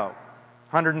time ago,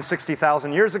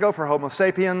 160,000 years ago for Homo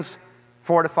sapiens,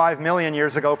 4 to 5 million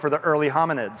years ago for the early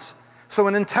hominids. So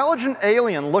an intelligent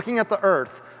alien looking at the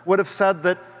Earth would have said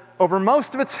that over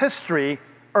most of its history,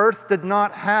 Earth did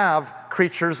not have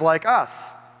creatures like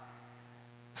us.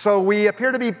 So we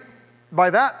appear to be, by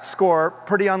that score,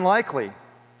 pretty unlikely.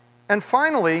 And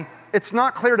finally, it's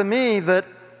not clear to me that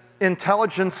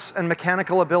intelligence and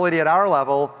mechanical ability at our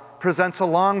level presents a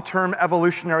long-term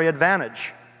evolutionary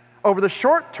advantage. Over the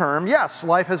short term, yes,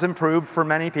 life has improved for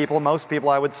many people, most people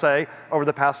I would say, over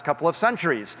the past couple of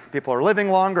centuries. People are living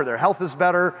longer, their health is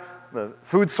better, the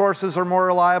food sources are more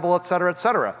reliable, et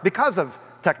cetera, because of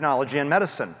technology and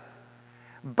medicine.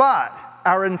 But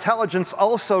our intelligence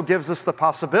also gives us the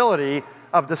possibility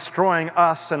of destroying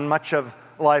us and much of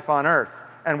life on Earth.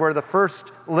 And we're the first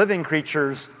living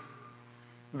creatures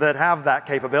that have that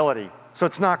capability. So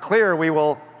it's not clear we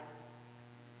will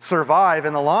survive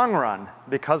in the long run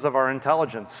because of our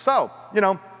intelligence. So,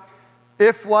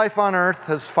 if life on Earth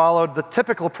has followed the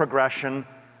typical progression,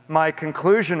 my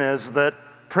conclusion is that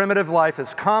primitive life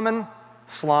is common,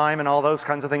 slime and all those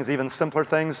kinds of things, even simpler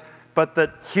things, but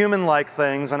that human-like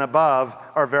things and above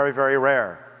are very, very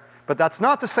rare. But that's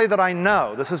not to say that I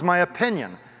know. This is my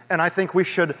opinion. And I think we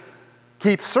should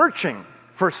keep searching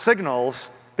for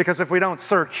signals, because if we don't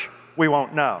search, we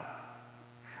won't know.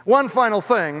 One final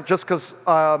thing, just because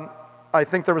I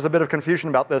think there was a bit of confusion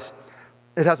about this.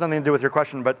 It has nothing to do with your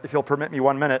question, but if you'll permit me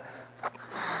 1 minute.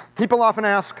 People often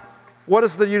ask, what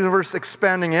is the universe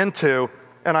expanding into?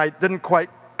 And I didn't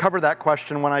quite cover that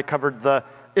question when I covered the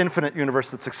infinite universe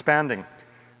that's expanding.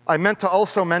 I meant to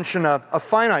also mention a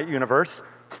finite universe.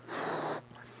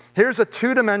 Here's a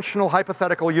two-dimensional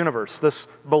hypothetical universe, this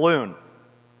balloon.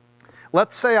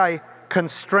 Let's say I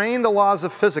constrain the laws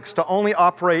of physics to only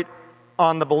operate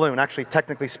on the balloon, actually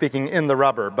technically speaking in the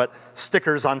rubber, but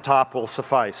stickers on top will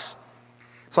suffice.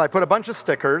 So I put a bunch of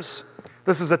stickers.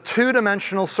 This is a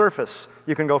two-dimensional surface.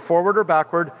 You can go forward or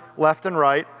backward, left and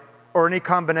right, or any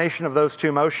combination of those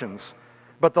two motions.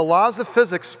 But the laws of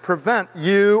physics prevent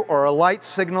you or a light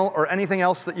signal or anything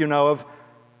else that you know of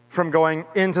from going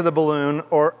into the balloon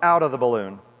or out of the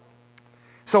balloon.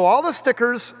 So all the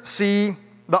stickers see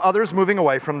the others moving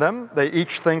away from them. They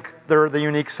each think they're the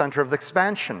unique center of the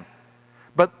expansion.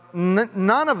 But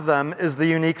none of them is the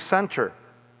unique center.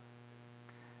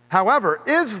 However,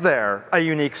 is there a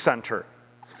unique center?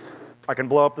 I can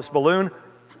blow up this balloon,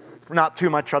 not too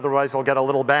much, otherwise I'll get a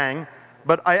little bang.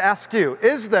 But I ask you,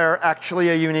 is there actually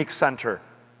a unique center?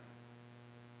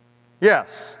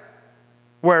 Yes.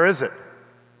 Where is it?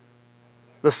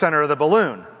 The center of the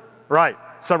balloon. Right.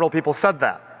 Several people said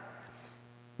that.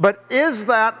 But is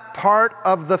that part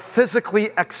of the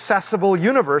physically accessible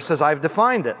universe as I've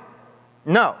defined it?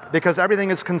 No, because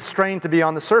everything is constrained to be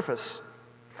on the surface.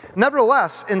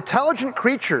 Nevertheless, intelligent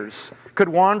creatures could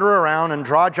wander around and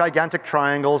draw gigantic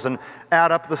triangles and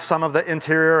add up the sum of the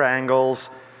interior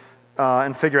angles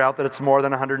and figure out that it's more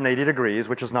than 180 degrees,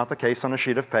 which is not the case on a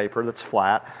sheet of paper that's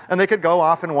flat. And they could go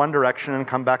off in one direction and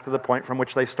come back to the point from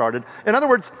which they started. In other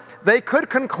words, they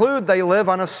could conclude they live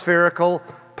on a spherical,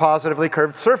 positively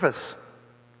curved surface.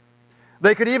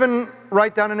 They could even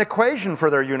write down an equation for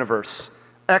their universe.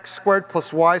 X squared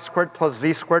plus y squared plus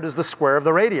z squared is the square of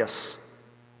the radius.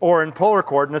 Or in polar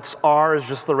coordinates, r is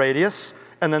just the radius,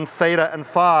 and then theta and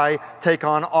phi take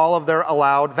on all of their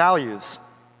allowed values.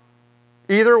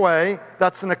 Either way,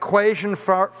 that's an equation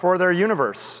for their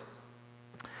universe.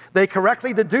 They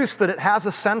correctly deduce that it has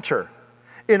a center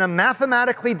in a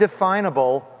mathematically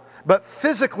definable but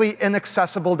physically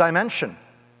inaccessible dimension.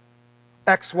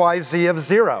 X, y, z of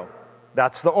 0,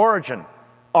 that's the origin.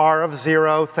 R of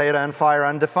 0, theta and phi are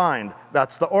undefined.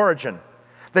 That's the origin.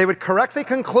 They would correctly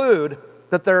conclude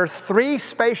that there are 3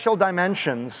 spatial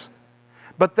dimensions,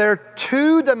 but their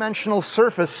 2-dimensional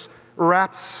surface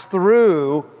wraps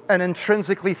through an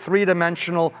intrinsically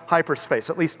 3-dimensional hyperspace,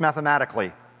 at least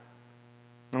mathematically.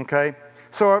 Okay?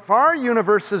 So if our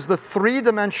universe is the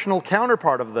 3-dimensional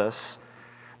counterpart of this,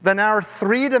 then our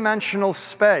 3-dimensional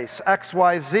space, x,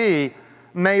 y, z,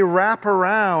 may wrap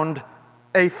around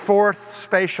a 4th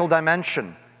spatial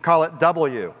dimension, call it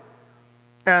W.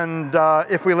 And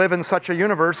if we live in such a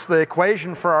universe, the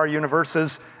equation for our universe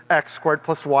is x squared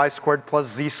plus y squared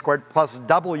plus z squared plus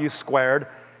w squared.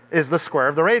 is the square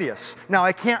of the radius. Now,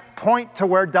 I can't point to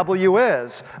where W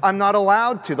is. I'm not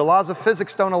allowed to. The laws of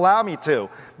physics don't allow me to.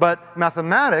 But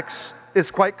mathematics is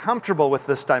quite comfortable with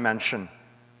this dimension.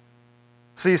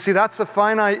 So you see, that's a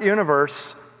finite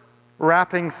universe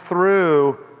wrapping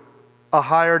through a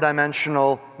higher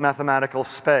dimensional mathematical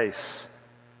space.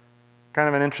 Kind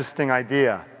of an interesting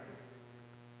idea.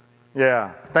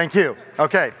 Yeah, thank you.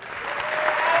 Okay.